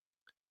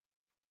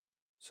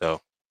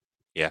 So,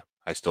 yeah,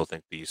 I still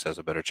think the East has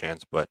a better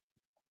chance, but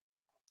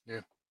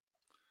yeah.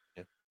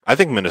 I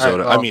think Minnesota.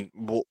 Right, well, I mean,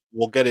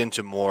 we'll get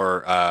into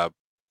more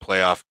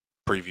playoff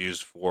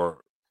previews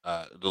for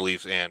the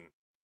Leafs and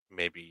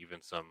maybe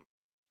even some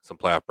some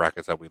playoff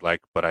brackets that we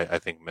like, but I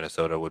think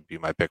Minnesota would be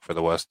my pick for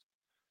the West.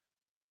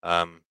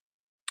 But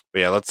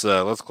yeah,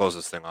 let's close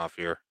this thing off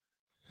here.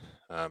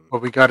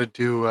 Well, we got to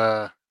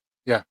do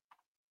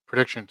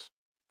predictions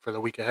for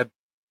the week ahead.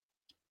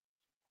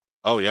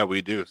 Oh yeah,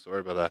 we do. Sorry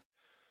about that.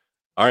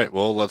 All right,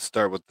 well, let's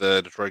start with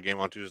the Detroit game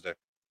on Tuesday.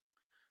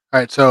 All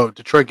right, so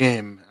Detroit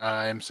game.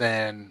 I'm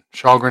saying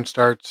Shalgren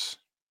starts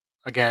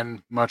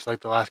again, much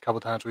like the last couple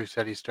times we've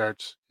said he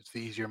starts. It's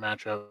the easier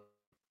matchup.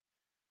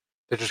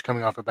 They're just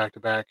coming off a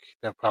back-to-back.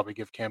 They'll probably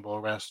give Campbell a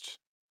rest.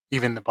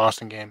 Even the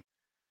Boston game,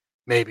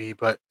 maybe.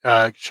 But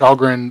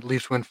Shalgren,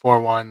 Leafs win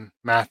 4-1.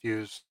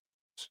 Matthews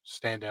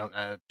stand out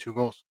at 2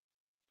 goals.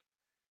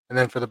 And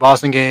then for the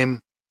Boston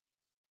game,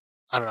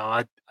 I don't know.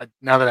 I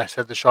now that I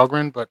said the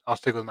Shalgren, but I'll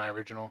stick with my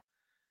original.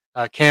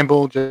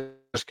 Campbell, just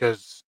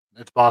because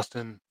it's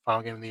Boston,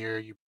 final game of the year.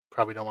 You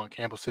probably don't want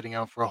Campbell sitting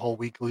out for a whole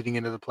week leading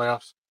into the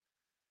playoffs.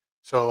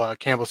 So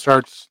Campbell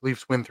starts,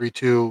 Leafs win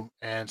 3-2,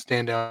 and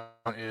standout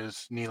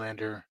is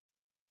Nylander.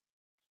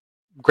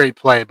 Great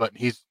play, but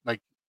he's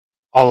like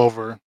all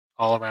over,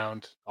 all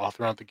around, all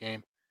throughout the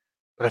game.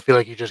 But I feel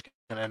like he's just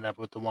going to end up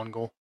with the 1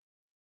 goal.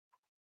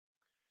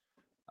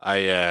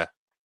 I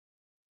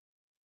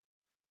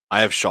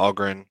have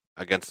Shalgren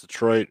against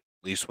Detroit,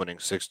 Leafs winning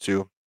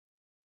 6-2,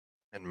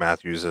 and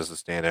Matthews as the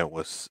standout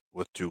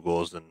with 2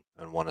 goals and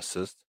 1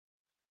 assist.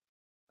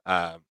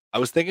 I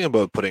was thinking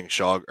about putting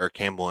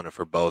Campbell in it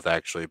for both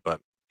actually,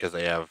 but because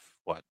they have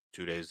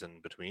 2 days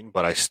in between,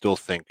 but I still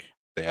think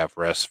they have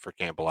rest for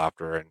Campbell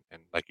after, and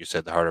like you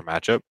said, the harder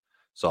matchup.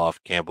 So off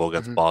Campbell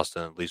against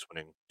Boston, at least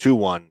winning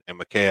 2-1, and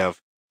Mikheyev,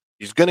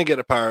 he's gonna get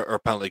a power or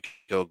penalty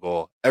kill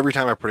goal. Every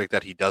time I predict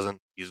that he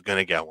doesn't, he's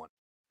gonna get one.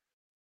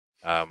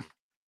 And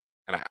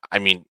I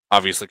mean,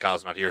 obviously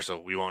Kyle's not here, so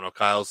we won't know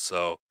Kyle's.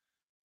 So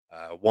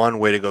 1,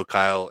 way to go,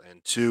 Kyle,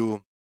 and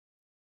 2,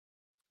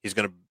 he's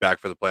going to be back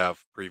for the playoff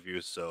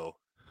previews, so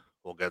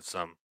we'll get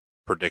some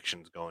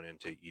predictions going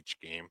into each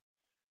game.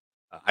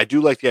 I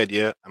do like the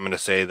idea. I'm going to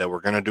say that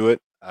we're going to do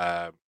it.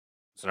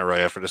 It's not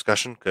really up for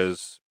discussion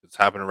because it's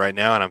happening right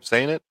now, and I'm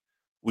saying it.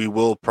 We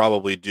will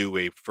probably do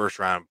a first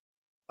round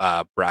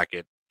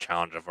bracket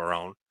challenge of our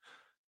own,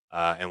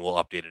 and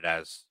we'll update it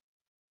as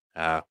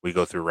we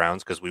go through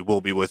rounds because we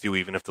will be with you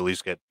even if the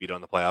Leafs get beat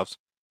on the playoffs.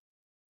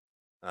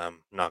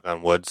 Knock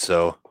on wood.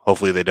 So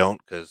hopefully they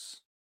don't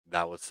because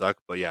that would suck.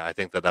 But yeah, I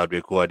think that would be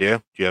a cool idea.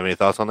 Do you have any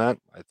thoughts on that?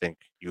 I think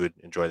you would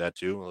enjoy that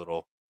too. A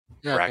little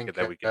bracket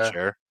that we can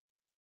share.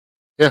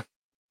 Yeah,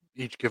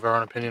 each give our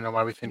own opinion on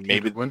why we think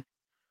maybe would win.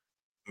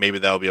 Maybe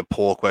that will be a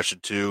poll question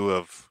too.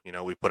 Of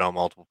we put out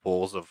multiple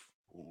polls of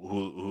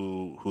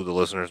who the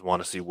listeners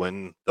want to see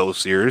win those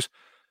series,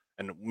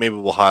 and maybe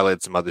we'll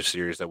highlight some other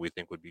series that we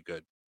think would be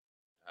good,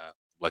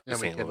 like the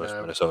St. Louis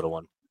Minnesota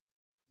one.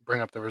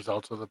 Bring up the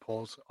results of the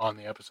polls on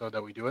the episode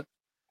that we do it.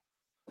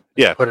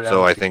 Yeah, put it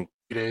so out I think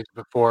a few days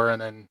before,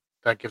 and then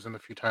that gives them a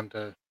few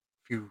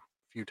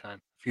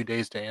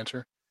days to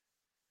answer.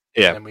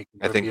 Yeah, and we can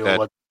reveal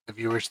what the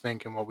viewers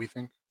think and what we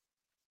think.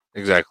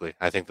 Exactly.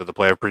 I think that the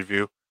player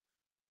preview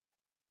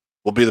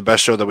will be the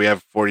best show that we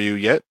have for you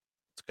yet.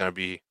 It's going to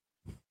be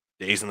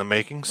days in the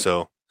making,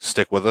 so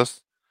stick with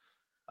us.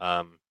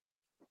 But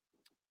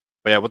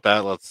yeah, with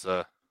that, let's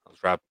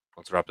wrap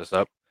this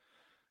up.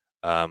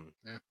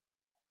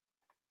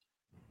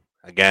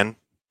 Again,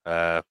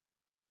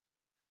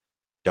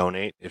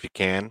 donate if you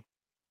can.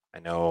 I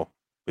know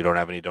we don't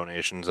have any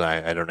donations.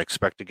 I don't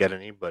expect to get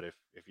any, but if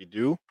you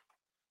do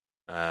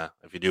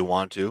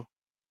want to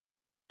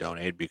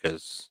donate,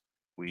 because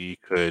we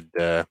could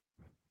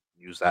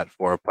use that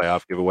for a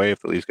playoff giveaway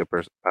if the Leafs get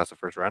past the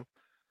first round.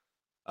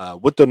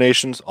 With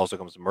donations also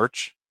comes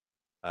merch.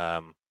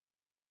 Buy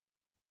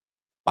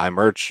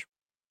merch.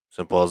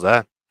 Simple as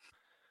that.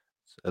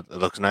 It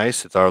looks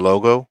nice. It's our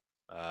logo.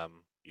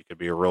 You could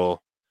be a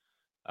real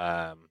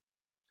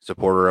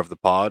supporter of the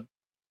pod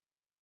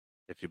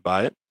if you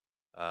buy it.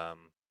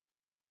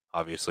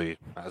 Obviously,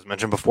 as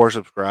mentioned before,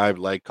 subscribe,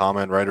 like,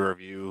 comment, write a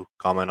review,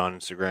 comment on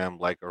Instagram,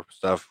 like our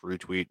stuff,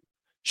 retweet,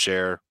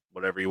 share,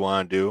 whatever you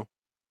want to do.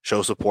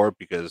 Show support,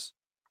 because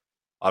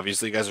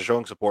obviously you guys are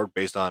showing support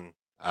based on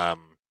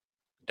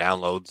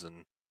downloads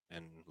and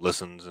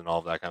listens and all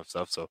of that kind of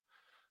stuff. So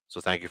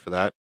thank you for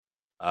that.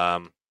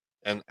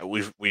 And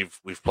we've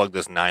plugged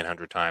this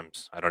 900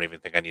 times. I don't even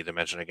think I need to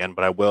mention it again,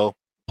 but I will.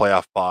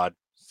 Playoff pod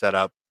set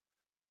up.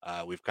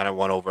 We've kind of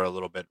went over a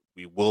little bit.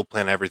 We will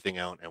plan everything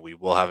out, and we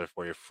will have it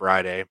for you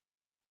Friday.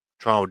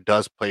 Toronto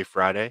does play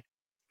Friday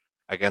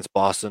against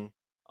Boston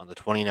on the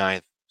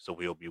 29th, so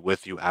we will be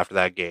with you after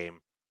that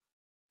game.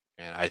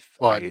 And I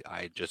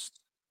just...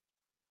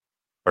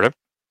 Pardon?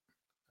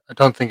 I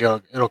don't think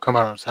it'll come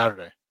out on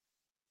Saturday.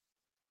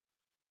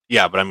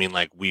 Yeah, but I mean,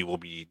 like, we will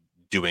be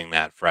doing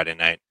that Friday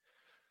night.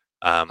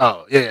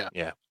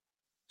 Yeah.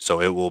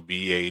 So it will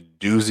be a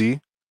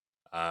doozy.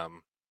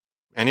 And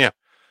yeah.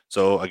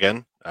 So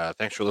again,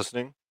 thanks for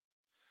listening,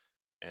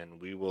 and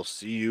we will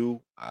see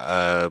you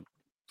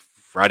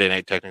Friday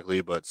night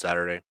technically, but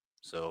Saturday.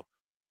 So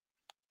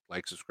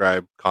like,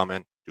 subscribe,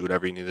 comment, do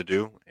whatever you need to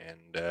do,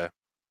 and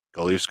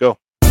go Leafs go.